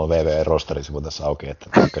 mulla on WWE-rosterisivu tässä auki, että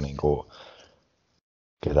vaikka niin kuin,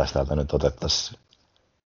 ketäs täältä nyt otettaisiin.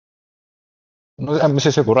 No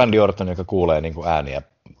siis joku Randy Orton, joka kuulee niin kuin ääniä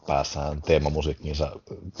päässään teemamusiikkinsa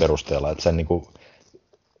perusteella, että sen niin kuin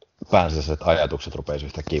päänsisäiset ajatukset rupeisi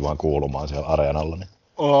yhtäkkiä vaan kuulumaan siellä areenalla. Niin.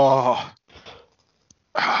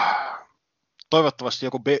 Toivottavasti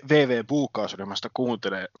joku WW-buukkausryhmästä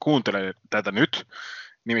kuuntelee tätä nyt.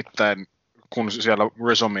 Nimittäin kun siellä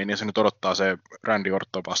WrestleMania se nyt odottaa se Randy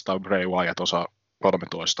Orton vastaan Bray Wyatt osa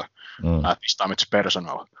 13, This Time It's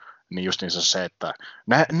Personal, niin justiinsa se, että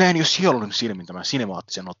näen jo sielun silmin tämän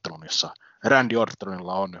sinemaattisen ottelun, jossa Randy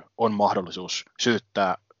Ortonilla on mahdollisuus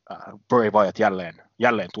sytyttää Bray Wyatt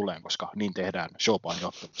jälleen tuleen, koska niin tehdään showpainin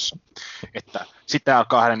ottelussa. Että sitten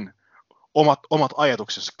alkaa hänen omat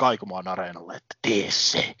ajatuksensa kaikumaan areenalle, että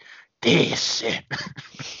tee se.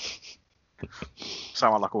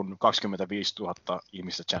 Samalla kun 25 000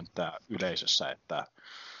 ihmistä chanttää yleisössä, että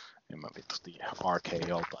en mä vittu tiedä,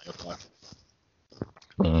 RKO tai jotain.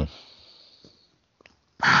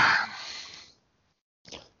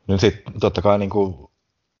 Nyt sitten totta kai niinku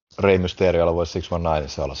Rey Mysteriolla voisi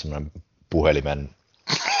 619 olla semmoinen puhelimen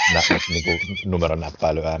niinku numeron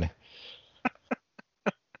näppäilyääni.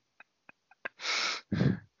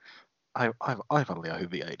 Aivan liian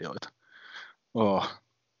hyviä ideoita.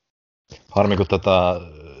 Harmi, kun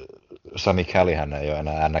Sami Callihan ei ole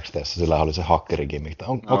enää NXT:ssä, sillä oli se hakkerigimmick.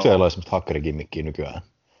 Onko siellä semmoista hakkerigimmickkiä nykyään?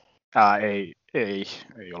 Ei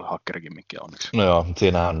ole hakkerikimmikkiä onneksi. No joo,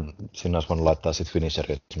 siinä olisi voinut laittaa sitten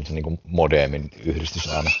finisherin semmoisen niin modemin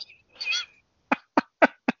yhdistysäänen.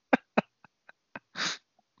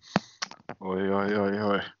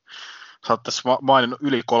 Oi. Sä oot tässä maininnut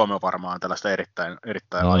yli 3 varmaan tällaista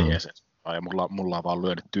erittäin aiheeseen. Ja mulla on vaan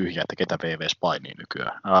lyönyt tyhjää, että ketä WWEssä painii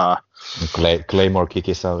nykyään. Claymore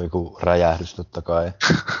Kickissä on joku räjähdys totta kai.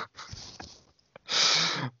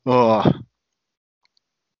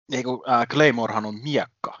 Claymorehan on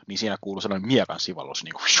miekka, niin siinä kuuluu sellainen miekan sivallus.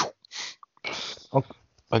 Niin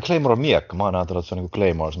Vai Claymore on miekka? Mä oon ajatellut, että se on niin kuin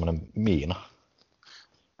Claymore semmoinen miina.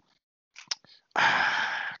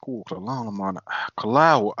 Googlella olemaan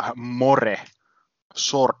Claymore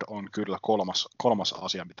Sword on kyllä kolmas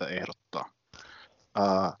asia, mitä ehdottaa.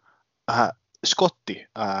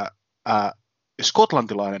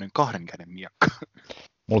 Skotlantilainen 2 käden miekka.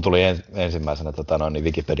 Mulla tuli ensimmäisenä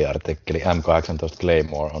Wikipedia-artikkeli M18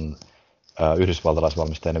 Claymore on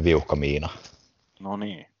yhdysvaltalaisvalmisteinen viuhkamiina. No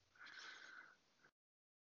niin.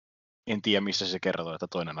 En tiedä, missä se kertoo, että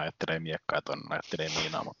toinen ajattelee miekkaa ja toinen ajattelee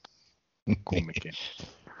miinaa, mutta kumminkin.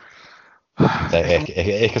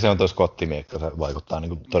 Ehkä se on tuo skottimiekka, se vaikuttaa niin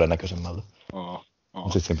kuin todennäköisemmältä.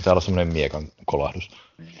 Sitten siinä pitää olla semmoinen miekan kolahdus.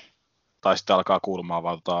 Tai sitten alkaa kuulumaan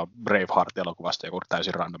vaan Braveheart-elokuvasta, joku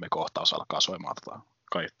täysin randomi kohtaus alkaa soimaan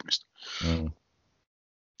kaiuttamista.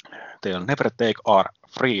 Teillä on Never Take Our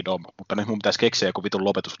Freedom, mutta nyt mun pitäisi keksiä joku vitun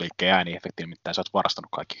lopetusliikkeen ääniefekti, nimittäin sä oot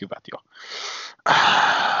varastanut kaikki hyvät jo.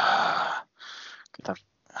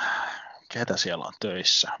 Ketä siellä on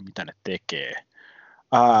töissä? Mitä ne tekee?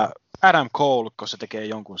 Adam Cole, kun se tekee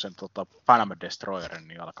jonkun sen Panama Destroyerin,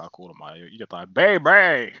 niin alkaa kuulumaan jotain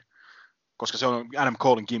baby! Koska se on Adam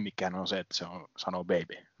Colen gimmikkihän on se, että se sanoo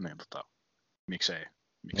baby. Niin miksei.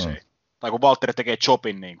 Tai kun Valtteri tekee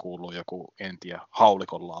chopin, niin kuuluu joku, en tiedä,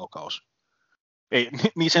 haulikon laukaus. Ei,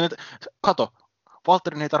 niin se nyt, kato,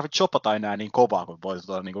 Valtterin ei tarvitse chopata enää niin kovaa, kun voi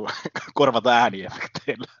niin kuin, korvata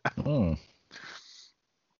ääniefekteillä.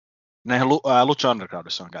 Näihin Lucha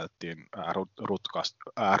Undergroundissa käytettiin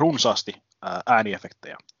runsaasti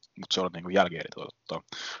ääniefektejä, mutta se on niin jälkieditoitu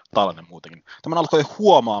tällainen muutenkin. Tämän alkoi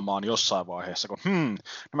huomaamaan jossain vaiheessa, kun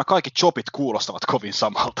nämä kaikki chopit kuulostavat kovin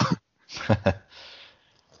samalta.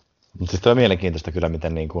 Mutta siis toi on mielenkiintoista kyllä,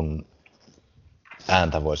 miten niin kun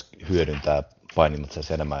ääntä voisi hyödyntää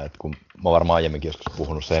painimatsa enemmän. Et kun mä oon varmaan aiemminkin joskus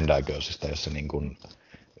puhunut Eläkööstä, jossa niin kun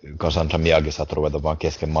Cassandra Miyagi saat ruveta vaan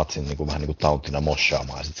kesken matsin niin kun vähän niin kuin tauntina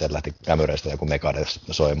moshaamaan, ja sitten sieltä lähti kämyreistä joku Megadeth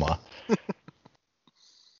soimaan.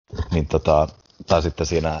 Niin tai sitten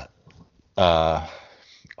siinä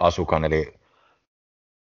Asukan eli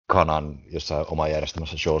Kanan jossain oman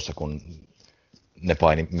järjestämässä showssa, kun ne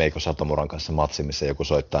paini Meiko Satomuran kanssa matsi, missä joku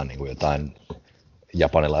soittaa niin kuin jotain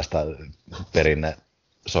japanilaista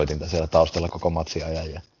perinnesoitinta siellä taustalla koko matsin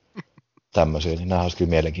ajan ja tämmöisiä, niin nämä olisi kyllä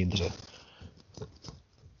mielenkiintoisia.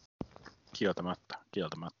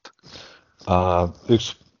 Kieltämättä.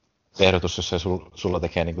 Yksi ehdotus, jos se sulla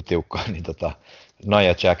tekee niin kuin tiukkaa, niin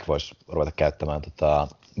Nia Jack voisi ruveta käyttämään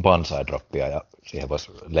Banzai droppia ja siihen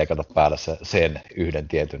voisi leikata päälle sen yhden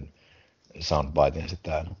tietyn soundbitein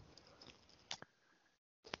sitten aina.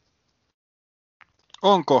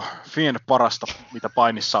 Onko Fien parasta, mitä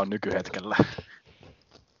painissa on nykyhetkellä?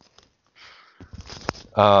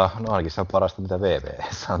 No ainakin se on parasta, mitä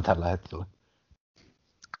WWEssä on tällä hetkellä.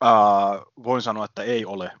 Voin sanoa, että ei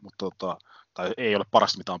ole, mutta tai ei ole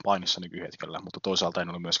parasta, mitä on painissa nykyhetkellä, mutta toisaalta en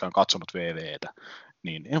ole myöskään katsonut WWEtä.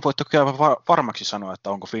 Niin en voi toki aivan varmaksi sanoa, että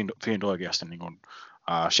onko Fiend oikeasti niin kuin,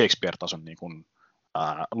 Shakespeare-tason niin kuin,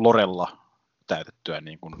 lorella täytettyä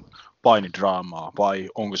niin kuin painidraamaa, vai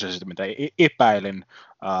onko se sitten, mitä epäilen,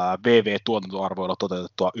 WW-tuotantoarvoilla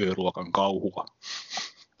toteutettua yöluokan kauhua?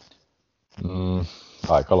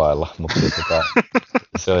 Aika lailla, mutta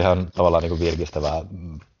se on ihan tavallaan niin kuin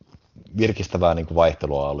virkistävää niin kuin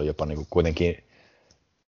vaihtelua ollut jopa niin kuin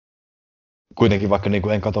kuitenkin vaikka niin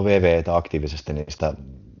kuin en katso WWEtä aktiivisesti, niin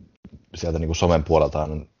sieltä niin kuin somen puolelta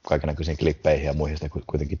on kaikennäköisiin klippeihin ja muihin sitä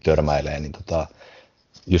kuitenkin törmäilee, niin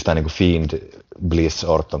just tämä niin kuin Fiend, Bliss,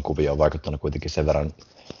 Orton kuvio on vaikuttanut kuitenkin sen verran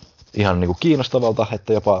ihan niin kuin kiinnostavalta,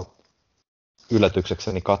 että jopa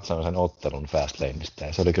yllätyksekseni katsoin sen ottelun Fastlaneista,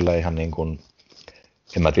 ja se oli kyllä ihan niin kuin,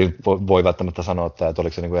 en mä tiedä, voi välttämättä sanoa, että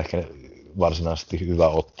oliko se niin kuin ehkä varsinaisesti hyvä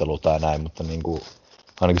ottelu tai näin, mutta niin kuin,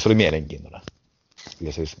 ainakin se oli mielenkiintoinen.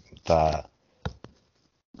 Ja siis tämä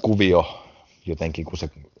kuvio jotenkin, kun se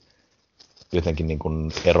jotenkin niin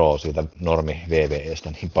kuin eroaa siitä normi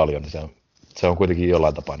WWEstä niin paljon, niin se on kuitenkin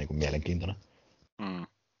jollain tapaa niin kuin mielenkiintoinen.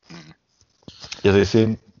 Ja siis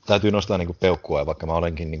siinä täytyy nostaa niin kuin peukkua, vaikka mä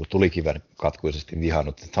olenkin niin kuin tulikiven katkuisesti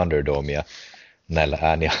vihannut Thunderdomea näillä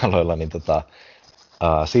äänialoilla, niin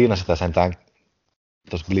siinä sitä sentään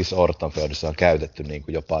tuossa Bliss Orton-feudissa on käytetty niin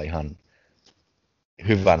kuin jopa ihan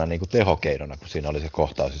hyvänä niin kuin tehokeinona, kun siinä oli se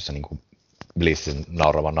kohtaus, jossa niin kuin Blissin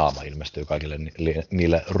naurava naama ilmestyy kaikille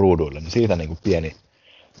niille ruuduille, niin siitä niin kuin pieni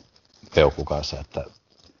peukku kanssa, että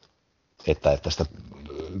sitä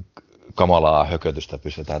kamalaa hökötystä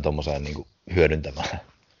pystytään tuommoiseen niin kuin hyödyntämään.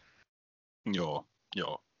 Joo.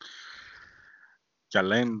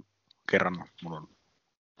 Jälleen kerran mun on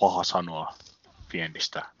paha sanoa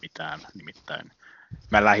viennistä mitään, nimittäin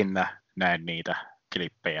mä lähinnä näen niitä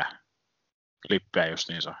klippejä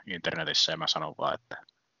justiinsa internetissä ja mä sanon vaan, että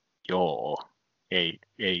joo,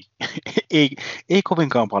 ei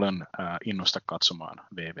kovinkaan paljon innosta katsomaan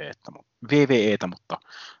WWEtä, mutta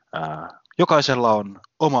jokaisella on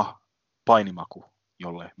oma painimaku,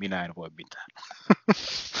 jolle minä en voi mitään.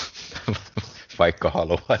 Vaikka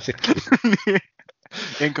haluaisikin.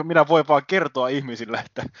 Enkö minä voi vaan kertoa ihmisille,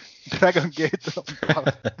 että Dragon Gate on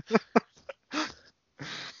paljon.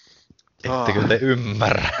 Ettekö te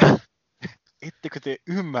ymmärrä? Ettekö te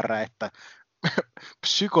ymmärrä, että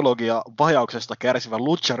psykologia vajauksesta kärsivä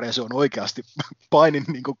lucharesu on oikeasti painin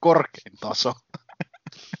niin kuin korkein taso.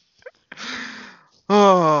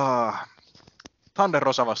 Thunder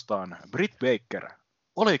Rosa vastaan Britt Baker.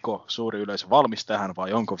 Oliko suuri yleisö valmis tähän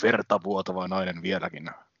vai onko verta vuotava nainen vieläkin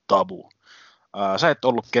tabu? Sä et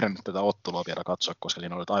ollut kerännyt tätä ottelua vielä katsoa, koska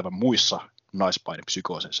siinä olet aivan muissa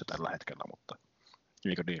naispainipsykooseissa tällä hetkellä, mutta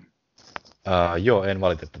eikö niin? Joo, en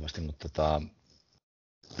valitettavasti, mutta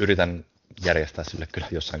yritän järjestää sille kyllä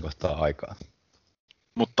jossain kohtaa aikaa.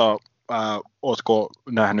 Mutta ootko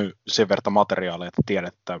nähnyt sen verran materiaalia, että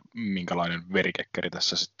tiedät, että minkälainen verikekkeri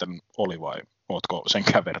tässä sitten oli vai ootko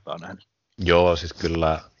senkään vertaa nähnyt? Joo, siis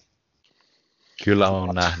kyllä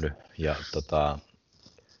olen nähnyt ja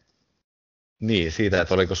niin, siitä,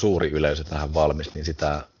 että oliko suuri yleisö tähän valmis, niin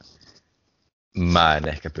sitä mä en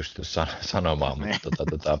ehkä pysty sanomaan,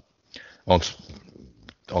 mutta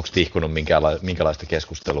onko tihkunut minkälaista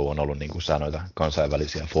keskustelua on ollut, niin kuin sä noita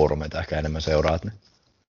kansainvälisiä foorumeita ehkä enemmän seuraat? Niin?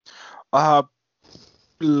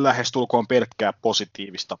 Lähestulkoon pelkkää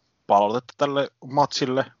positiivista palautetta tälle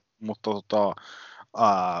matsille, mutta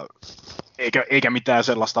eikä mitään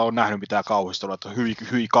sellaista ole nähnyt mitään kauhistelua, että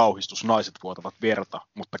hyi kauhistus, naiset vuotavat verta,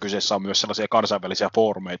 mutta kyseessä on myös sellaisia kansainvälisiä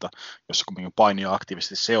foorumeita, joissa kuitenkin painia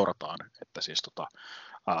aktiivisesti seurataan, että siis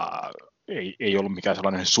ei ollut mikään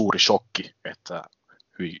sellainen suuri shokki, että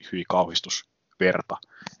hyi kauhistus verta,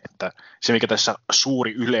 että se mikä tässä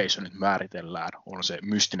suuri yleisö nyt määritellään on se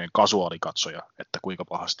mystinen kasuaalikatsoja, että kuinka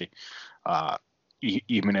pahasti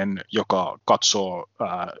ihminen, joka katsoo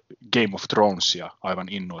Game of Thronesia aivan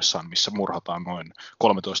innoissaan, missä murhataan noin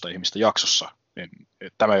 13 ihmistä jaksossa.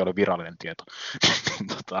 Tämä ei ole virallinen tieto.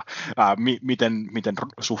 Miten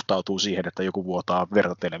suhtautuu siihen, että joku vuotaa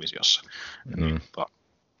verta televisiossa?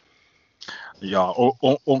 Ja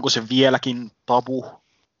onko se vieläkin tabu?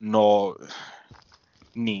 No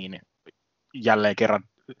niin, jälleen kerran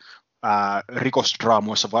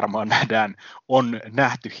rikosdraamuissa varmaan on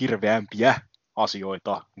nähty hirveämpiä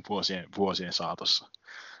asioita vuosien saatossa.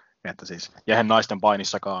 Että siis, ja naisten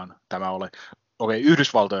painissakaan tämä ole,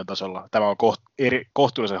 Yhdysvaltojen tasolla tämä on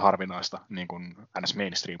kohtuullisen harvinaista niin kuin NS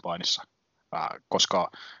Mainstream painissa,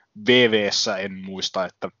 koska WWEssä en muista,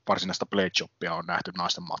 että varsinaista blade jobbia on nähty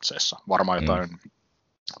naisten matseissa. Varmaan jotain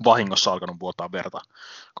vahingossa alkanut vuotaa verta,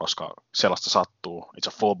 koska sellaista sattuu. It's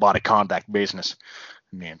a full body contact business.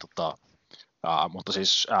 Niin, mutta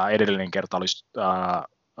siis edellinen kerta olisi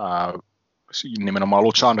nimenomaan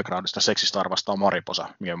Lucha Undergroundista Sexistar vastaan Mariposa,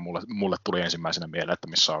 mikä mulle tuli ensimmäisenä mieleen, että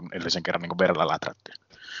missä on edellisen kerran niin verellä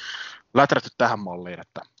läträtty tähän malliin,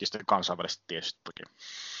 että ja sitten kansainvälisesti tietysti toki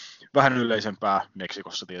vähän yleisempää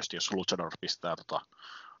Meksikossa tietysti, jos Luchador pistää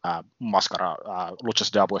maskara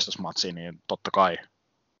Luchas de Apuestas matsiin, niin totta kai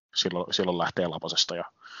silloin lähtee lapasesta ja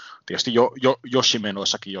tietysti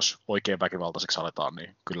Yoshimenoissakin, jos oikein väkivaltaiseksi aletaan,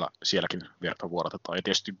 niin kyllä sielläkin verta vuodatetaan ja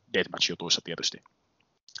tietysti deathmatch-jutuissa tietysti.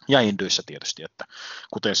 Ja indyissä tietysti, että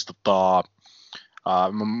kuten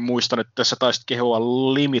mä muistan, että tässä taisit kehua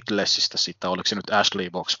Limitlessistä sitä, oliko se nyt Ashley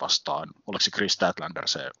Box vastaan, oliko se Chris Statlander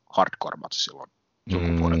se hardcore-matsi silloin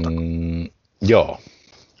jonkun vuoden takaa? Joo.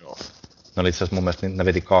 No itse asiassa mun mielestä ne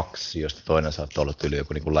veti 2, josta toinen saattoi olla yli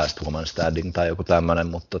joku niin kuin last woman standing tai joku tämmöinen,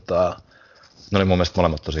 mutta ne oli mun mielestä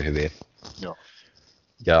molemmat tosi hyviä. Joo.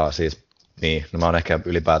 Ja siis, niin, no mä oon ehkä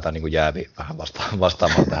ylipäätään niin kuin jäävi vähän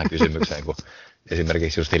vastaamaan tähän kysymykseen, kun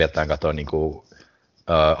esimerkiksi just hiljattain katsoin niin kuin,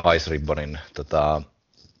 Ice Ribbonin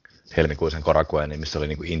helmikuisen Korakuen, missä oli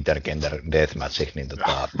niin kuin intergender deathmatch, niin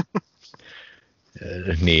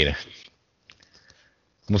niin.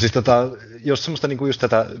 Mutta siis jos semmoista niinku just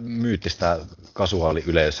tätä myyttistä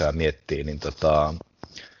kasuaaliyleisöä miettii, niin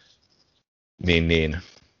Niin.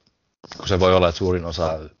 Kun se voi olla, että suurin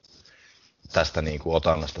osa tästä niin kuin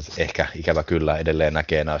otannasta ehkä ikävä kyllä edelleen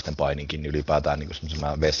näkee naisten paininkin ylipäätään niin kuin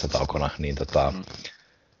semmoisena vessataukona,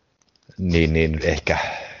 niin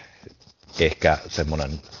ehkä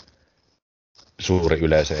semmoinen suuri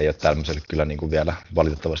yleisö ei ole tämmöiselle kyllä niin kuin vielä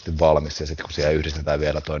valitettavasti valmis, ja sitten kun siellä yhdistetään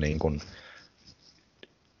vielä toi niin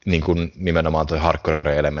kuin nimenomaan toi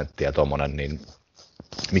hardcore-elementti ja tommonen, niin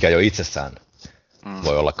mikä jo itsessään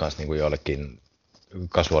voi olla kans niin kuin joillekin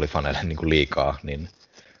kasuaalifaneille niin kuin liikaa, niin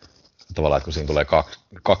tavallaan, että kun siinä tulee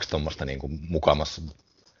kaksi tuommoista niin kuin mukamassa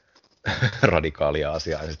radikaalia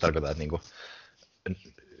asiaa, niin se tarkoittaa, että niin kuin,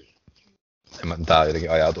 tämä on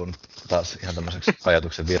jotenkin ajautunut taas ihan tämmöiseksi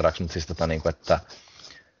ajatuksen virraksi, mutta siis niin kuin, että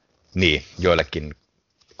niin, joillekin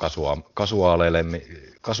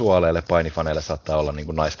kasuaaleille painifaneille saattaa olla niin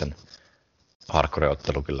kuin naisten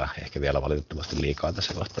hardcore-ottelu kyllä ehkä vielä valitettavasti liikaa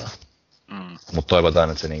tässä kohtaa. Mutta toivotaan,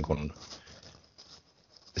 että se niin kuin,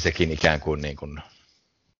 sekin ikään kuin, niin kuin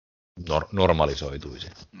normalisoituisi.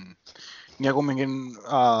 Ja kumminkin,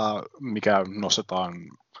 mikä nostetaan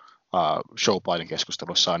showpainin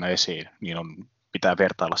keskustelussa aina esiin, niin pitää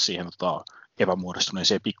vertailla siihen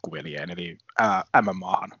epämuodostuneeseen pikkuveljeen, eli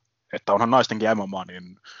MMAhan. Että onhan naistenkin MMA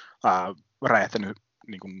niin, räjähtänyt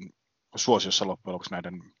niin kuin suosiossa loppujen lopuksi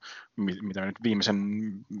näiden mitä nyt viimeisen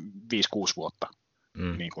 5-6 vuotta.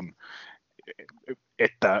 Niin kuin,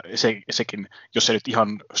 että sekin, jos ei nyt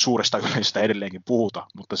ihan suuresta yleisöstä edelleenkin puhuta,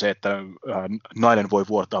 mutta se, että nainen voi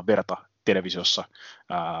vuotaa verta televisiossa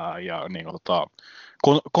ja niin,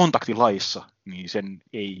 kontaktilajissa, niin sen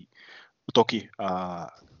ei toki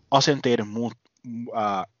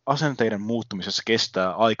asenteiden muuttumisessa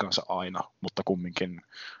kestää aikansa aina, mutta kumminkin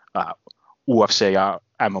UFC ja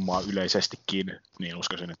MMA yleisestikin, niin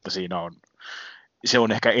uskoisin, että se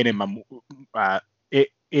on ehkä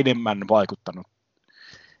enemmän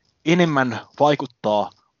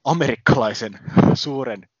vaikuttaa amerikkalaisen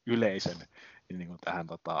suuren yleisön niin kuin tähän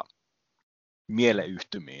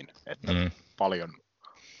mieleyhtymiin, että paljon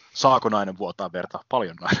saako nainen vuotaa verta,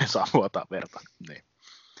 paljon nainen saa vuotaa verta. Niin.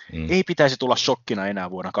 Ei pitäisi tulla shokkina enää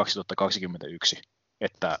vuonna 2021,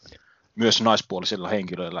 että myös naispuolisilla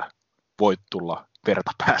henkilöillä voi tulla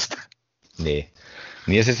verta päästä. Niin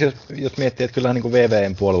ja siis jos miettii, että kyllähän niin kuin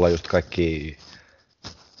WWEn puolella just kaikki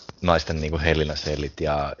naisten niin kuin hellinäsellit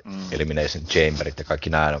ja elimination chamberit ja kaikki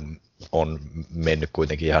nämä on mennyt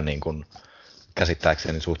kuitenkin ihan niin kuin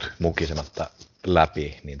käsittääkseni suht mukisematta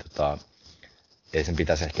läpi, niin ei sen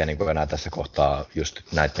pitäisi ehkä niin kuin enää tässä kohtaa just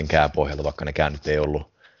näittenkään pohjalta, vaikka nekään nyt ei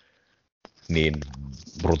ollut niin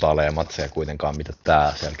brutaaleja matseja kuitenkaan, mitä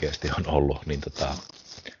tämä selkeästi on ollut, niin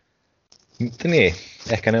mutta niin,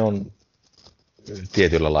 ehkä ne on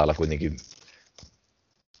tietyllä lailla kuitenkin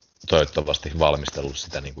toivottavasti valmistellut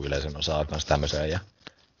sitä niin kuin yleisön osaa kanssa tämmöiseen, ja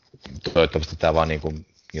toivottavasti tämä vaan niin kuin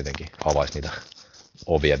jotenkin avaisi niitä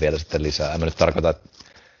ovia vielä sitten lisää. En mä nyt tarkoita että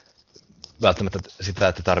välttämättä sitä,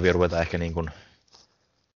 että tarvii ruveta ehkä niin kuin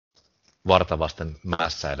vartavasten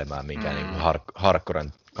mässäilemään minkään niin kuin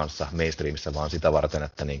hardcoren kanssa mainstreamissa, vaan sitä varten,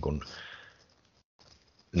 että niin kuin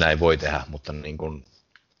näin voi tehdä, mutta niin kuin,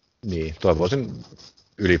 niin, toivoisin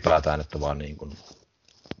ylipäätään, että vaan niin kuin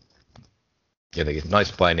jotenkin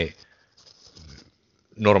naispaini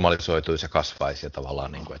normalisoituisi ja kasvaisi ja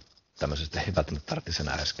tavallaan, niin kuin, että tämmöisestä ei välttämättä tarvitsisi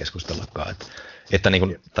enää edes keskustellakaan. Että niin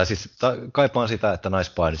kuin, tai siis kaipaan sitä, että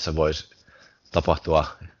naispainissa voisi tapahtua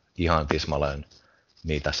ihan tismalleen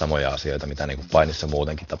niitä samoja asioita, mitä niin kuin painissa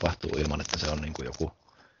muutenkin tapahtuu, ilman että se on niin kuin joku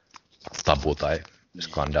tabu tai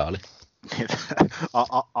skandaali.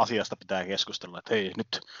 Asiasta pitää keskustella, että hei,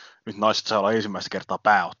 nyt naiset saa olla ensimmäistä kertaa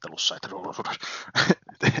pääottelussa.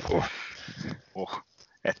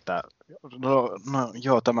 Että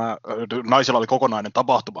joo, tämä naisella oli kokonainen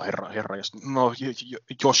tapahtuma, herra. Ja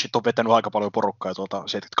Joshit on vetänyt aika paljon porukkaa tuolta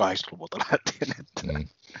 78-luvulta lähtien.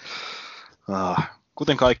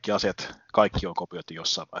 Kuten kaikki asiat, kaikki on kopioitu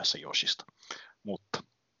jossain vaiheessa Joshista. Mutta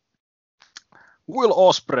Will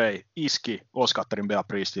Ospreay iski Oscarin Bea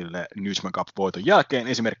Priestille Newsman Cup-voiton jälkeen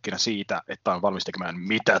esimerkkinä siitä, että on valmis tekemään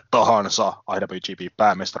mitä tahansa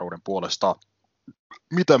IWGP-päämestaruuden puolesta.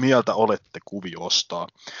 Mitä mieltä olette kuviosta?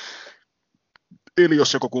 Eli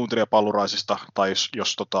jos joku kuuntelija Palluraisista tai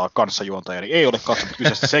jos kanssajuontajani ei ole katsonut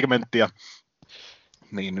kyseistä segmenttiä,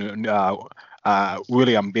 niin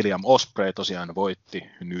William Ospreay tosiaan voitti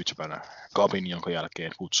Newsman Cupin, jonka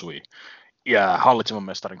jälkeen kutsui hallitsevan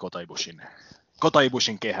mestarin Kota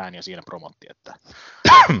Ibushin kehään ja siinä promotti, että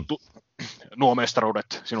nuo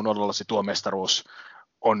mestaruudet, sinun odollasi tuo mestaruus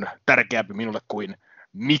on tärkeämpi minulle kuin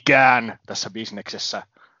mikään tässä bisneksessä.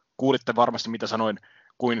 Kuulitte varmasti mitä sanoin,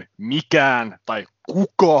 kuin mikään tai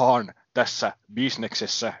kukaan tässä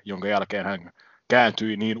bisneksessä, jonka jälkeen hän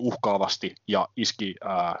kääntyi niin uhkaavasti ja iski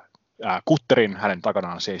kutterin hänen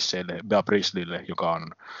takanaan seisseelle Bea Priestleylle,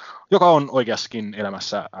 joka on oikeassakin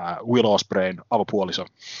elämässä Will Ospreyn avopuoliso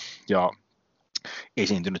ja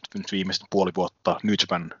esiintynyt nyt viimeistä puoli vuotta New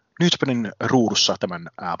Japanin ruudussa tämän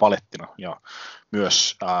valettina ja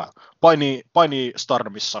myös painii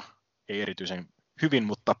Stardomissa, ei erityisen hyvin,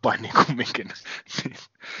 mutta painii kumminkin.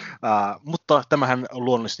 Mutta tämähän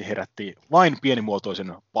luonnollisesti herätti vain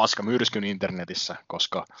pienimuotoisen paskamyrskyn internetissä,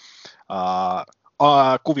 koska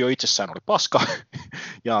kuvio itsessään oli paska,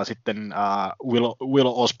 ja sitten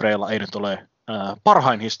Will Ospreylla ei nyt ole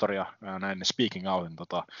parhain historia näin speaking outin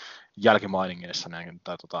jälkimainingeissa näin,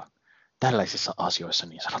 tällaisissa asioissa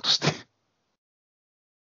niin sanotusti.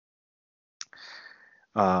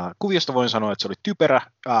 Kuviosta voin sanoa, että se oli typerä.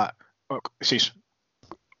 Siis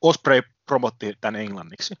Osprey promotti tämän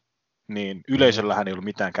englanniksi, niin yleisöllähän ei ollut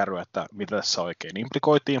mitään kärryä, että mitä tässä oikein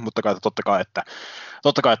implikoitiin, mutta totta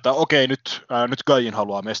kai, että okei, nyt Gaijin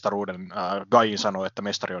haluaa mestaruuden. Gaijin sanoo, että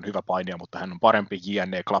mestari on hyvä painija, mutta hän on parempi,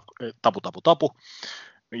 jne, tapu.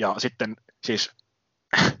 Ja sitten siis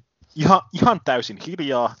ihan täysin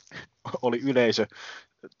hiljaa oli yleisö,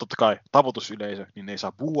 totta kai taputusyleisö, niin ne ei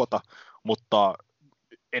saa vuota, mutta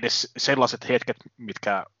edes sellaiset hetket,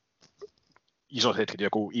 mitkä isot hetket,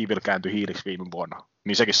 joku Evil kääntyi hiiliksi viime vuonna,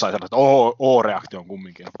 niin sekin sai sellaista, reaktioon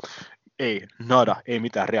kumminkin. Ei, nada, ei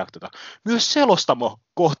mitään reaktiota. Myös selostamo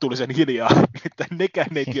kohtuullisen hiljaa, että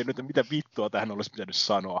nekään ei tiennyt, että mitä vittua tähän olisi pitänyt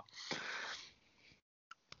sanoa.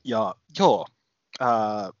 Ja joo,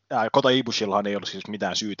 Kota Ibushillahan ei ollut siis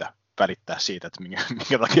mitään syytä välittää siitä, että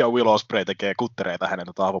minkä takia Will Ospreay tekee kuttereita hänen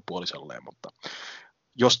avopuolisolleen, mutta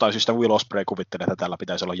jostain syystä Will Ospreay kuvittelee, että tällä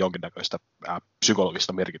pitäisi olla jonkinnäköistä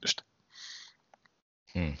psykologista merkitystä.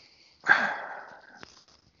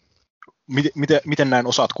 Miten näin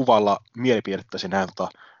osaat kuvailla mielipidettäsi näin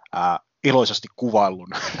eloisasti kuvaillun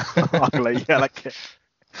Anglen jälkeen?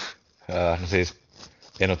 No siis,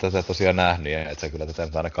 en ole tätä tosiaan nähnyt, että sä kyllä tätä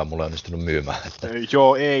nyt ainakaan mulle onnistunut myymään. Että.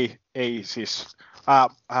 Joo, ei siis.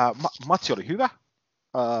 Matsi oli hyvä.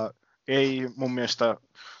 Ei mun mielestä,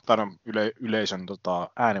 yleisön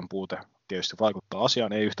äänen puute tietysti vaikuttaa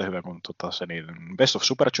asiaan, ei yhtä hyvä kuin se niiden Best of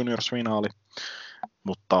Super Juniors-finaali,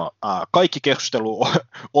 mutta kaikki keskustelu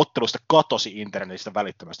ottelusta katosi internetistä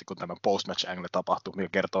välittömästi, kun tämä post-match angle tapahtui, mikä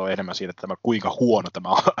kertoo enemmän siitä, että kuinka huono tämä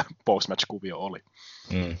post-match-kuvio oli.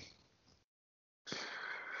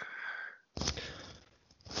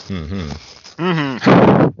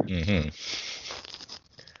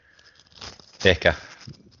 Ehkä.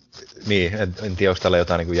 Niin, en tiedä, onko täällä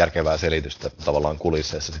jotain niin kuin järkevää selitystä tavallaan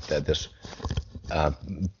kulisseissa sitten, että jos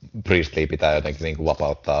Priestley pitää jotenkin niin kuin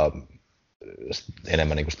vapauttaa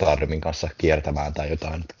enemmän niin kuin Stardomin kanssa kiertämään tai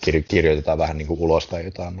jotain, kirjoitetaan vähän niin kuin ulos tai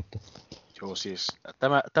jotain, mutta. Joo, siis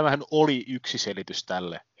tämähän oli yksi selitys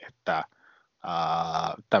tälle, että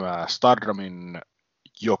tämä Stardomin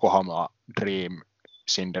Yokohama Dream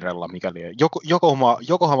Cinderella, mikäli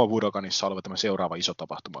Yokohama Budokanissa oleva tämä seuraava iso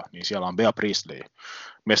tapahtuma, niin siellä on Bea Priestley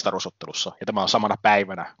mestaruusottelussa, ja tämä on samana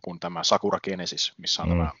päivänä kuin tämä Sakura Genesis, missä on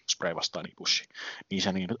tämä Spray vastaan Ibushi. Niin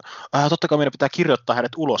se totta kai meidän pitää kirjoittaa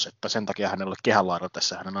hänet ulos, että sen takia hänellä on kehänlaidalla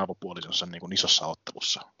tässä hänen avopuolisonsa niin kuin isossa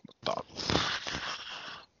ottelussa, mutta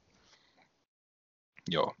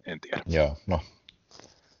joo, en tiedä. Joo, no.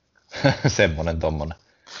 Semmonen tommonen.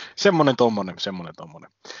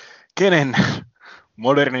 Kenen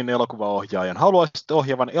modernin elokuvaohjaajan haluaisitte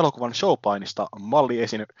ohjaavan elokuvan showpainista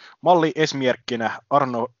malliesimerkkinä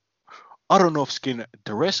Aronofskin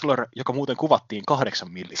The Wrestler, joka muuten kuvattiin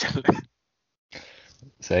 8 milliselle.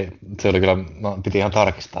 Se oli kyllä, piti ihan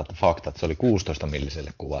tarkistaa, että fakta, että se oli 16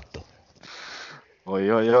 milliselle kuvattu. Oi.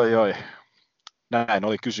 Näin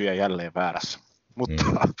oli kysyjä jälleen väärässä. Mutta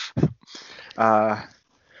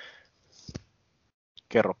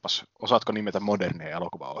kerropas, osaatko nimetä modernia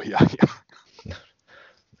elokuvaohjaajia?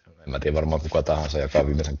 En mä tiedä, varmaan kuka tahansa, joka on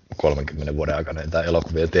viimeisen 30 vuoden aikana näitä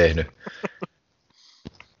elokuvia tehnyt.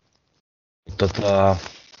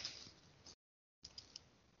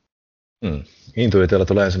 Intuitiolla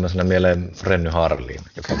tulee ensimmäisenä mieleen Renny Harlin,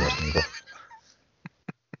 joka voisi niinku.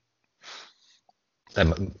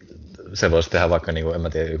 Se voisi tehdä vaikka niinku, en mä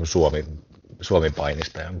tiedä, joku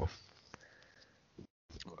Suomi-painista jonkun.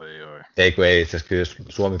 Oi. Ei itse asiassa, jos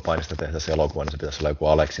Suomi-painista tehtäisiin elokuva, niin se pitäisi olla joku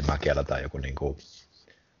Aleksi Mäkelä tai joku niinku.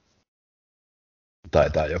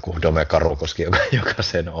 Tai joku Dome Karukoski, joka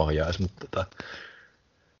sen ohjaisi, mutta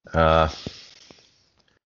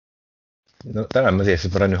no tämän mä tiedän,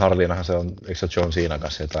 siis Renny Harlinahan se on, eikö se ole John Cenan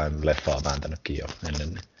kanssa jotain leffaa vääntänytkin jo ennen?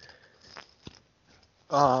 Niin.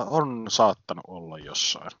 On saattanut olla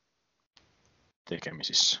jossain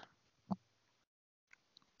tekemisissä.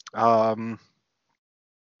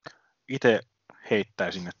 Itse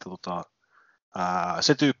heittäisin, että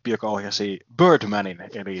se tyyppi, joka ohjasi Birdmanin,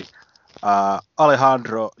 eli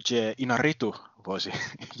Alejandro G. Inarritu, voisi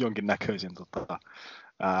jonkinnäköisen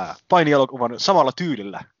painielokuvan samalla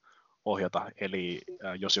tyylillä ohjata. Eli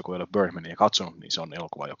jos joku ei ole Birdmania katsonut, niin se on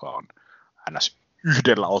elokuva, joka on ns.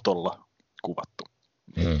 Yhdellä otolla kuvattu.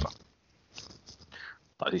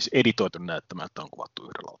 Tai siis editoitu näyttämään, että on kuvattu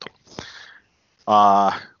yhdellä otolla.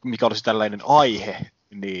 Mikä olisi tällainen aihe,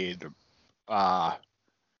 niin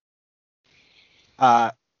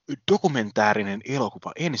dokumentäärinen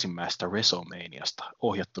elokuva ensimmäistä WrestleManiasta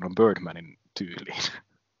ohjattuna Birdmanin tyyliin.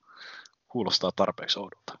 Kuulostaa tarpeeksi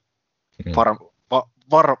oudolta.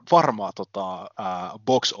 Varmaa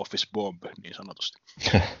box office bomb, niin sanotusti.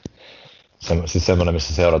 Siis semmoinen,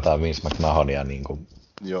 missä seurataan Vince McMahonia niin kuin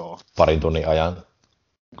parin tunnin ajan,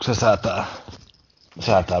 kun se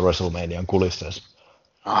säätää WrestleManian kulisseissa.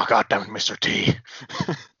 Goddammit, Mr. T.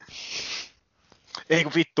 Ei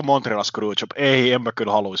kun vittu Montreal Screwjob. Ei, en mä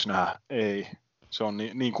kyllä haluaisi nähdä. Ei. Se on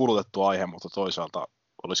niin kulutettu aihe, mutta toisaalta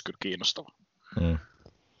olisi kyllä kiinnostava.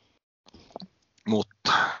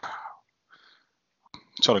 Mutta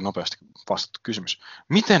se oli nopeasti vastattu kysymys.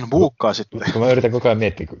 Miten buukkaisitte? Kun mä yritän koko ajan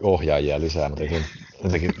miettiä ohjaajia lisää, mutta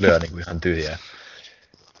jotenkin lyö niin kuin ihan tyhjää.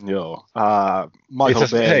 Joo. Michael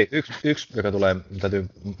Bay. Hei, yksi, joka tulee,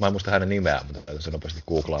 mä en muista hänen nimeään, mutta täytyy se nopeasti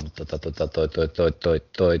googlaa, mutta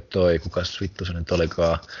kukas vittu se nyt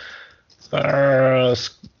olikaan?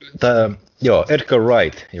 Edgar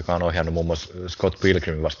Wright, joka on ohjannut muun muassa Scott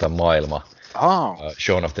Pilgrimin vastaan maailma,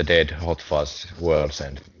 Shaun of the Dead, Hot Fuzz, World's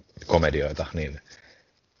End, komedioita, niin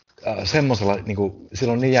semmoisella, niinku,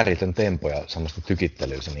 sillä on niin järjetön tempo ja semmoista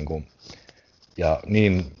tykittelyä, se, niinku, ja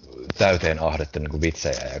niin täyteen ahdettu niinku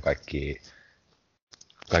vitsejä ja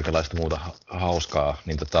kaikenlaista muuta hauskaa,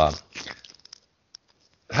 niin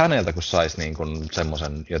häneltä kun saisi niinku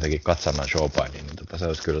semmoisen jotenkin katsaman showpainin, niin se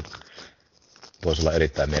olisi kyllä, voisi olla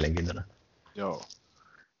erittäin mielenkiintoinen. Joo.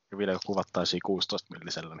 Ja vielä kun kuvattaisiin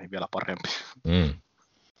 16-millisellä, niin vielä parempi.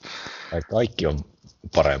 Kaikki on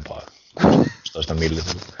parempaa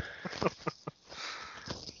 16-millisellä.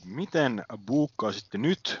 Miten buukkaisitte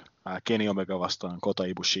nyt Kenny Omega vastaan Kota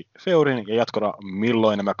Ibushi feurin ja jatkona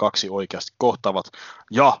milloin nämä kaksi oikeasti kohtaavat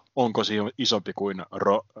ja onko se isompi kuin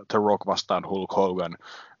The Rock vastaan Hulk Hogan,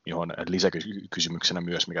 johon lisäkysymyksenä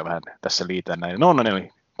myös, mikä vähän tässä liitään näin on, eli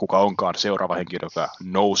kuka onkaan seuraava henkilö, joka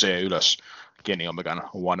nousee ylös Kenny Omegan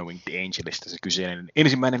One Winged Angelista. Se kyseinen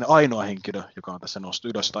ensimmäinen ainoa henkilö, joka on tässä noussut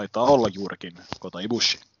ylös, taitaa olla juurikin Kota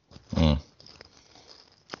Ibushi.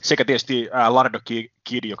 Sekä tietysti Lardo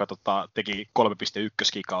Kid, joka teki 3.1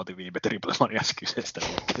 kickoutin viime Triple Maniassa kyseistä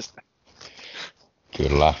liikkeestä.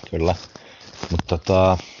 Kyllä.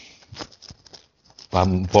 Mutta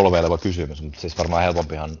vähän polveileva kysymys, mutta siis varmaan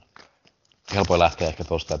helpoin lähteä ehkä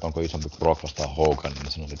tuosta, että onko isompi kuin Rock vastaan Hogan,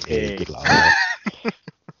 niin sanoisin, että ei kyllä ole.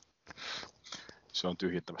 Se on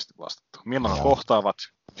tyhjentävästi vastattu. Milloin kohtaavat?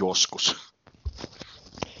 Joskus.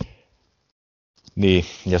 Niin,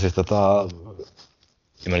 ja siis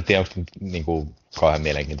en tiedä, onko niinku kauhean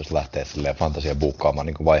mielenkiintoista lähteä silleen fantasia buukkaamaan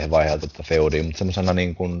niinku vaiheelta tätä feudia, mutta semmoisena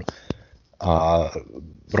niinku,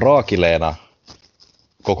 raakileena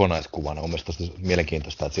kokonaiskuvana on mielestäni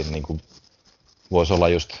mielenkiintoista, että siinä niinku voisi olla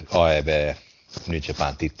just AEW, New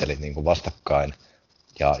Japan tittelit niinku vastakkain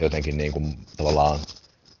ja jotenkin niinku tavallaan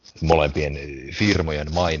molempien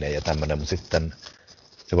firmojen maine ja tämmöinen, mutta sitten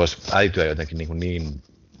se voisi äityä jotenkin niin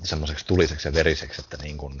semmoiseksi tuliseksi ja veriseksi, että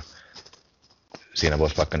niinku siinä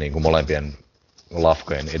voisi vaikka niin kuin molempien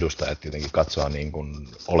lafkojen edustajat jotenkin katsoa niin kuin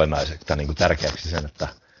olennaiseksi tai niin kuin tärkeäksi sen, että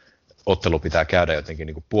ottelu pitää käydä jotenkin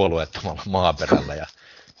niin kuin puolueettomalla maaperällä ja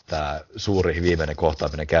tämä suuri viimeinen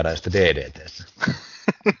kohtaaminen käydään sitten DDT:ssä.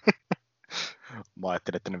 Mä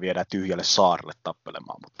ajattelin, että ne viedään tyhjälle saarelle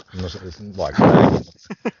tappelemaan, mutta... No se vaikka ei.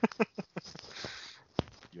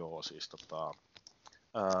 Joo, siis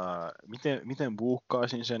miten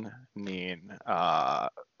buukkaisin sen, niin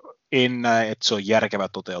en näe, että se on järkevä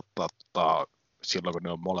toteuttaa silloin, kun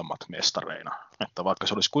ne on molemmat mestareina. Että vaikka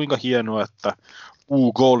se olisi kuinka hienoa, että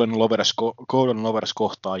Golden Lovers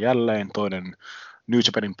kohtaa jälleen toinen New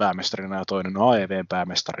Japanin päämestarina ja toinen AEW:n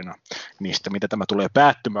päämestarina, niin sitten mitä tämä tulee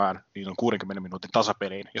päättymään, niin on 60 minuutin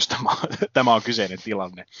tasapeliin, jos tämä on kyseinen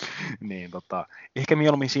tilanne. Niin ehkä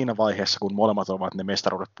mieluummin siinä vaiheessa, kun molemmat ovat ne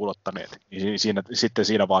mestaruudet pudottaneet, niin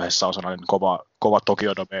siinä vaiheessa on sellainen kova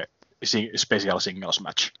Tokyo Dome special singles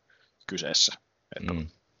match kyseessä.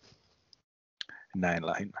 Näin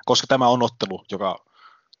lähinnä. Koska tämä on ottelu,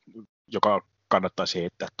 joka kannattaisi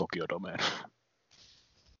heittää Tokyo Domeen.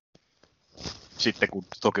 Sitten kun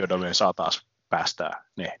Tokyo Domeen saa taas päästää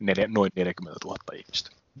ne noin 40 000 ihmistä.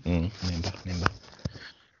 Niinpä.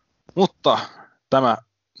 Mutta tämä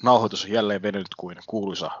nauhoitus on jälleen venynyt kuin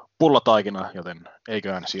kuuluisa pullataikina, joten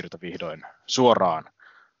eiköhän siirrytä vihdoin suoraan,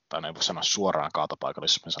 tai ei voi sanoa suoraan kaatopaikalle,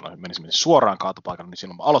 jos me menisimme suoraan kaatopaikalle, niin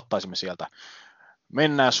silloin me aloittaisimme sieltä.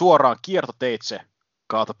 Mennään suoraan kiertoteitse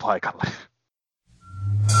kaatopaikalle.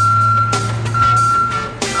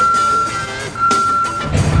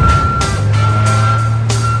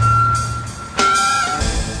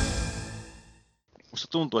 Musta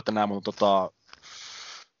tuntuu, että nämä mun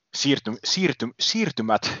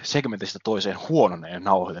siirtymät segmentistä toiseen huononeen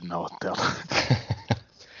nauhoitteelta.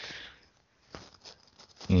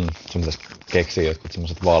 Sun pitäisi keksiä jotkut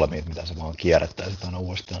semmoiset valmiit, mitä sä vaan kierrättäisit aina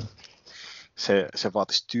uudestaan. Se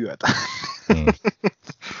vaatisi työtä.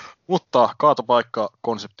 Mutta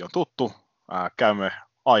kaatopaikka-konsepti on tuttu. Käymme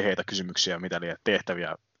aiheita, kysymyksiä, mitä liian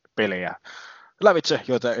tehtäviä, pelejä lävitse,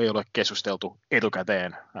 joita ei ole keskusteltu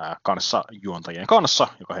etukäteen juontajien kanssa,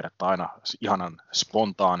 joka herättää aina ihanan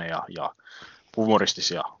spontaaneja ja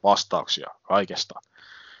humoristisia vastauksia kaikesta.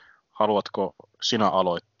 Haluatko sinä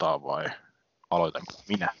aloittaa vai aloitanko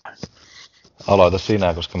minä? Aloita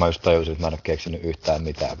sinä, koska mä just tajusin, että mä en ole keksinyt yhtään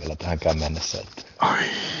mitään vielä tähänkään mennessä. Että...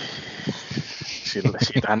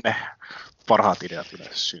 Siitähän ne parhaat ideat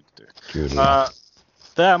yleensä syntyy. Kyllä.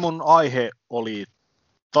 Tämä mun aihe oli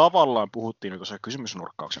tavallaan puhuttiin se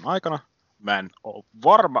kysymysnurkkauksen aikana. Mä en ole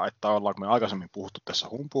varma, että ollaanko me aikaisemmin puhuttu tässä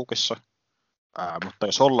humpuukissa, mutta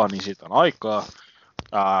jos ollaan, niin siitä on aikaa.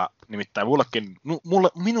 Nimittäin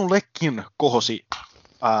minullekin kohosi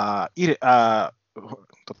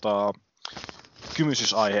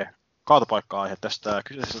kymysysaihe, kaatopaikka-aihe tästä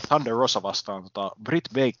kyseisestä Thunder Rosa vastaan Britt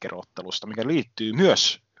Baker-ottelusta, mikä liittyy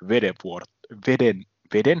myös veren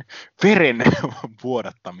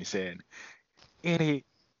vuodattamiseen. Eli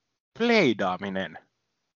pleidaaminen.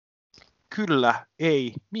 Kyllä,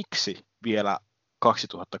 ei, miksi vielä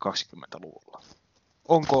 2020-luvulla?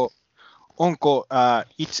 Onko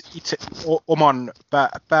itse oman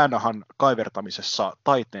päänahan kaivertamisessa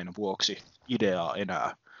taiteen vuoksi ideaa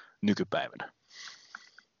enää nykypäivänä?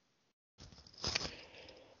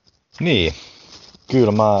 Niin,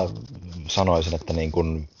 kyllä mä sanoisin, että niin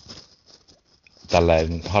kun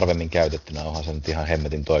tällainen harvemmin käytettynä onhan se nyt ihan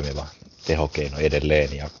hemmetin toimiva tehokeino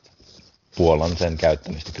edelleen ja puolan sen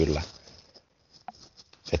käyttämistä kyllä.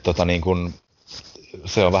 Että niin kun,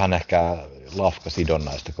 se on vähän ehkä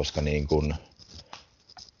lafkasidonnaista, koska niin kun,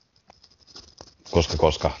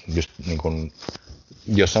 koska just niin kun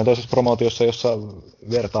jossain toisessa promootiossa, jossa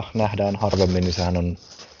verta nähdään harvemmin, niin sehän on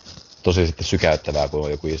tosi sitten sykäyttävää, kun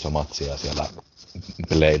on joku iso matsi ja siellä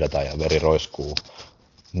leidata ja veri roiskuu,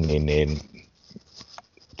 niin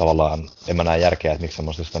tavallaan en mä näe järkeä, että miksi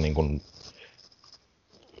semmoisesta niin kuin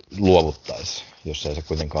luovuttaisi, jos ei se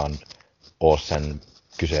kuitenkaan ole sen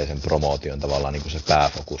kyseisen promootion tavallaan niin kuin se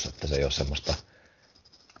pääfokus, että se ei ole semmoista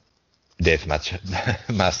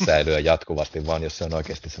deathmatch-mässäilyä jatkuvasti, vaan jos se on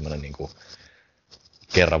oikeasti semmoinen niin kuin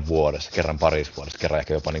kerran vuodessa, kerran parissa vuodessa, kerran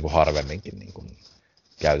ehkä jopa niin kuin harvemminkin niin kuin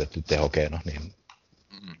käytetty tehokeino, niin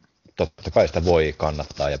totta kai sitä voi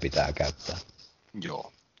kannattaa ja pitää käyttää.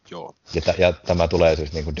 Joo. Ja tämä tulee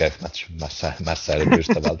siis niin kuin deathmatch-mässäilyn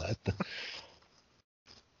ystävältä. Että...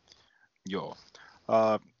 Joo.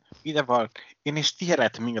 Itse vaan en edes tiedä,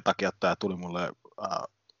 että minkä takia tämä tuli mulle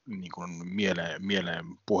niin kuin mieleen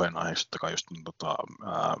puheenaiheeksi, totta kai just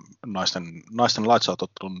naisten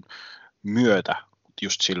lights-out-ottelun myötä,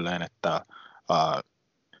 just silleen, että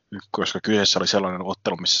koska kyseessä oli sellainen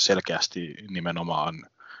ottelu, missä selkeästi nimenomaan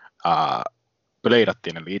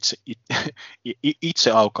pleidattiin, eli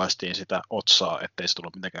itse aukaistiin sitä otsaa, ettei se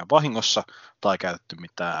tullut mitenkään vahingossa tai käytetty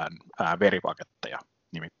mitään veripaketteja.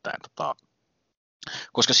 Nimittäin,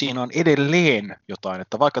 koska siinä on edelleen jotain,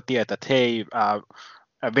 että vaikka tietät, että hei,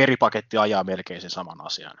 veripaketti ajaa melkein sen saman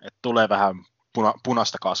asian, että tulee vähän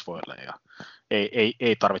punaista kasvoille ja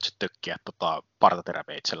ei tarvitse tökkiä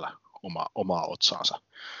partateräveitsellä omaa otsaansa.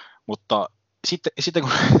 Mutta sitten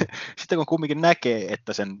kun kumminkin näkee,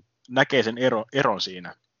 että näkee sen eron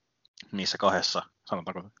siinä niissä kahdessa,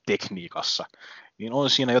 sanotaanko tekniikassa, niin on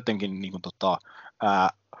siinä jotenkin niin kuin,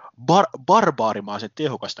 barbaarimaisen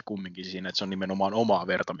tehokasta kumminkin siinä, että se on nimenomaan omaa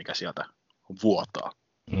verta, mikä sieltä vuotaa.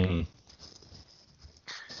 Mm.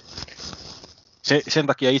 Sen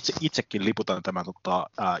takia itsekin liputan tämän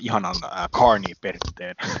ihanan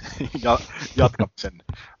Carney-perinteen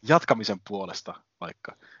jatkamisen puolesta,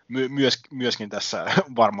 vaikka myöskin tässä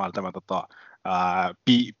varmaan tämän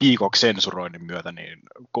Peacock-sensuroinnin myötä niin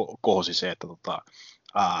kohosi se,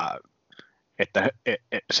 että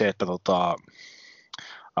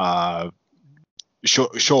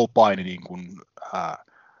showpaini niin kuin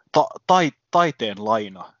taiteen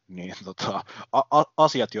laina, niin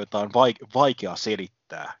asiat, joita on vaikea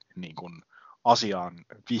selittää niin kuin asiaan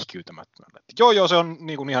vihkiytämättömällä. Joo, se on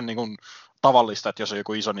niin kuin, ihan niin kuin tavallista, että jos on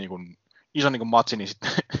joku iso matsi, niin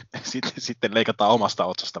sitten leikataan omasta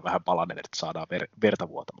otsasta vähän palanen, että saadaan verta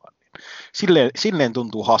vuotamaan. Silleen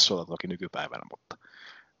tuntuu hassulta toki nykypäivänä, mutta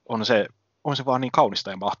on se vaan niin kaunista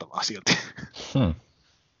ja mahtavaa silti.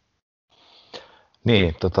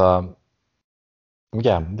 Niin,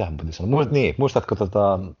 mitähän piti sanoa? Muistatko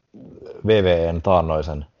WWEn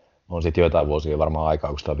taannoisen, on sitten joitain vuosia varmaan aikaa,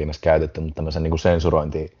 kun sitä on viimeksi käytetty, mutta tämmöisen niin kuin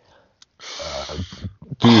sensurointityylin,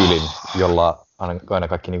 jolla aina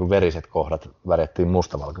kaikki niin kuin veriset kohdat värjättiin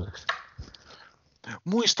mustavalkoiseksi.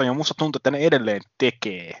 Muistan, ja musta tuntuu, että ne edelleen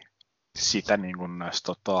tekee sitä niin kuin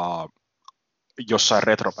näissä jossain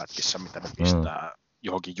retropätkissä, mitä ne pistää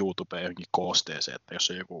johonkin YouTubeen, johonkin koosteeseen, että jos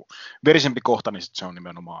on joku verisempi kohta, niin sit se on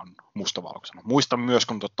nimenomaan mustavalkoisena. Muistan myös,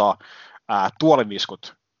 kun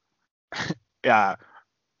tuoliviskut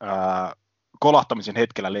kolahtamisen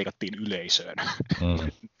hetkellä leikattiin yleisöön,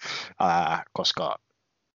 koska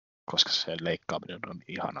se leikkaaminen on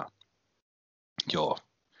ihanaa. Joo.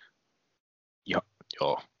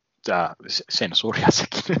 Tää sensuuria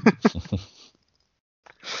sekin.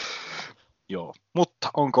 Joo, mutta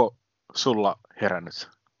onko sulla herännyt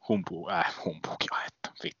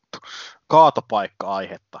humpuuki-aihetta,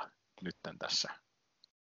 kaatopaikka-aihetta nytten tässä?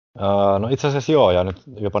 No itse asiassa joo, ja nyt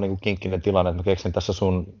jopa niin kuin kinkkinen tilanne, että mä keksin tässä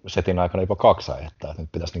sun setin aikana jopa 2 aihetta, että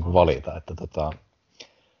nyt pitäisi niin kuin valita, että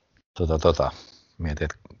mietin,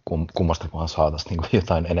 että kummastakohan saataisiin niin kuin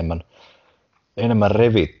jotain enemmän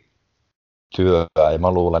revittyä, ja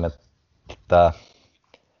mä luulen, että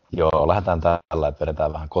joo, lähdetään tällä, että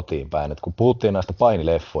vedetään vähän kotiin päin, että kun puhuttiin näistä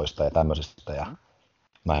painileffoista ja tämmöisistä, ja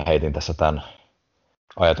mä heitin tässä tämän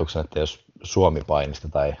ajatuksen, että jos Suomi-painista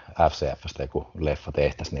tai FCFstä joku leffa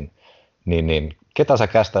tehtäisiin, niin ketä sä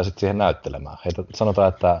kästäisit siihen näyttelemään? Sanotaan,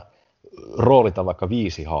 että roolita vaikka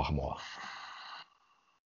 5 hahmoa.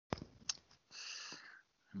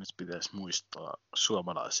 Nyt pitäisi muistaa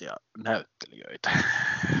suomalaisia näyttelijöitä.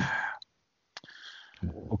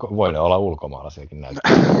 Voi ne olla ulkomaalaisiakin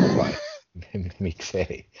näyttelijöitä.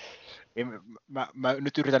 Miksei? Mä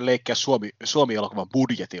nyt yritän leikkiä Suomi-elokuvan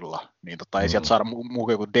budjetilla, niin ei sieltä saada muu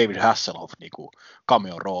kuin David Hasselhoff niin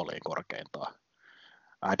cameo-rooliin korkeintaan.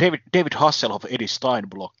 David Hasselhoff Eddie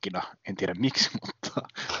Stein-blokkina, en tiedä miksi, mutta...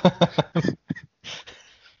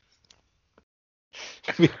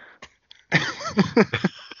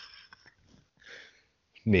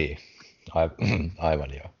 Niin,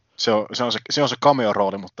 aivan joo. Se on se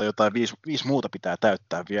cameo-rooli, mutta jotain 5 muuta pitää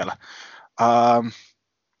täyttää vielä.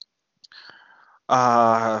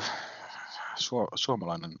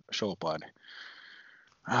 Suomalainen showpaini.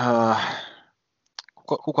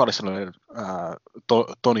 Kuka oli sellainen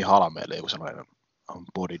Toni Halmeelle, joku sellainen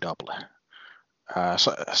body double?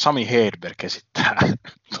 Sami Hedberg esittää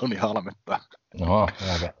Toni Halmetta. No,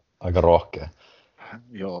 aika rohkea.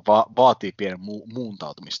 Joo, vaatii pienen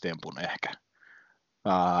muuntautumistempun ehkä.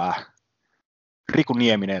 Riku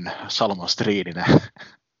Nieminen, Salman Striidinen.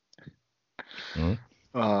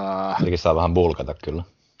 Elikin saa vähän bulkata kyllä.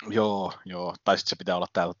 Joo. Tai sitten se pitää olla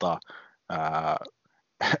tää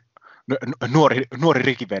nuori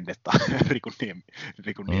Riki Vendetta,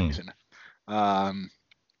 Riku Niemisenä.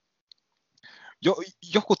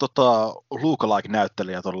 Joku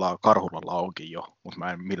lookalike-näyttelijä tuolla Karhulalla onkin jo, mutta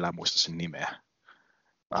mä en millään muista sen nimeä.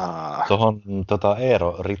 Tuohon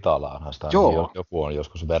Eero Ritalaanhan sitä joku on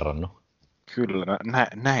joskus verrannut. Kyllä,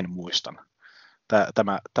 näin muistan.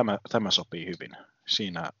 Tämä sopii hyvin.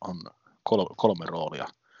 Siinä on 3 roolia.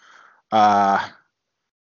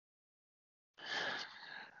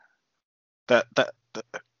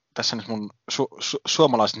 Tässä nyt mun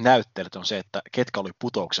suomalaiset näyttelijät on se, että ketkä oli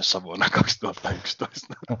putouksessa vuonna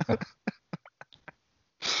 2011.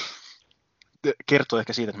 Kertoo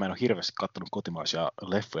ehkä siitä, että mä en ole hirveästi katsonut kotimaisia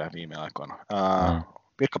leffoja viime aikoina.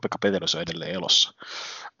 Pirkka-Pekka Petelös on edelleen elossa.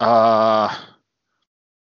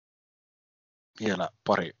 Vielä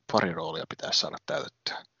pari roolia pitäisi saada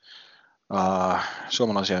täytettyä.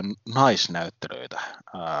 Suomalaisia naisnäyttelyitä.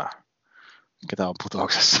 Ketä on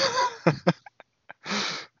putouksessa?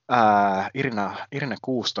 Irina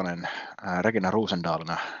Kuustonen, Regina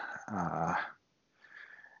Roosendalina.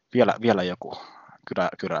 Vielä joku.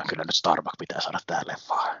 Kyllä nyt Starbuck pitää saada tähän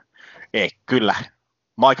leffaan. Ei, kyllä.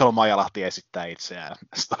 Michael Majalahti esittää itseään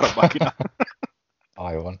Starbuckina.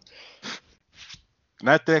 Aivan.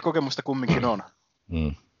 Näyttelijä kokemusta kumminkin on.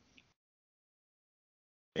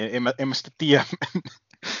 En mä sitten tiedä,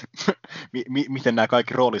 miten nämä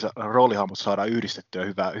kaikki roolihahmot saadaan yhdistettyä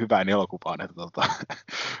hyvään elokuvaan. Että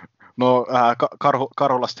No,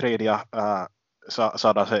 Karhula Street ja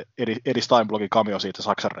saadaan se Edi Steinblogin cameo siitä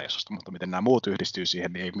Saksan reissusta, mutta miten nämä muut yhdistyy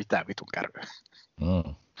siihen, niin ei mitään vitun kärryä.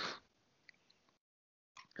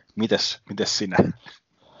 Mites sinä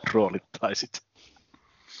roolittaisit?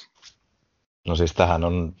 No siis tämä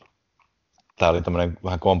oli tämmöinen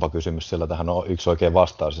vähän kompakysymys, sillä tähän on yksi oikein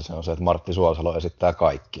vastaus, ja se on se, että Martti Suosalo esittää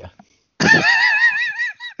kaikkia.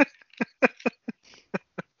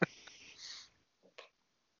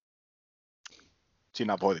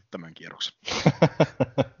 Sinä voitit tämän kierroksen.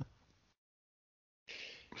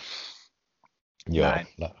 Joo,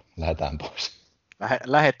 lähdetään pois.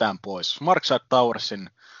 Lähdetään pois. Smarkside Towersin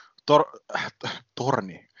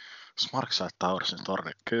torni. Smarkside Towersin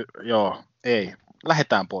torni. Joo, ei.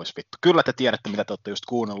 Lähdetään pois, vittu. Kyllä te tiedätte, mitä te olette just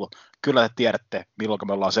kuunnellut. Kyllä te tiedätte, milloin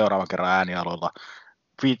me ollaan seuraavan kerran äänialoilla.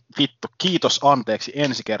 Vittu, kiitos, anteeksi,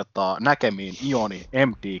 ensi kertaa. Näkemiin, Ioni,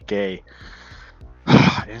 MDK.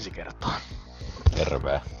 Ensi kertaa.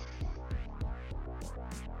 Terve.